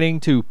Dominating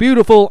to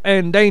Beautiful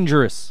and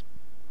Dangerous.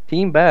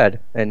 Team Bad.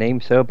 A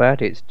name so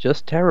bad it's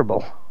just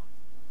terrible.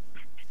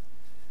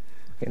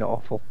 Fucking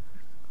awful.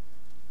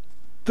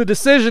 The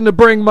decision to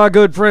bring my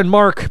good friend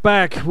Mark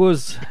back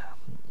was...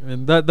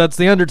 And that's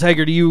The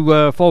Undertaker to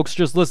you folks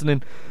just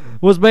listening...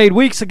 was made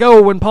weeks ago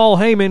when Paul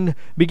Heyman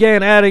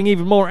began adding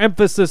even more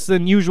emphasis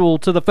than usual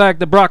to the fact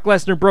that Brock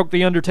Lesnar broke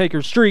The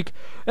Undertaker's streak,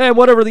 and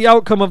whatever the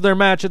outcome of their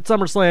match at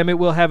SummerSlam, it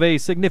will have a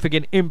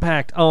significant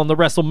impact on the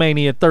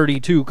WrestleMania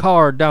 32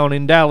 card down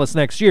in Dallas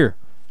next year.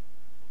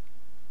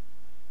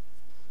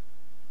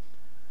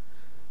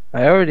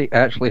 I already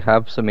actually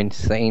have some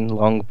insane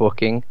long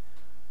booking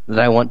that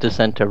I want to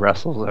send to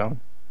WrestleZone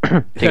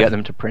to get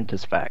them to print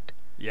as fact.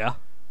 Yeah.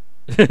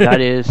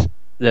 That is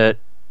that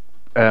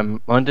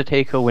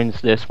Undertaker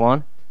wins this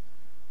one,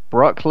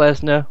 Brock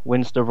Lesnar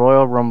wins the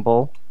Royal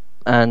Rumble,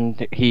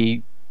 and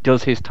he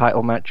does his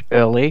title match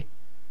early,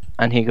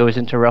 and he goes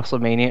into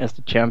WrestleMania as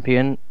the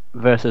champion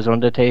versus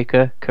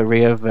Undertaker,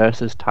 career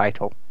versus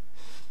title.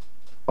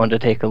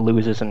 Undertaker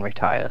loses and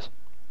retires.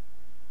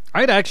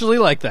 I'd actually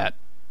like that.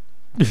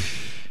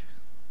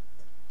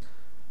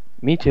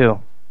 Me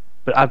too.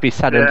 But I'd be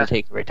sad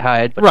Undertaker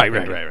retired, but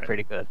right.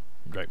 Pretty good.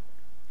 Right.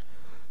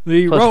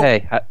 Plus,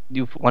 hey,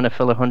 you want to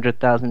fill a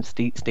 100,000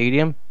 seat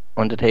stadium?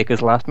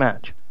 Undertaker's last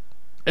match.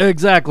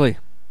 Exactly.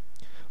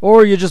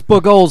 Or you just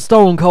book old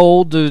Stone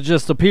Cold to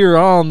just appear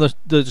on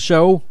the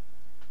show.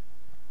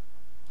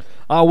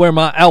 I'll wear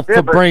my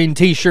Alpha Brain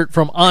t-shirt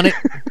from On It.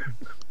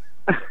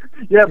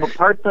 Yeah, but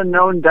parts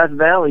unknown Death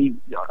Valley,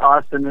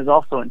 Austin, is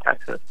also in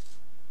Texas.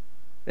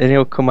 And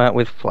he'll come out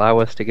with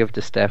flowers to give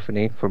to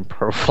Stephanie from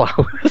Pro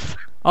Flowers.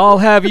 I'll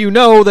have you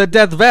know that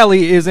Death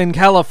Valley is in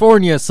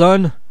California,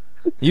 son.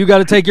 You got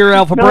to take your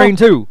Alpha Brain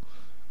too.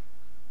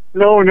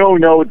 No.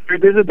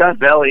 There's a Death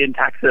Valley in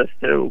Texas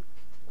too.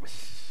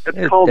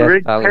 It's called Death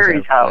Rick Valley's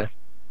Perry's house.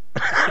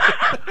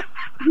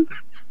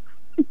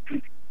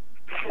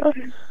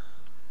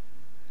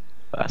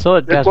 I saw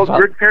it. That's what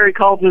Rick Perry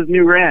calls his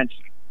new ranch.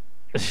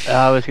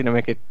 I was going to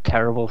make a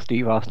terrible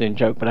Steve Austin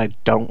joke, but I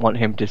don't want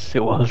him to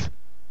sue us.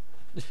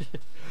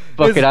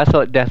 Bucket, I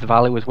thought Death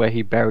Valley was where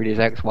he buried his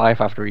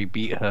ex-wife after he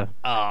beat her.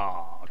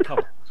 Oh, come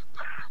on.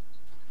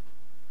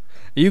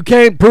 You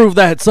can't prove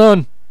that,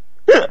 son.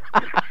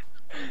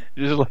 Just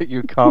like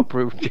you can't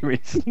prove Jimmy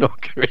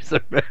Snuka is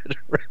a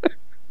murderer.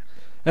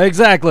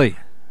 Exactly.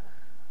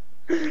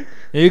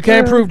 You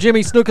can't prove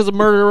Jimmy Snuka's a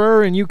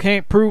murderer, and you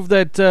can't prove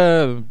that,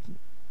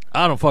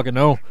 I don't fucking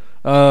know.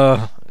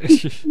 I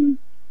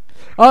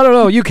don't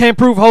know. You can't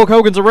prove Hulk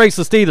Hogan's a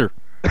racist either.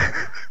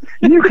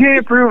 You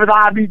can't prove that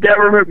I beat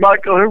Deborah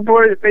McMichael. Her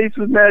boy face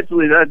was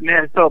naturally that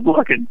nasty up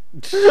looking.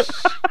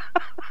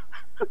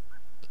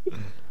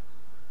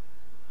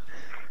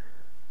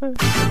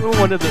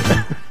 One of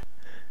the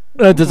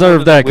I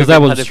deserved that because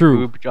that was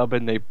true. Boob job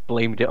and they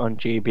blamed it on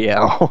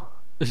JBL.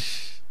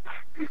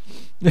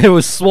 It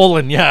was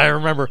swollen. Yeah, I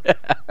remember.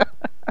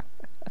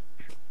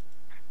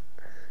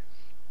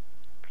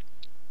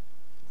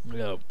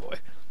 Oh boy.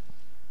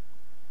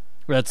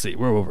 Let's see.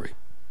 Where were we?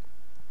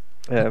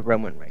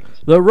 Roman Reigns.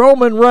 The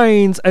Roman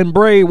Reigns and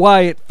Bray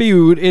Wyatt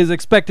feud is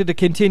expected to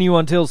continue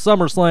until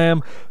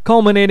SummerSlam,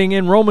 culminating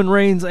in Roman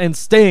Reigns and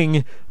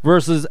Sting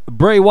versus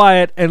Bray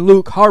Wyatt and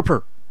Luke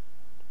Harper.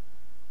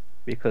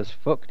 Because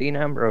fuck Dean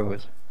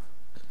Ambrose.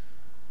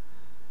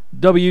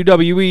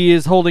 WWE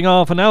is holding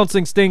off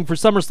announcing Sting for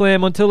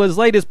SummerSlam until as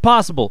late as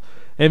possible.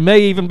 It may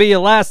even be a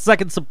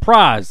last-second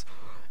surprise.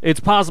 It's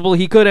possible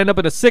he could end up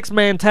in a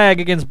 6-man tag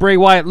against Bray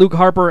Wyatt, Luke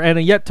Harper, and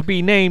a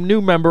yet-to-be-named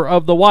new member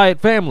of the Wyatt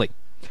family.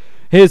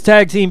 His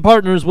tag team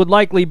partners would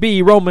likely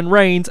be Roman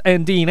Reigns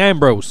and Dean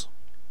Ambrose.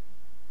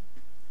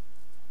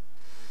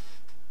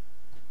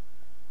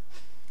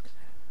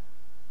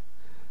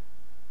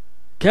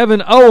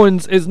 Kevin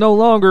Owens is no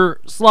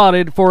longer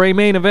slotted for a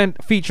main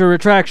event feature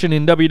attraction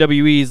in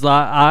WWE's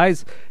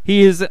eyes.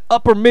 He is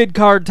upper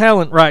mid-card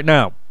talent right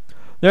now.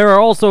 There are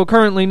also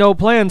currently no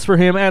plans for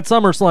him at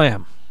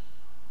SummerSlam.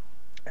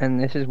 And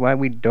this is why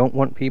we don't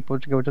want people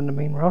to go to the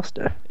main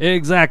roster.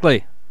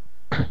 Exactly.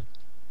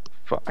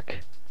 Fuck.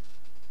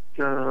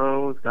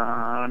 Joe's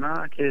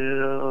gonna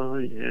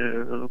kill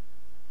you.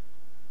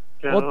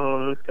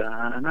 Joe's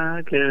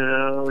gonna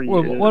kill you.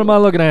 What am I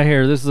looking at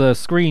here? This is a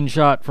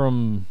screenshot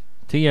from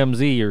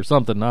TMZ or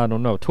something. I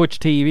don't know. Twitch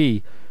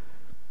TV.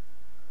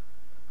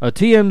 A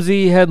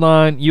TMZ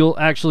headline you'll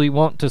actually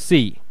want to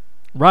see.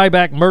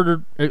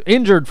 Ryback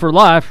injured for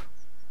life.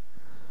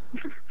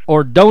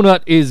 Or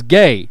Donut is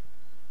gay.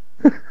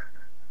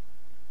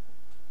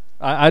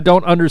 I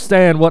don't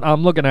understand what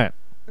I'm looking at.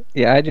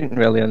 Yeah, I didn't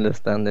really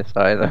understand this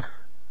either.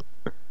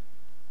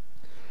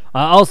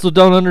 I also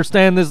don't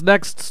understand this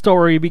next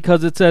story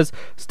because it says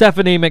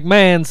Stephanie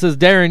McMahon says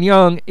Darren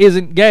Young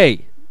isn't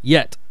gay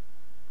yet.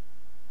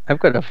 I've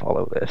got to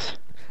follow this.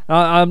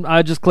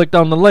 I just clicked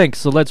on the link,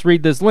 so let's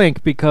read this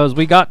link because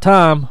we got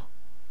time.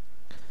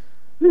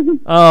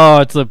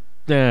 Oh, it's a...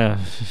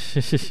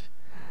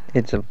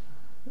 It's a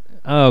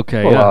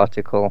okay, full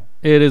article.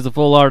 It is a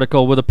full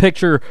article with a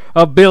picture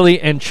of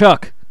Billy and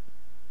Chuck.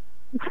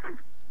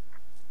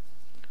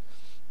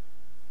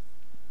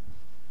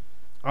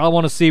 I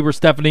want to see where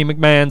Stephanie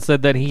McMahon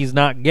said that he's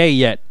not gay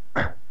yet.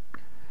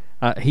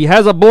 He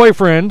has a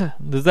boyfriend.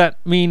 Does that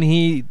mean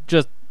he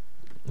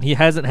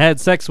hasn't had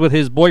sex with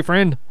his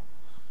boyfriend?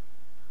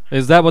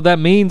 Is that what that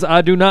means?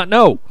 I do not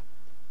know.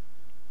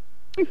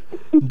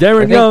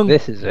 Darren Young.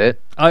 This is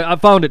it. I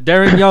found it.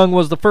 Darren Young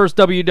was the first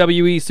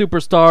WWE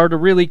superstar to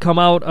really come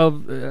out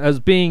of as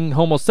being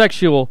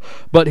homosexual,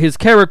 but his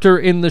character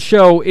in the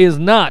show is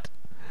not.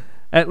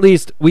 At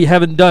least we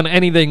haven't done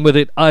anything with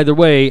it either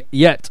way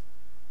yet.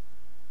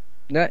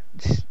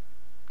 That's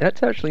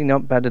actually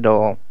not bad at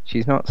all.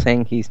 She's not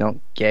saying he's not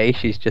gay.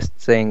 She's just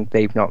saying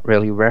they've not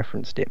really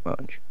referenced it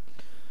much.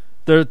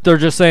 They're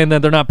just saying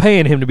that they're not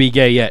paying him to be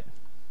gay yet.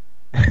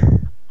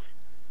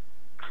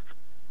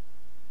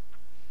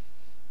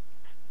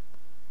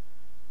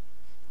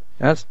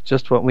 That's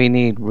just what we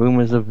need.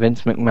 Rumors of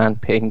Vince McMahon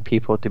paying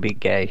people to be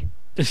gay.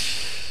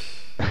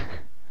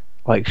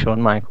 Like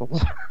Shawn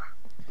Michaels.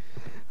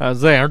 I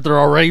was saying, aren't there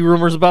already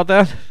rumors about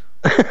that?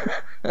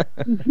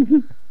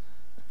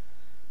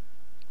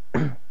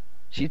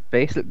 She's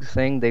basically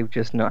saying they've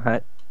just not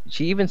had...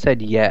 She even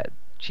said yet.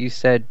 She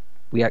said,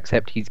 we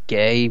accept he's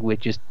gay, we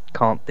just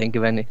can't think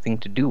of anything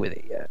to do with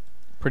it yet.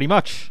 Pretty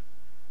much.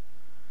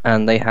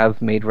 And they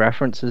have made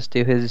references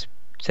to his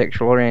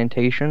sexual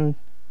orientation.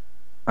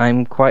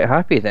 I'm quite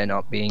happy they're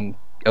not being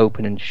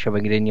open and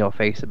shoving it in your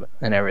face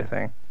and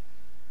everything.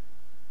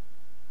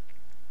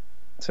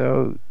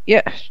 So,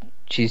 yeah,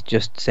 she's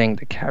just saying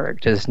the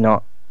character's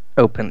not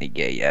openly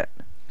gay yet.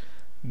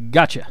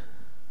 Gotcha.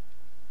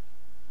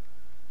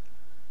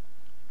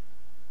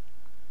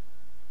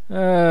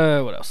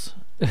 What else?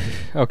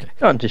 Okay.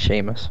 On to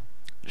Sheamus.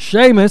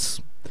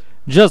 Sheamus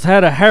just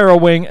had a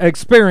harrowing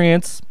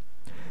experience.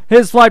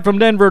 His flight from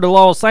Denver to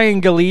Los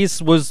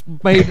Angeles was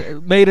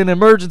made an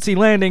emergency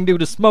landing due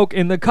to smoke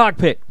in the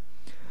cockpit.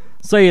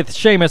 Saith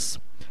Sheamus,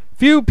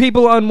 few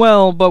people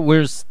unwell, but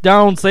we're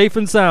down safe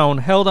and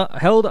sound. Held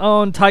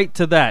on tight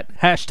to that.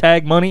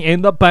 Hashtag money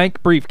in the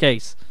bank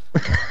briefcase.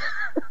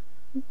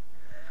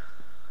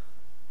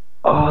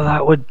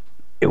 Oh,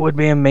 it would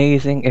be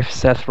amazing if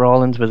Seth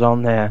Rollins was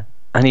on there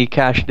and he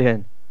cashed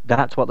in.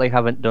 That's what they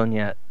haven't done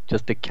yet.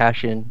 Just to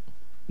cash in,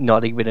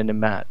 not even in a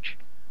match.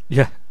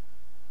 Yeah.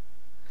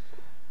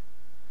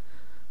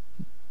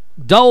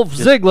 Dolph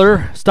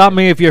Ziggler, stop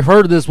me if you've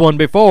heard this one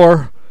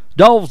before.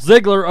 Dolph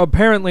Ziggler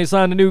apparently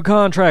signed a new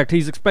contract.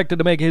 He's expected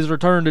to make his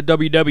return to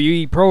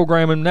WWE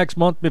programming next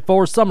month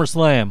before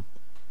SummerSlam.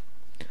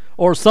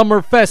 Or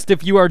Summerfest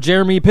if you are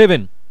Jeremy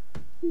Piven.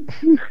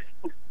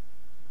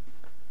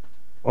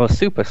 Or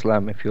Super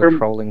Slam if you're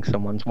trolling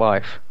someone's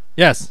wife.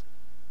 Yes.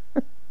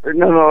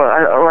 No,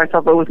 I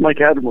thought that was Mike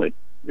Adamle.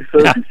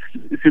 So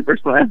Super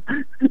Slam.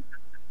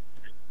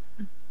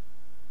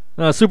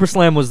 Super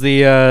Slam was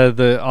the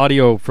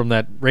audio from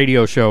that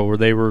radio show where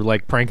they were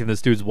like pranking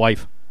this dude's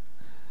wife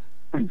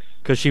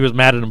because she was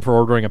mad at him for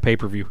ordering a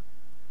pay-per-view.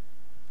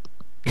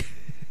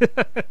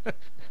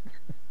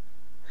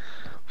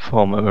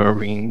 Former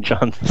Marine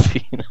John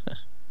Cena.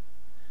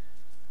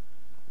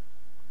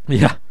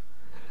 Yeah.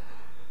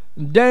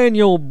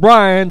 Daniel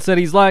Bryan said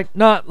he's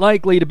not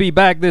likely to be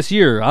back this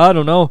year. I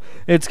don't know.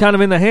 It's kind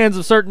of in the hands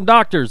of certain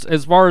doctors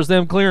as far as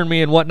them clearing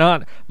me and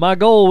whatnot. My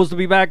goal was to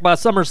be back by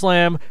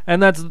SummerSlam,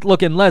 and that's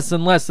looking less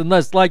and less and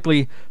less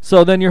likely.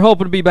 So then you're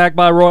hoping to be back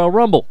by Royal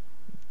Rumble.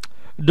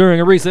 During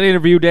a recent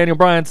interview, Daniel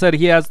Bryan said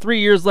he has 3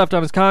 years left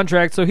on his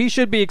contract, so he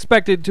should be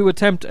expected to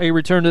attempt a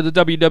return to the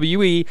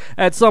WWE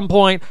at some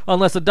point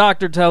unless a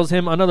doctor tells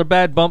him another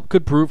bad bump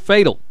could prove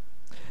fatal.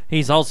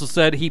 He's also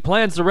said he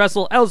plans to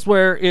wrestle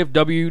elsewhere if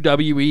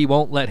WWE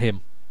won't let him.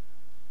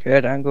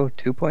 Kurt Angle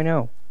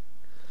 2.0.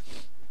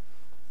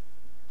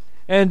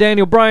 And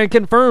Daniel Bryan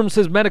confirms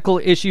his medical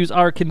issues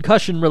are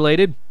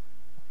concussion-related.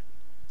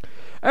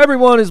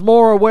 Everyone is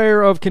more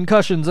aware of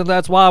concussions, and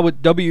that's why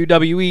with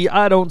WWE,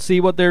 I don't see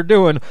what they're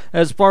doing.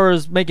 As far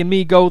as making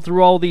me go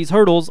through all these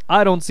hurdles,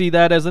 I don't see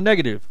that as a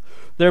negative.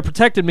 They're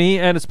protecting me,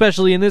 and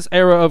especially in this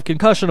era of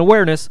concussion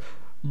awareness,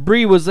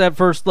 Brie was at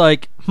first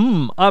like,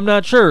 I'm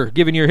not sure,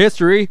 given your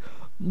history.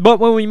 But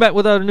when we met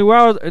with a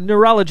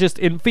neurologist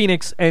in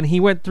Phoenix, and he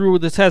went through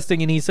the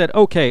testing, and he said,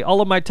 okay,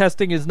 all of my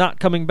testing is not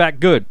coming back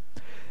good.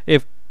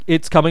 If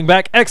it's coming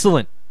back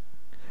excellent.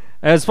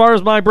 As far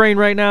as my brain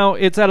right now,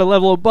 it's at a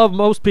level above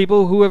most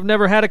people who have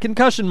never had a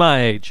concussion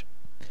my age.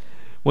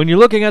 When you're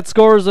looking at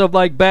scores of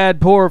like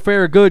bad, poor,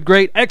 fair, good,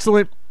 great,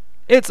 excellent,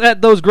 it's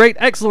at those great,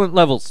 excellent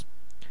levels.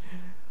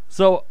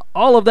 So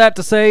all of that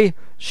to say,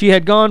 she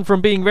had gone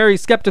from being very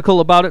skeptical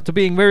about it to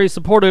being very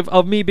supportive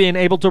of me being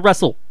able to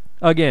wrestle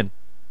again.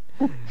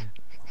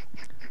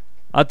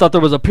 I thought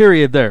there was a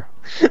period there.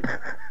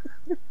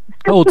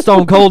 Old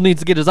Stone Cold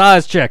needs to get his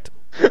eyes checked.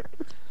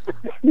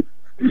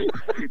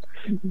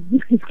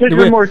 Get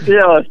your more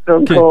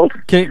Stone Cold.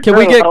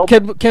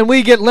 Can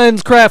we get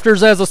Lens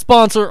Crafters as a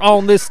sponsor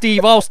on this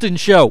Steve Austin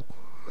show?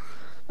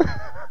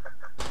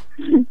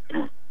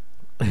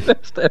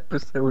 Best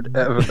episode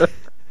ever.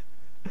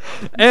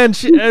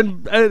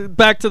 And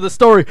back to the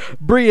story.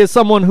 Brie is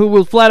someone who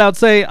will flat out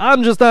say,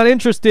 I'm just not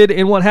interested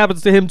in what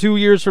happens to him 2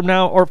 years from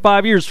now or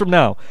 5 years from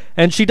now.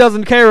 And she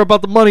doesn't care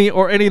about the money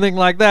or anything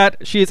like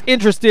that. She is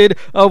interested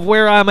of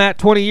where I'm at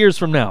 20 years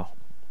from now.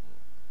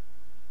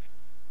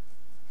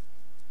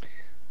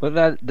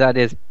 But that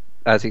is,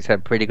 as he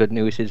said, pretty good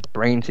news. His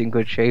brain's in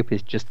good shape.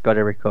 He's just got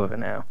to recover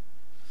now.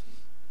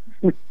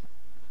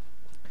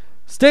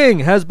 Sting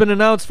has been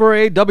announced for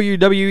a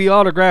WWE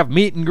autograph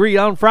meet and greet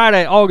on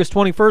Friday, August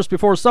 21st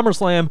before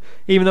SummerSlam,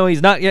 even though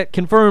he's not yet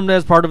confirmed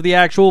as part of the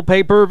actual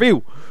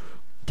pay-per-view.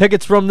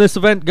 Tickets from this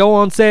event go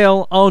on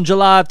sale on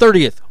July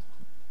 30th.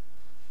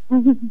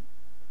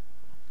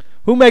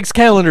 Who makes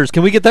calendars?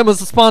 Can we get them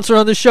as a sponsor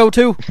on this show,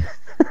 too?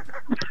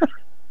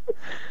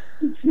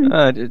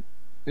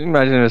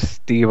 Imagine a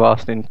Steve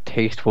Austin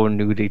tasteful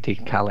nudity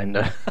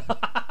calendar.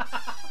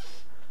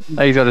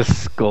 He's got a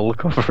skull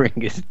covering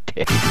his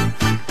dick.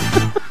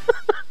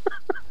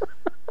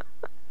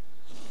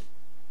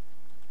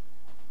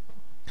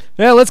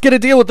 Yeah, let's get a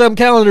deal with them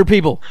calendar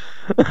people.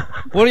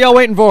 What are y'all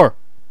waiting for?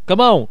 Come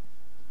on.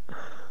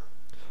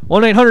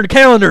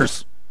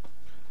 1-800-CALENDARS.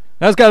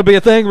 That's got to be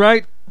a thing,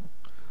 right?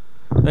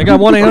 They got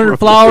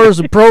 1-800-FLOWERS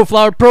and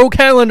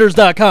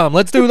ProCalendars.com.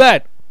 Let's do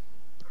that.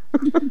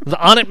 Does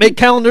On It make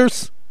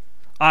calendars?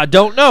 I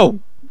don't know.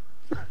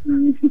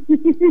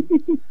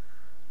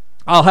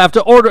 I'll have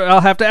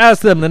to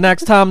ask them the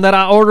next time that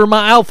I order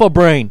my Alpha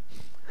Brain.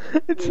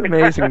 It's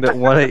amazing that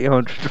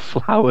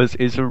 1-800-Flowers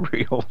is a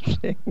real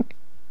thing.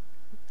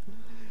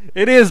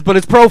 It is, but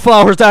it's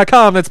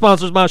proflowers.com that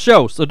sponsors my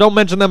show, so don't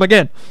mention them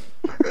again.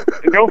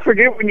 And don't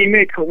forget when you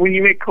make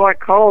collect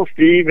calls,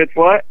 Steve, it's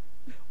what?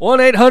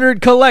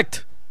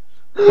 1-800-COLLECT.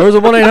 There's a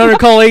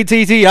 1-800-CALL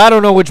ATT. I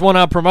don't know which one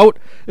I'll promote.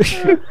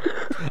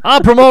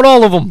 I'll promote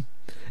all of them.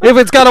 If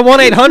it's got a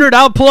 1-800,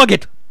 I'll plug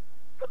it.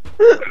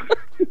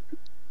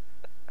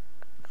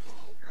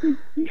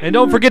 And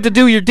don't forget to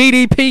do your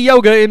DDP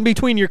yoga in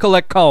between your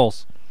collect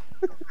calls.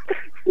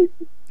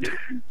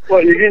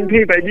 What, you're getting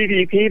paid by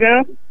DDP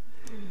now?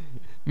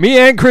 Me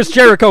and Chris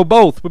Jericho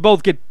both. We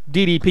both get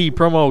DDP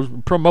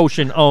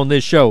promotion on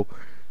this show.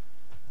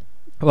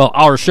 Well,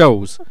 our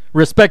shows,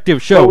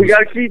 respective shows. Well, we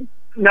gotta keep.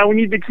 Now we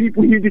need to keep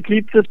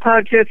this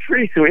podcast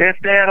free, so we have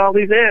to add all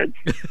these ads.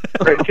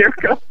 Right,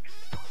 Jericho?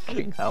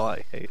 Fucking hell,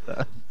 I hate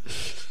that.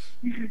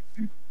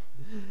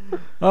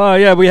 Oh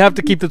yeah, we have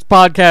to keep this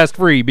podcast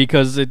free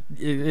because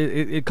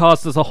it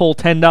costs us a whole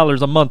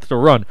 $10 a month to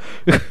run.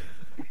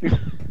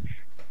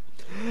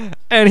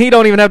 And he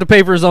don't even have to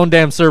pay for his own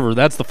damn server.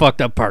 That's the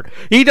fucked up part.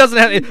 He doesn't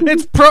have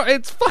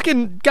it's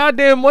fucking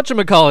goddamn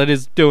whatchamacallit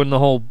is doing the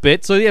whole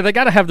bit. So yeah, they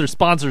got to have their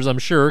sponsors, I'm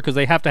sure, because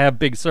they have to have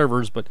big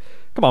servers. But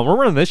come on, we're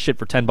running this shit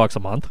for $10 a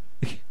month.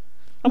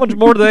 How much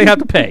more do they have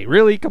to pay?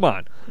 Really? Come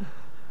on.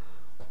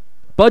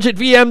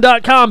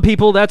 BudgetVM.com,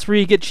 people. That's where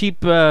you get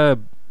cheap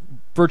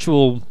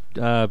virtual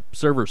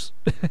servers.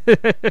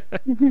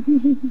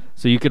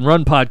 So you can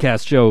run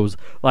podcast shows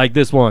like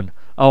this one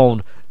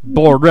on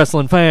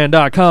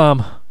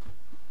BoredWrestlingFan.com.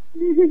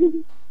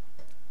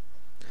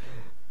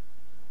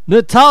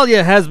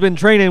 Natalya has been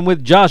training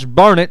with Josh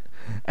Barnett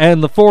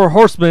and the four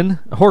horsewomen,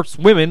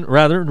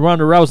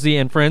 Ronda Rousey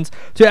and friends,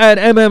 to add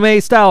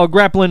MMA-style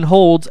grappling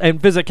holds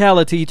and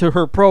physicality to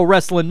her pro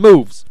wrestling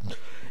moves.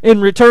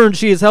 In return,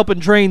 she is helping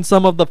train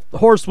some of the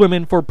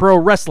horsewomen for pro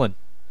wrestling.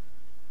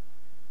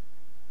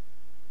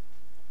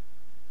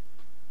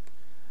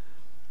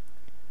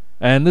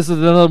 And this is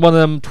another one of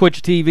them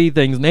Twitch TV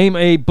things. Name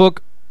a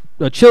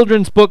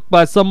children's book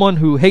by someone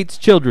who hates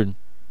children.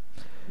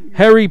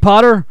 Harry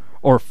Potter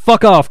or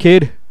fuck off,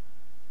 kid.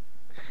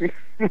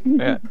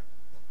 Yeah.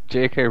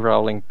 J.K.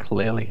 Rowling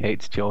clearly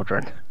hates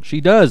children. She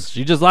does.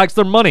 She just likes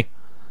their money.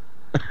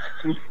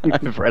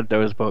 I've read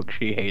those books.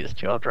 She hates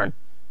children.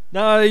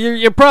 Now,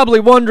 you're probably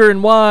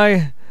wondering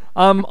why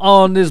I'm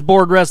on this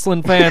Bored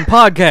Wrestling Fan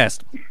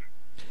podcast.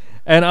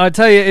 And I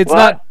tell you, it's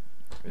not...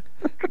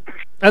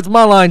 That's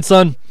my line,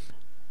 son.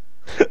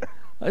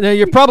 Now,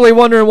 you're probably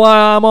wondering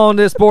why I'm on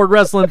this Bored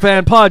Wrestling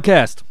Fan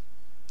podcast.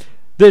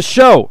 This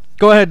show.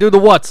 Go ahead, do the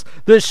what's.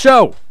 This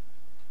show.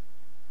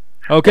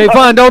 Okay,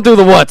 fine, don't do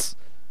the what's.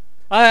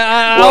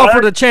 I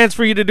offered a chance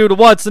for you to do the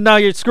what's, and now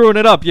you're screwing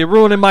it up. You're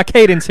ruining my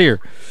cadence here.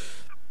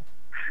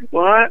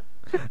 What?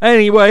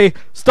 Anyway,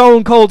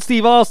 Stone Cold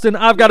Steve Austin,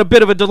 I've got a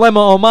bit of a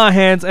dilemma on my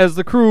hands as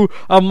the crew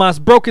of my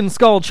Broken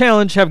Skull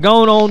Challenge have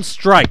gone on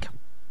strike.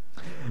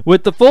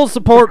 With the full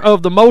support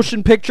of the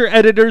Motion Picture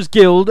Editors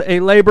Guild, a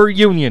labor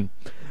union.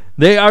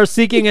 They are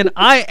seeking an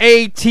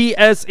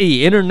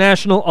IATSE,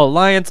 International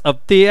Alliance of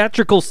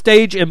Theatrical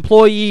Stage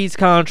Employees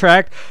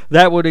contract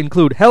that would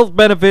include health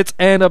benefits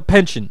and a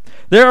pension.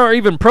 There are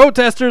even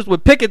protesters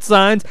with picket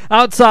signs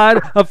outside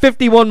of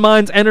 51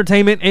 Minds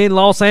Entertainment in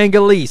Los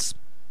Angeles.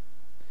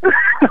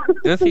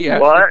 Does he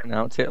actually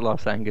pronounce it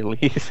Los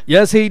Angeles?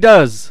 Yes, he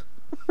does.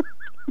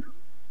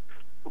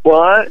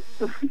 What?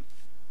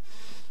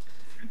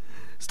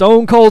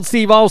 Stone Cold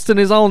Steve Austin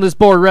is on this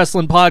Bored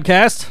Wrestling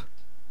podcast.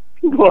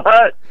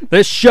 What?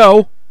 This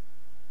show.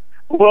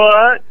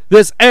 What?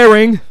 This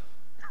airing.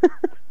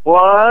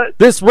 What?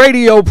 This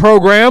radio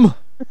program.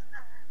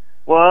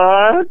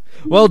 What?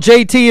 Well,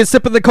 JT is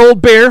sipping the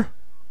cold beer.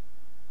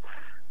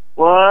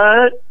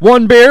 What?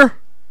 1 beer.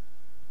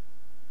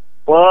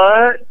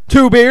 What?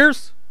 2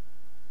 beers.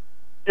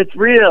 It's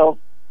real.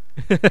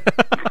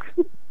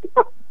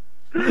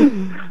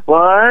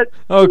 What?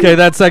 Okay,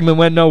 that segment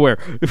went nowhere.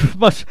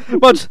 much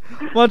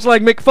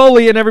like Mick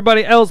Foley and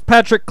everybody else,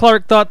 Patrick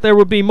Clark thought there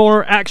would be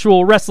more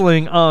actual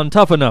wrestling on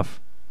Tough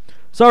Enough.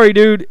 Sorry,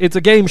 dude, it's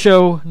a game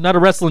show, not a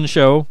wrestling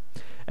show,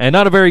 and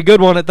not a very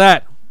good one at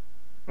that.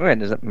 Well, it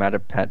doesn't matter.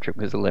 Patrick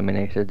was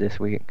eliminated this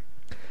week.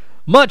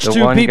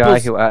 The one guy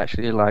who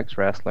actually likes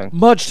wrestling.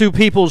 Much to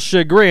people's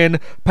chagrin,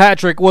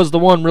 Patrick was the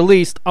one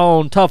released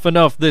on Tough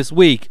Enough this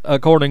week,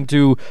 according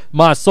to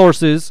my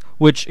sources,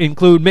 which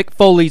include Mick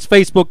Foley's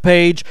Facebook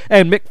page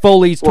and Mick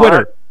Foley's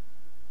Twitter.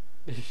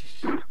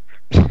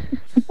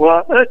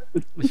 What?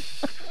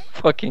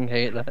 Fucking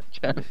hate that,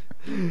 Jen.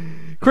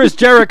 Chris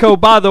Jericho,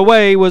 by the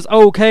way, was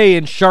okay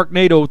in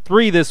Sharknado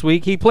 3 this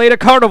week. He played a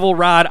carnival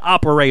ride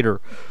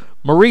operator.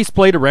 Maurice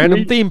played a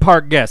random theme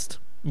park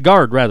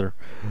guard.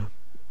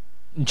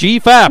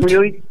 G-Fapped.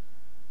 Really?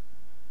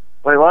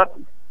 Wait, what?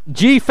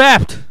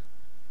 G-Fapped.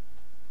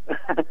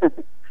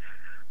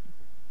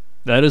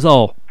 That is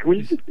all. Can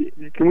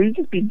we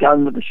just be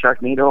done with the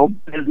Sharknado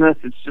business?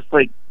 It's just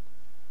like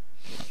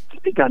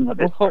be done with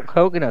it. Well, Hulk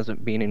Hogan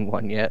hasn't been in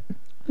one yet.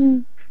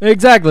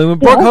 Exactly. When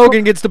Brooke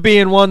Hogan gets to be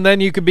in one,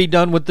 then you can be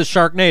done with the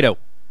Sharknado.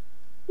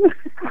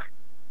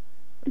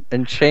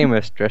 And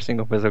Sheamus dressing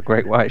up as a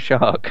great white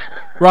shark.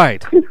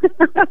 Right.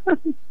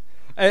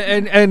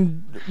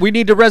 and we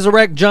need to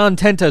resurrect John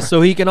Tenta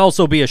so he can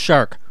also be a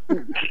shark.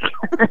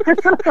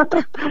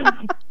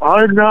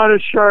 I'm not a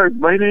shark.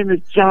 My name is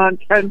John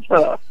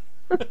Tenta.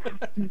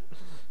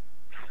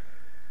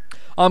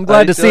 I'm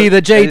glad to see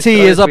that JT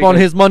is up on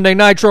his Monday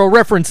Nitro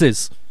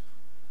references.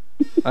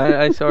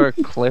 I saw a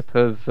clip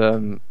of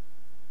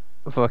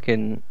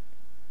fucking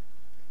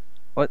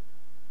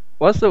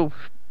what's the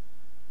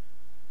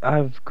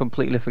I'm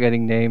completely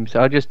forgetting names.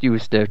 I'll just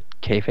use the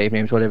kayfabe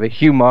names, whatever.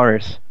 Hugh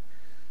Morris,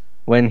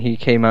 when he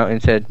came out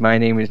and said, "My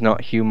name is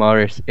not Hugh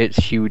Morris, it's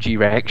Huge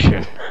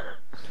Erection."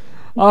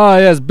 Ah,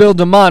 yes, Bill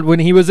DeMott when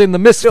he was in the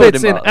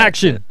Misfits in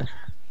action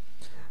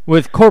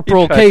with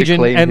Corporal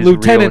Cajun and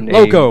Lieutenant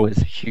Loco. Was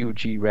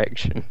Huge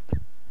Erection.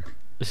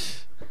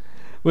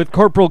 With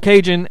Corporal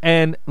Cajun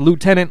and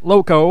Lieutenant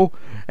Loco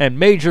and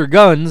Major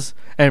Guns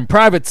and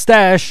Private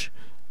Stash.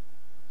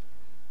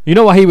 You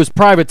know why he was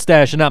Private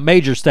Stash and not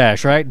Major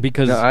Stash, right?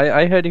 Because no,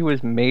 I heard he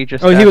was Major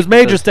Stash. Oh, he was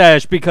Major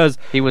Stash because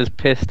he was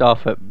pissed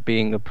off at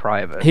being a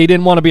private. He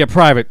didn't want to be a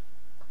private.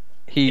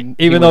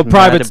 Even though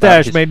Private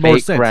Stash made more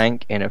sense.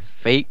 Rank in a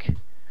fake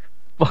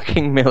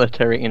fucking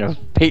military in a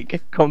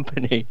fake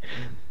company.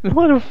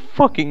 What a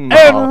fucking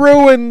mark. And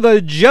ruin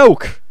the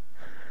joke.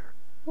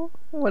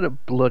 What a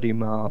bloody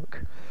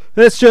mark.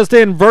 This just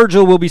in,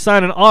 Virgil will be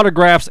signing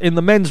autographs in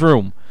the men's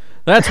room.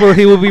 That's where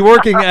he will be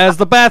working as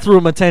the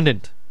bathroom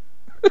attendant.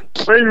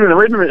 Wait a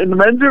minute. In the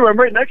men's room? I'm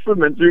right next to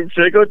the men's room.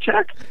 Should I go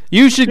check?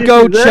 You should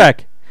go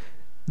check.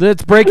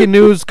 That's breaking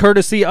news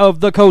courtesy of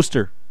The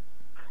Coaster.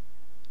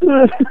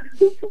 Had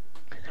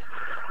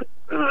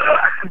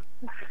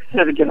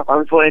to get up. I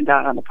was laying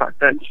down on the park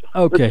bench.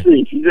 Okay. Let's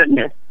see. He's in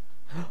here.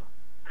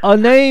 A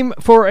name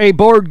for a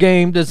board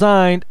game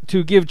designed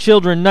to give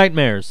children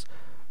nightmares.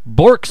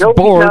 Bork's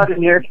Board. He's not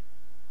in here.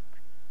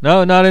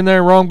 No, not in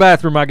there. Wrong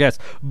bathroom, I guess.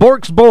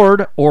 Bork's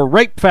Board or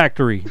Rape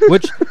Factory.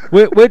 Which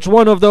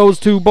one of those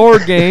two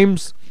board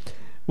games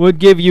would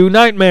give you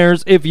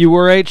nightmares if you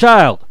were a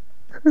child?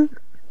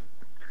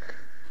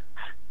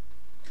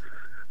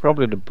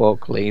 Probably the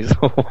Bork laser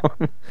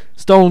one.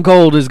 Stone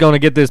Cold is going to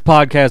get this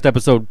podcast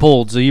episode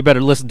pulled, so you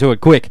better listen to it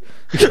quick.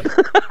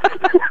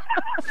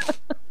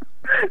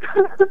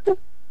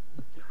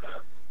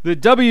 The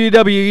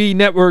WWE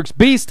Network's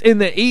Beast in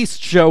the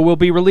East show will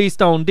be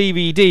released on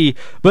DVD,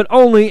 but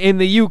only in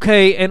the UK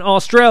and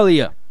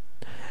Australia.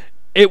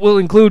 It will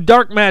include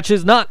dark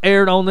matches not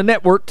aired on the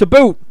network to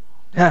boot.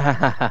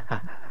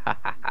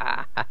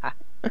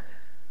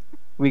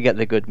 We get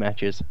the good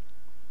matches.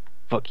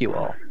 Fuck you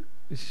all.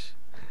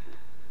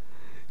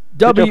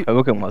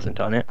 Hogan wasn't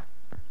on it.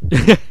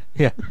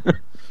 Yeah.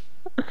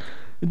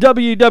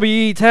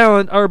 WWE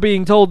talent are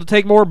being told to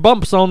take more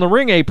bumps on the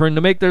ring apron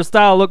to make their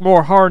style look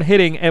more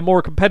hard-hitting and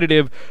more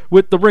competitive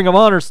with the Ring of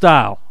Honor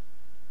style.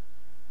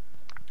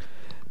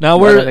 Now,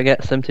 whether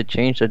gets them to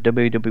change the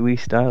WWE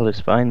style is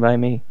fine by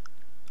me.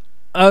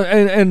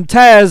 And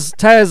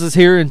Taz is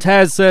here, and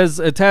Taz says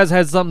Taz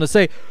has something to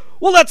say.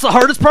 Well, that's the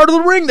hardest part of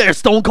the ring there,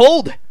 Stone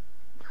Cold.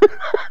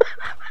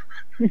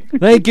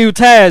 Thank you,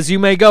 Taz. You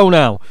may go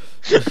now.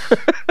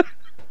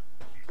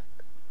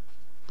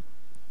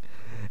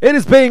 It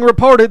is being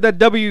reported that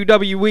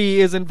WWE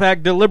is in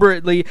fact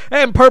deliberately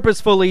and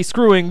purposefully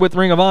screwing with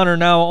Ring of Honor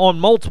now on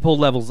multiple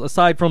levels,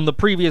 aside from the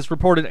previous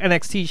reported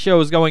NXT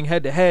shows going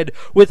head-to-head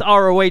with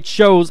ROH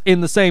shows in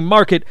the same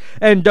market,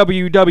 and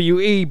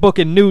WWE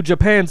booking New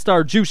Japan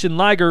star Jushin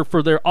Liger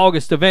for their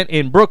August event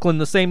in Brooklyn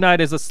the same night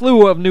as a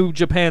slew of New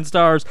Japan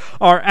stars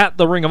are at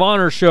the Ring of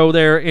Honor show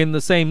there in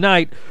the same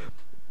night.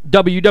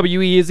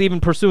 WWE is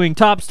even pursuing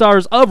top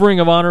stars of Ring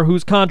of Honor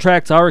whose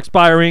contracts are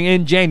expiring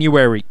in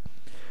January.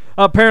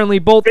 Apparently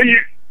both...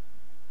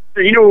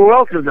 You know who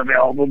else is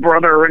available,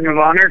 brother, Ring of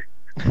Honor?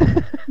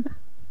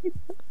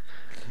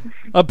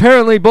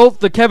 Apparently both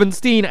the Kevin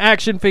Steen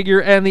action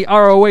figure and the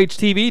ROH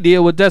TV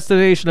deal with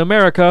Destination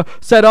America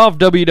set off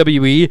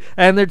WWE,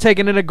 and they're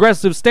taking an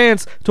aggressive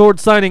stance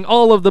towards signing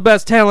all of the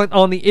best talent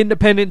on the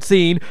independent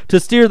scene to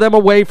steer them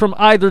away from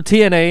either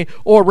TNA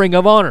or Ring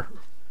of Honor.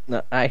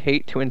 Now, I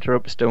hate to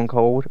interrupt Stone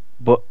Cold,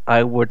 but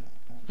I would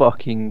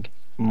fucking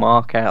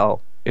mark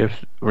out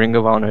if Ring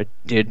of Honor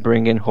did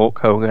bring in Hulk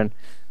Hogan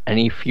and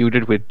he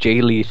feuded with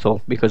Jay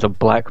Lethal because a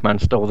black man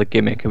stole the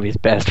gimmick of his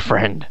best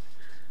friend.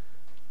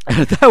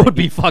 That would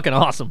be fucking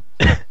awesome.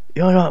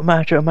 You're not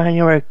Macho Man,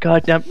 you're a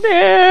goddamn...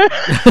 Yeah.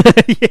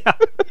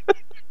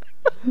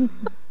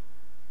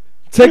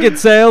 Ticket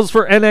sales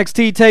for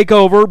NXT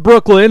TakeOver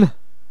Brooklyn.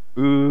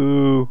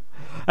 Ooh.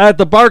 At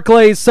the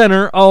Barclays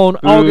Center on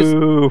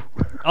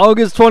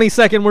August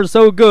 22nd were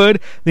so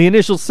good, the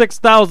initial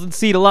 6,000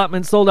 seat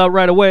allotment sold out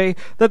right away,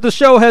 that the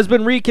show has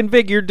been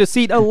reconfigured to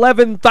seat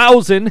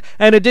 11,000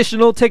 and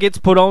additional tickets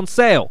put on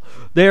sale.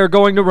 They are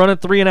going to run a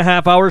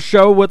 3.5-hour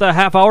show with a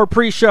half-hour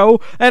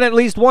pre-show and at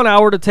least 1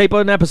 hour to tape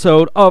an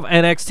episode of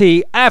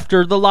NXT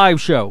after the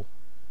live show.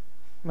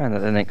 Man,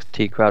 that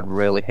NXT crowd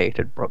really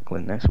hated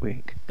Brooklyn this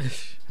week.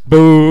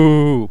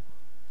 Boo!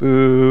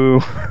 Boo!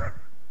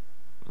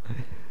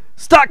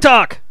 Stock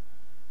talk!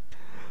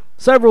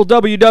 Several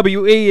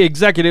WWE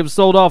executives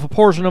sold off a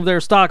portion of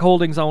their stock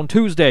holdings on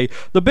Tuesday,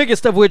 the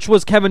biggest of which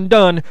was Kevin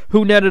Dunn,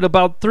 who netted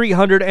about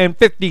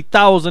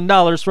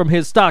 $350,000 from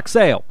his stock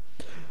sale.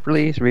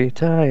 Please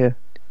retire.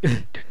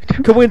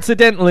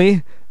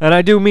 Coincidentally, and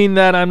I do mean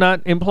that, I'm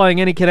not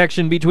implying any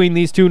connection between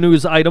these two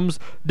news items,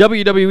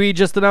 WWE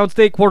just announced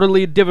a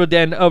quarterly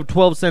dividend of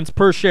 12 cents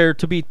per share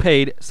to be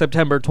paid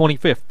September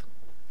 25th.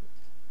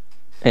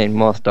 In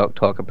more stock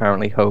talk,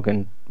 apparently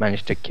Hogan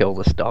managed to kill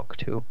the stock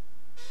too.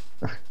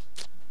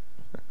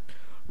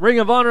 Ring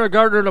of Honor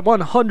garnered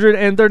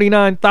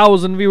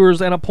 139,000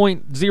 viewers and a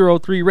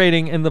 .03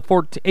 rating in the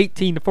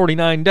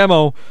 18-49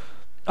 demo,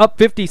 up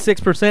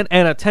 56%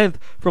 and a tenth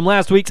from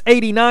last week's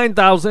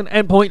 89,000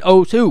 and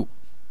 .02.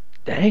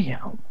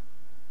 Damn.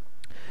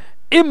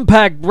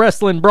 Impact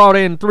Wrestling brought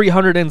in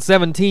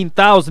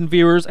 317,000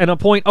 viewers and a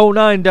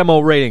 .09 demo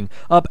rating,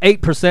 up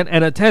 8%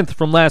 and a tenth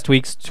from last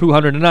week's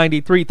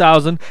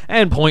 293,000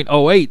 and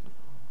 .08.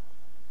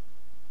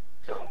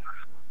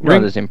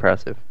 Not as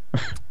impressive.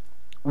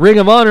 Ring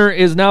of Honor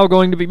is now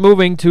going to be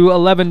moving to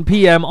 11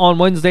 p.m. on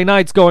Wednesday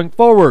nights going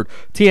forward.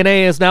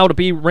 TNA is now to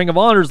be Ring of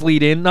Honor's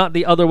lead-in, not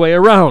the other way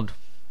around.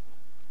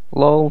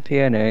 Lol,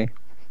 TNA.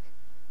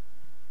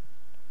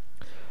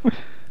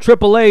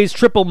 AAA's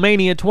Triple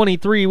Mania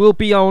 23 will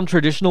be on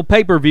traditional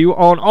pay-per-view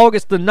on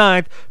August the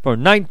 9th for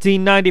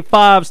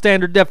 $19.95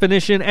 standard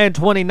definition and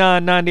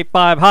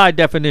 $29.95 high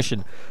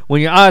definition.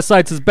 When your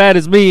eyesight's as bad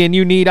as me and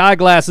you need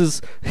eyeglasses...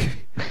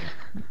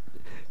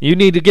 You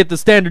need to get the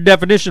standard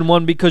definition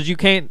one because you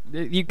can't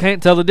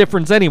tell the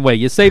difference anyway.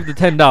 You save the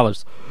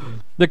 $10.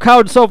 The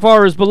card so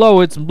far is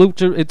below. It's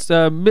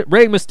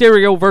Rey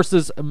Mysterio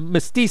versus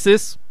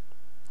Mysticis.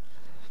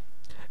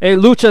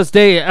 Luchas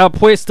de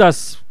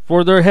Apuestas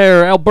for their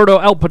hair. Alberto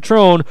El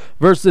Patron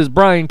versus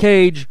Brian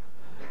Cage,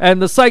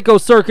 and the Psycho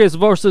Circus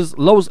versus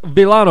Los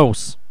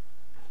Villanos.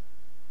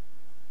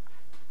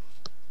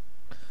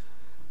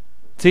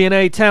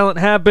 TNA talent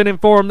have been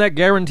informed that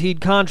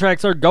guaranteed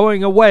contracts are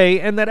going away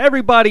and that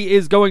everybody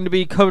is going to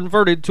be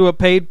converted to a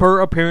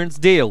paid-per-appearance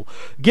deal,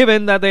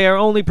 given that they are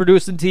only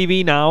producing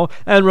TV now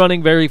and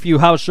running very few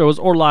house shows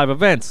or live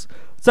events.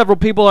 Several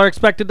people are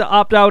expected to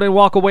opt out and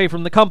walk away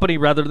from the company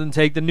rather than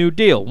take the new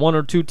deal. One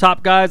or two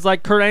top guys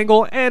like Kurt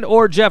Angle and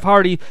or Jeff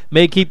Hardy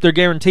may keep their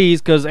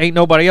guarantees because ain't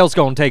nobody else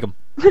going to take them.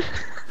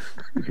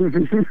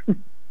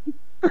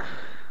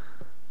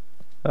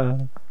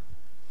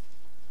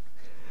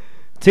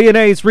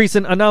 TNA's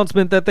recent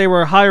announcement that they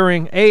were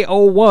hiring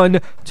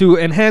AO1 to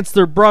enhance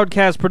their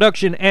broadcast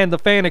production and the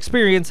fan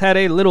experience had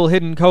a little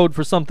hidden code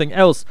for something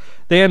else.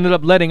 They ended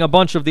up letting a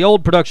bunch of the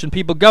old production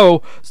people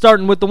go,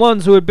 starting with the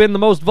ones who had been the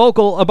most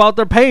vocal about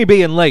their pay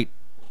being late.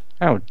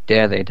 How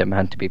dare they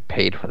demand to be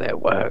paid for their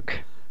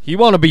work? You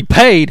want to be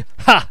paid?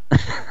 Ha!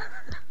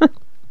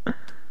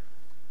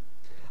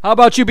 How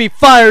about you be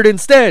fired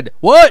instead?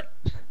 What?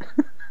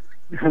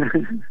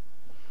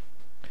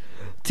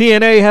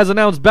 TNA has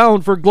announced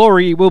Bound for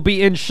Glory will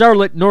be in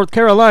Charlotte, North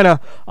Carolina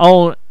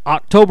on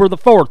October the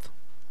 4th.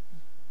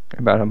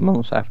 About a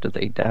month after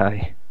they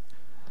die.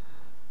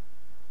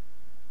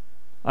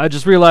 I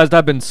just realized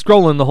I've been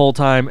scrolling the whole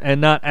time and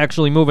not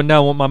actually moving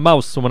down with my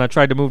mouse, so when I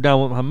tried to move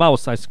down with my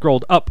mouse, I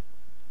scrolled up.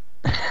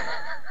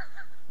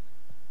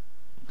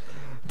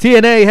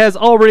 TNA has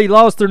already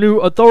lost their new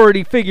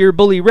authority figure,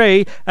 Bully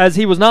Ray, as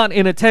he was not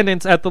in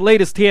attendance at the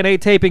latest TNA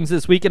tapings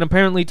this week and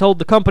apparently told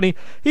the company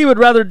he would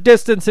rather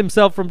distance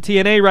himself from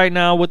TNA right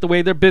now with the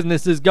way their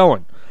business is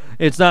going.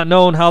 It's not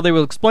known how they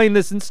will explain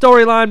this in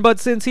storyline,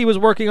 but since he was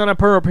working on a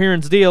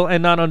per-appearance deal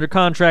and not under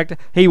contract,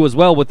 he was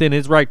well within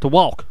his right to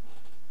walk.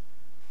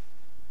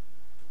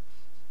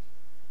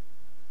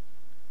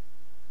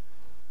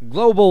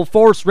 Global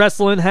Force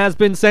Wrestling has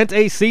been sent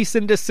a cease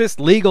and desist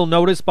legal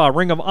notice by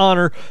Ring of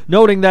Honor,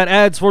 noting that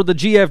ads for the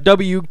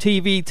GFW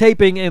TV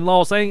taping in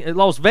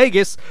Las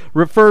Vegas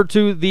refer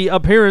to the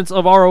appearance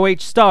of ROH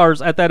stars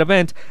at that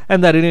event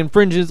and that it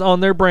infringes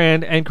on their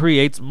brand and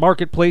creates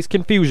marketplace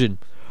confusion.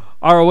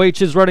 ROH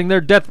is running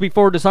their Death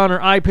Before Dishonor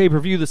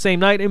iPay-per-view the same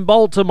night in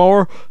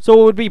Baltimore,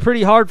 so it would be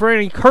pretty hard for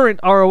any current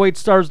ROH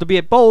stars to be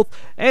at both,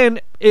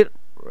 and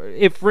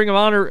if Ring of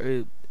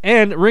Honor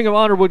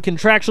would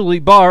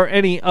contractually bar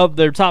any of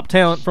their top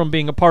talent from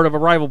being a part of a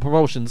rival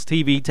promotion's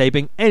TV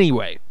taping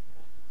anyway.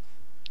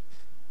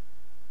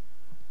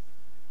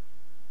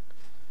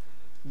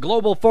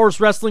 Global Force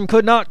Wrestling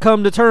could not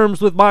come to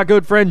terms with my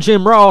good friend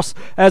Jim Ross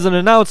as an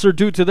announcer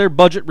due to their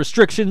budget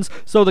restrictions,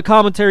 so the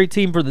commentary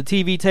team for the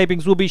TV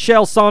tapings will be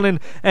Chael Sonnen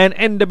and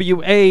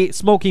NWA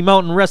Smoky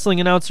Mountain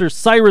Wrestling announcer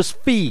Cyrus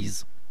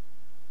Fees.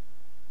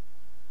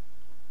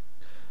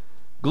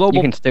 You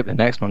can skip the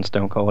next one,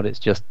 Stone Cold. It's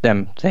just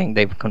them saying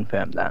they've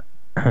confirmed that.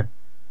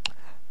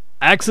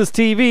 Access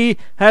TV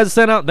has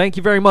sent out... Thank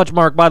you very much,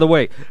 Mark, by the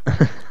way.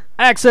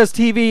 Access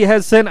TV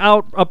has sent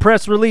out a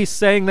press release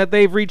saying that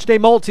they've reached a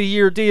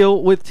multi-year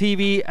deal with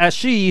TV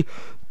Ashi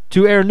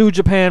to air New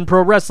Japan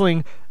Pro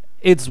Wrestling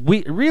It's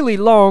really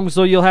long,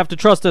 so you'll have to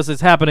trust us it's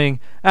happening.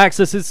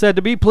 Access is said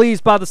to be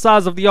pleased by the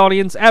size of the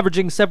audience,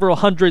 averaging several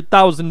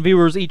 100,000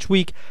 viewers each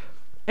week.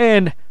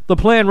 And the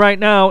plan right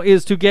now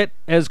is to get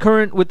as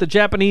current with the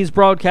Japanese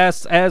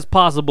broadcasts as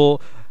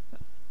possible.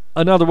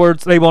 In other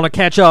words, they want to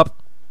catch up.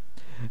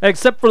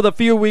 Except for the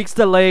few weeks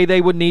delay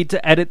they would need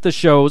to edit the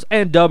shows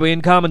and dub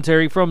in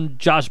commentary from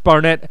Josh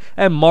Barnett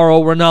and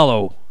Mauro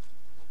Ranallo.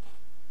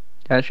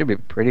 That should be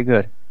pretty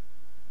good.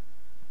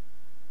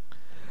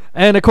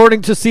 And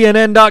according to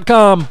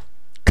CNN.com,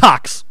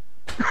 Cox.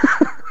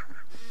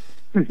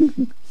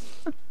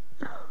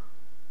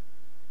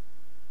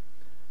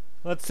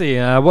 Let's see.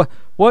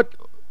 What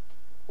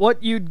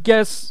you'd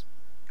guess?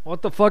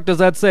 What the fuck does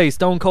that say?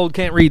 Stone Cold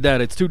can't read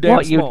that. It's too damn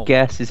What small. you'd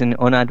guess is an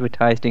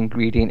unadvertised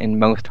ingredient in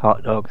most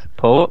hot dogs: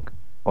 pork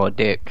or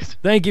dicks.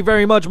 Thank you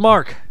very much,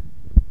 Mark.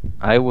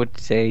 I would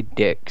say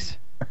dicks.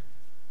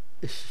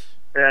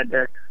 Yeah,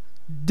 Dick.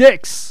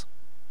 Dicks.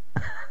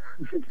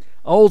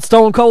 Old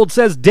Stone Cold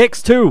says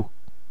dicks too.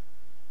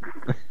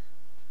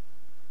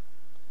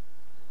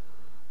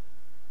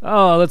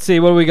 Oh, let's see.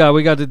 What do we got?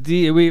 We got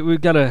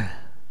we've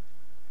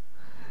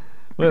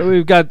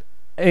got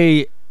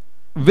a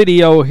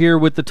video here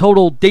with the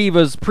Total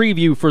Divas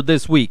preview for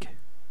this week.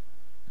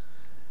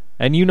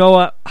 And you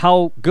know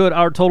how good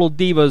our Total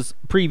Divas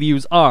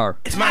previews are.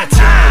 It's my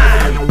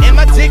time, and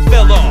my dick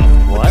fell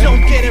off. What?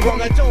 Don't get it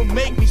wrong, don't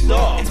make me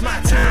soft. It's my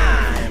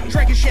time.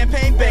 Drinking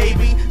champagne,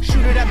 baby.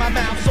 Shoot it at my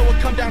mouth so it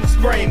come down and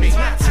spray me. It's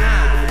my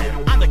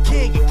time. I'm the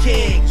king of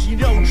kings. You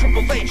know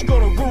Triple H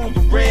gonna rule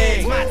the ring.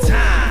 It's my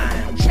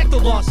time. Check the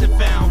lost and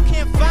found.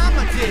 Can't find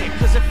my dick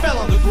cause it fell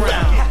on the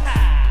ground.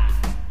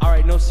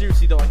 Alright, no,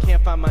 seriously though, I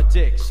can't find my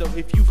dick. So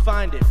if you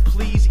find it,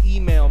 please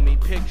email me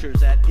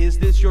pictures at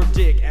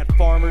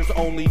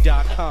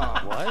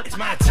isthisyourdick@farmersonly.com. What? It's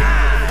my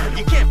time.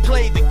 You can't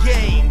play the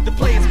game. The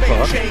players may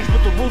change,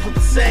 but the rules are the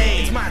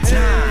same. It's my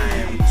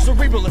time.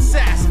 Cerebral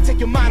assassin, take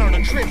your mind on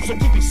a trip, so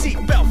keep your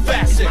seatbelt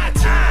fastened. It's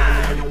my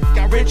time.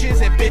 Got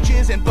riches and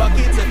bitches and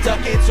buckets of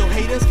ducats, so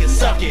haters can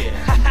suck it.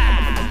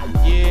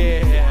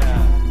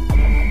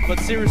 Yeah. But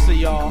seriously,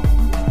 y'all,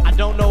 I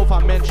don't know if I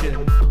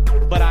mentioned,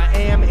 but I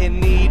am in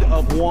need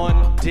of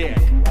one dick.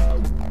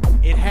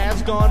 It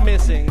has gone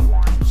missing,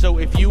 so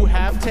if you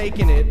have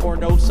taken it or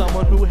know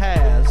someone who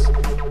has,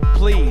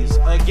 please,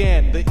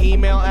 again, the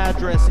email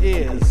address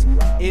is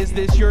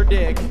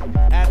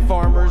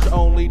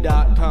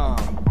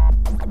isthisyourdick@farmersonly.com.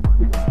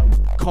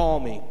 Call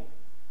me.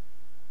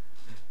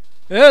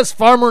 Yes,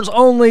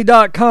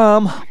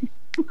 farmersonly.com.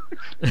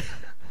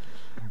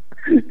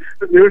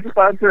 The new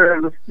sponsor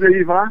of the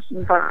Steve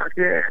Austin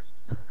podcast.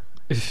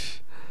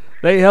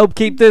 They help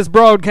keep this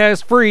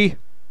broadcast free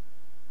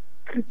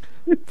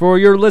for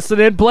your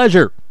listening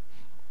pleasure.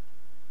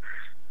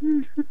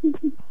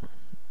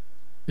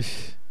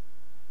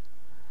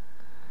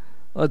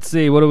 Let's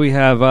see, what do we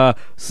have?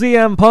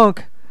 CM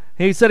Punk,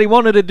 he said he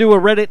wanted to do a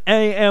Reddit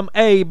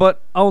AMA,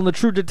 but on the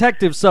True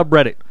Detective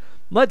subreddit.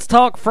 Let's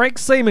talk Frank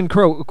Saman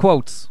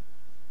quotes.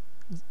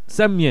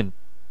 Semyon.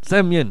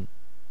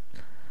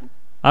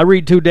 I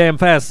read too damn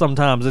fast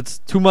sometimes. It's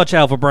too much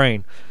alpha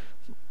brain.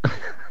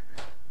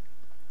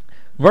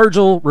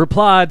 Virgil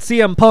replied,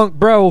 CM Punk,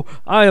 bro,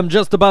 I am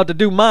just about to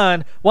do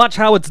mine. Watch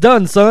how it's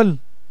done, son.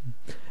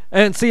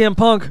 And CM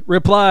Punk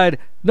replied,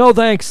 no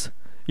thanks,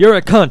 you're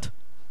a cunt.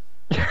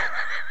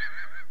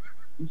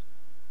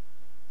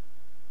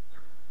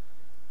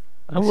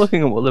 I'm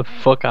looking at what the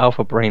fuck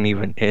Alpha Brain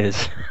even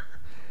is.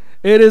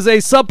 It is a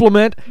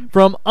supplement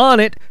from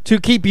Onnit to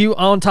keep you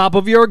on top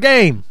of your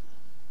game.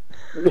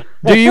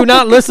 Do you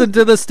not listen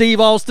to the Steve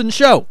Austin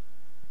Show?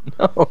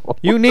 No.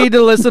 You need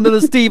to listen to the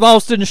Steve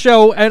Austin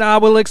Show, and I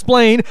will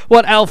explain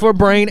what Alpha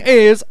Brain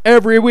is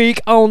every week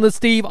on the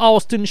Steve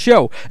Austin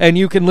Show. And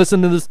you can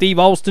listen to the Steve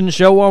Austin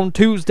Show on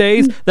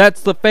Tuesdays.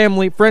 That's the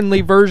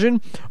family-friendly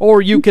version.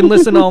 Or you can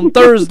listen on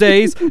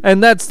Thursdays,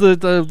 and that's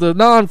the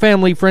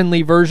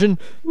non-family-friendly version.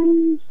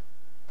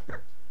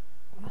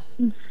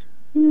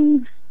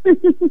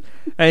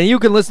 And you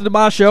can listen to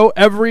my show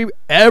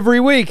every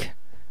week.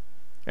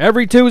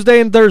 Every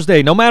Tuesday and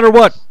Thursday, no matter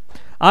what.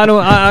 I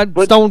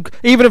don't.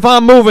 Even if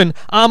I'm moving,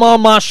 I'm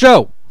on my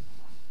show.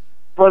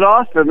 But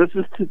Austin, this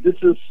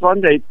is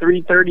Sunday,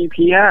 3:30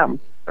 p.m.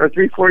 or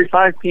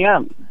 3:45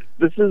 p.m.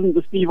 This isn't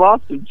the Steve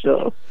Austin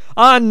Show.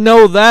 I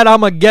know that.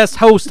 I'm a guest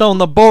host on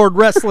the Board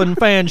Wrestling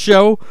Fan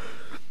Show.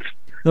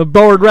 The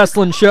Board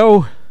Wrestling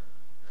Show.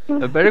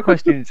 The better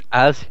question is,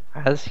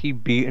 has he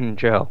beaten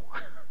Joe?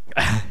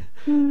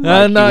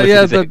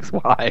 His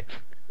ex-wife.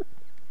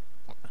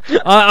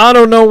 I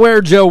don't know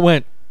where Joe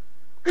went.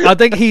 I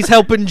think he's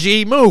helping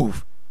G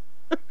move.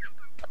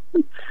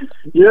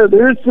 Yeah,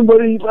 there's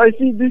somebody. I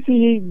see.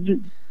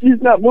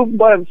 He's not moving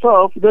by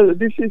himself. I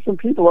do see some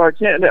people. I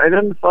can't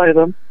identify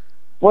them.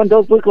 One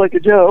does look like a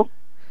Joe.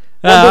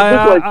 One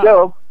does look like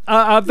Joe.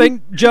 I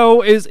think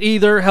Joe is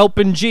either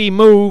helping G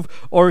move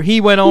or he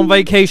went on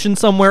vacation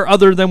somewhere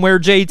other than where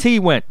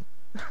JT went.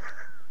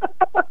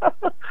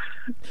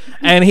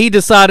 And he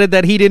decided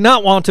that he did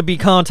not want to be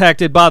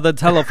contacted by the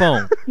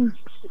telephone.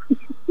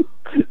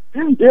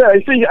 Yeah,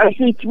 I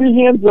see 3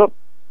 hands up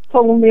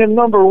telling me I'm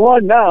number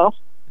 1 now.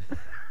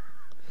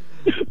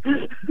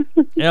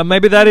 Yeah,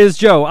 maybe that is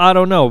Joe. I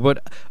don't know.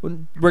 But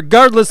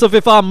regardless of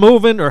if I'm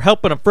moving or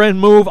helping a friend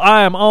move,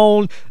 I am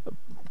on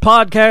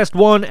Podcast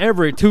 1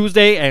 every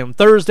Tuesday and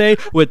Thursday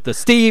with the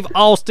Steve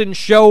Austin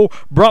Show,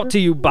 brought to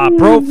you by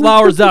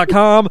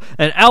ProFlowers.com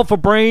and Alpha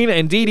Brain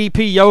and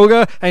DDP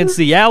Yoga and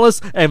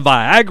Cialis and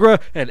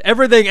Viagra and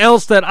everything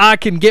else that I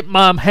can get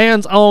my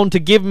hands on to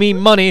give me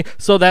money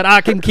so that I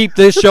can keep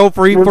this show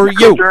free for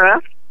you.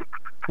 Giraffe?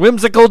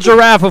 Whimsical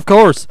Giraffe, of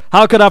course.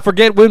 How could I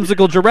forget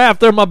Whimsical Giraffe?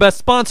 They're my best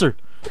sponsor.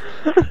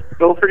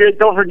 Don't forget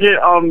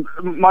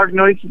Mark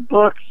Noyce's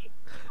books.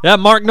 Yeah,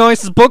 Mark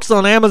Noyce's books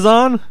on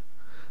Amazon.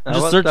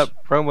 Just search that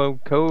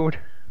promo code.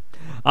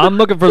 I'm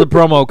looking for the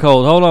promo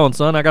code. Hold on,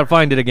 son. I gotta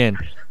find it again.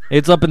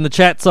 It's up in the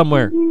chat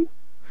somewhere.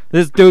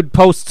 This dude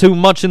posts too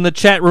much in the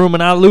chat room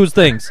and I lose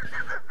things.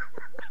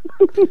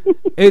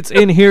 It's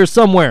in here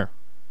somewhere.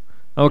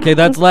 Okay,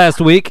 that's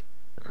last week.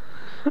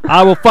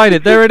 I will find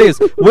it. There it is.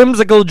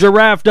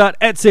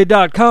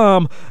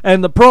 whimsicalgiraffe.etsy.com,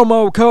 and the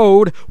promo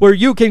code where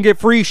you can get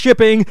free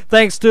shipping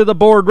thanks to the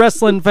Board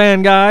Wrestling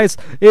Fan guys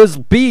is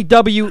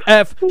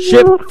BWF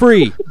Ship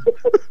Free.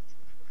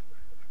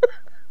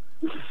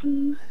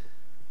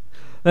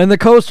 And the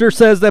coaster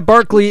says that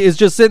Barkley is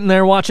just sitting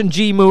there watching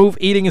G Move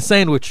eating a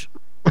sandwich.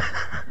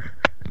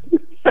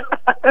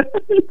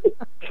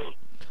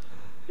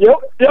 Yep,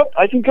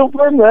 I can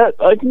confirm that.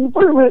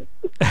 it.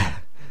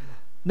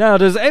 Now,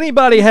 does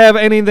anybody have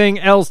anything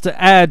else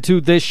to add to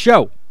this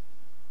show?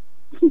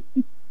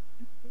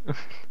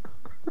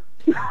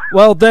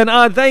 Well, then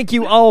I thank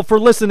you all for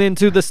listening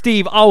to the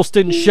Steve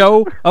Austin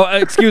Show. Oh,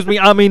 excuse me,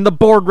 I mean the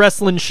Board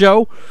Wrestling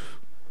Show.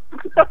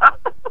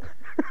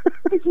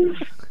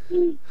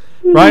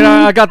 Right,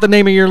 I got the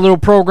name of your little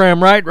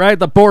program right?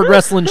 The Board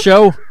Wrestling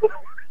Show?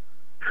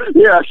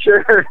 Yeah,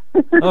 sure.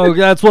 Oh,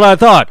 that's what I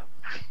thought.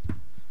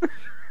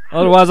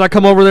 Otherwise, I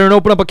come over there and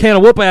open up a can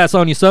of whoop ass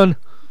on you, son.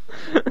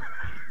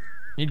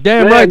 You're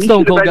damn right,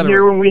 Stone Cold got it.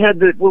 Here when we had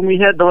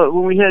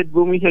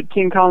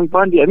King Kong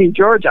Bundy,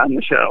 George on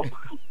the show.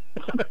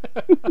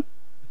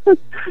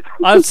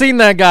 I've seen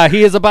that guy.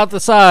 He is about the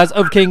size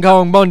of King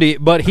Kong Bundy,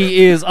 but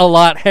he is a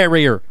lot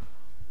hairier.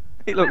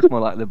 He looks more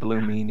like the Blue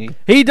Meanie.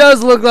 He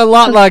does look a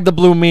lot like the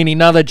Blue Meanie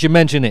now that you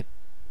mention it.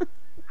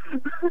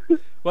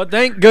 But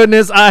thank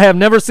goodness I have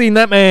never seen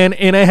that man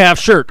in a half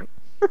shirt.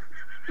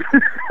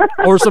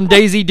 Or some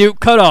Daisy Duke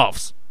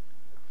cutoffs.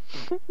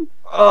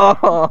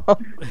 Oh.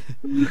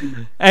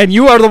 And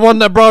you are the one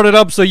that brought it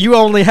up, so you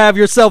only have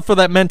yourself for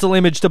that mental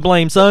image to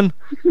blame, son.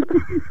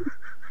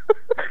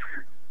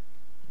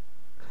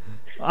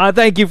 I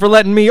thank you for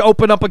letting me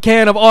open up a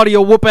can of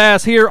audio whoop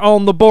ass here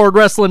on the Board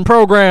Wrestling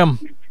program.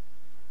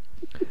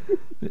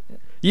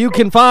 You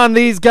can find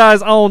these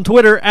guys on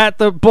Twitter at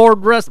the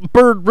Bird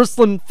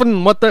Wrestling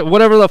Fan,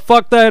 whatever the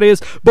fuck that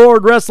is.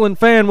 Board Wrestling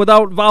Fan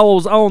without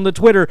vowels on the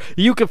Twitter.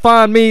 You can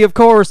find me, of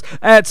course,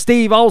 at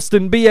Steve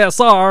Austin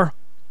BSR.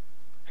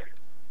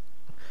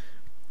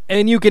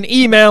 And you can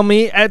email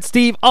me at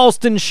Steve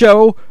Austin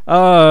Show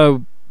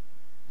at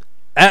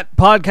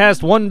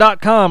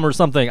podcast1.com or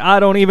something. I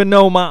don't even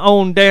know my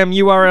own damn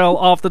URL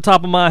off the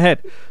top of my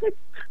head.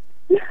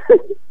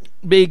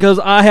 Because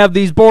I have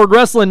these Board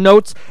Wrestling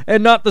notes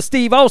and not the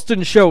Steve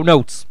Austin Show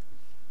notes.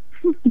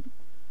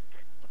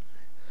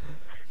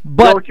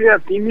 But don't you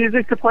have theme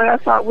music to play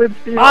us out with,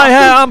 Steve?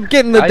 I'm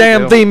getting the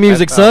damn theme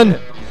music, son.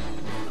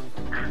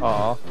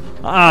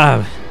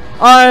 Aw.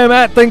 I am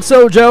at Think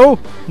So Joe.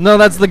 No,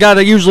 that's the guy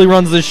that usually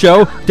runs this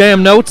show.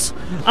 Damn notes.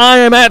 I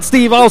am at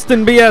Steve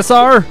Austin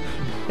BSR.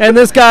 And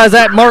this guy's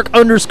at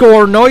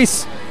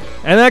Mark_Noyce.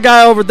 And that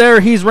guy over there,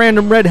 he's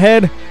Random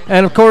Redhead.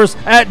 And of course,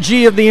 at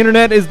G of the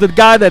Internet is the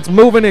guy that's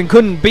moving and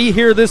couldn't be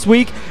here this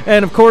week.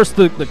 And of course,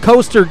 the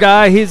coaster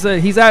guy, he's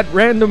at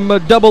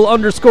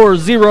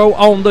random_0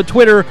 on the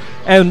Twitter.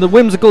 And the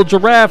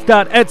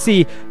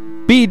whimsicalgiraffe.etsy.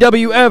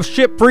 BWF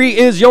Ship Free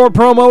is your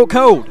promo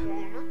code.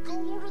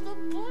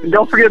 And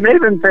don't forget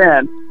Maven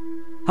Fan.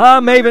 Hi,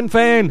 Maven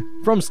Fan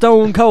from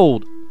Stone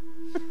Cold.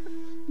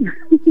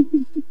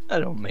 I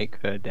don't make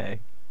her day.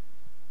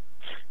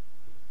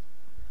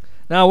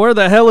 Now, where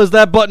the hell is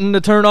that button to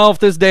turn off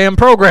this damn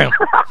program?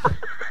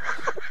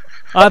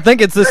 I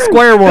think it's the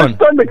square one.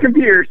 Just stun the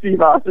computer,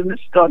 Steve Austin.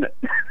 Just stun it.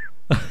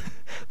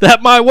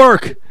 That might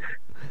work.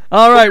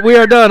 All right, we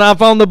are done. I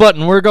found the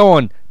button. We're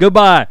going.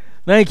 Goodbye.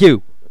 Thank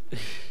you.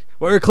 We're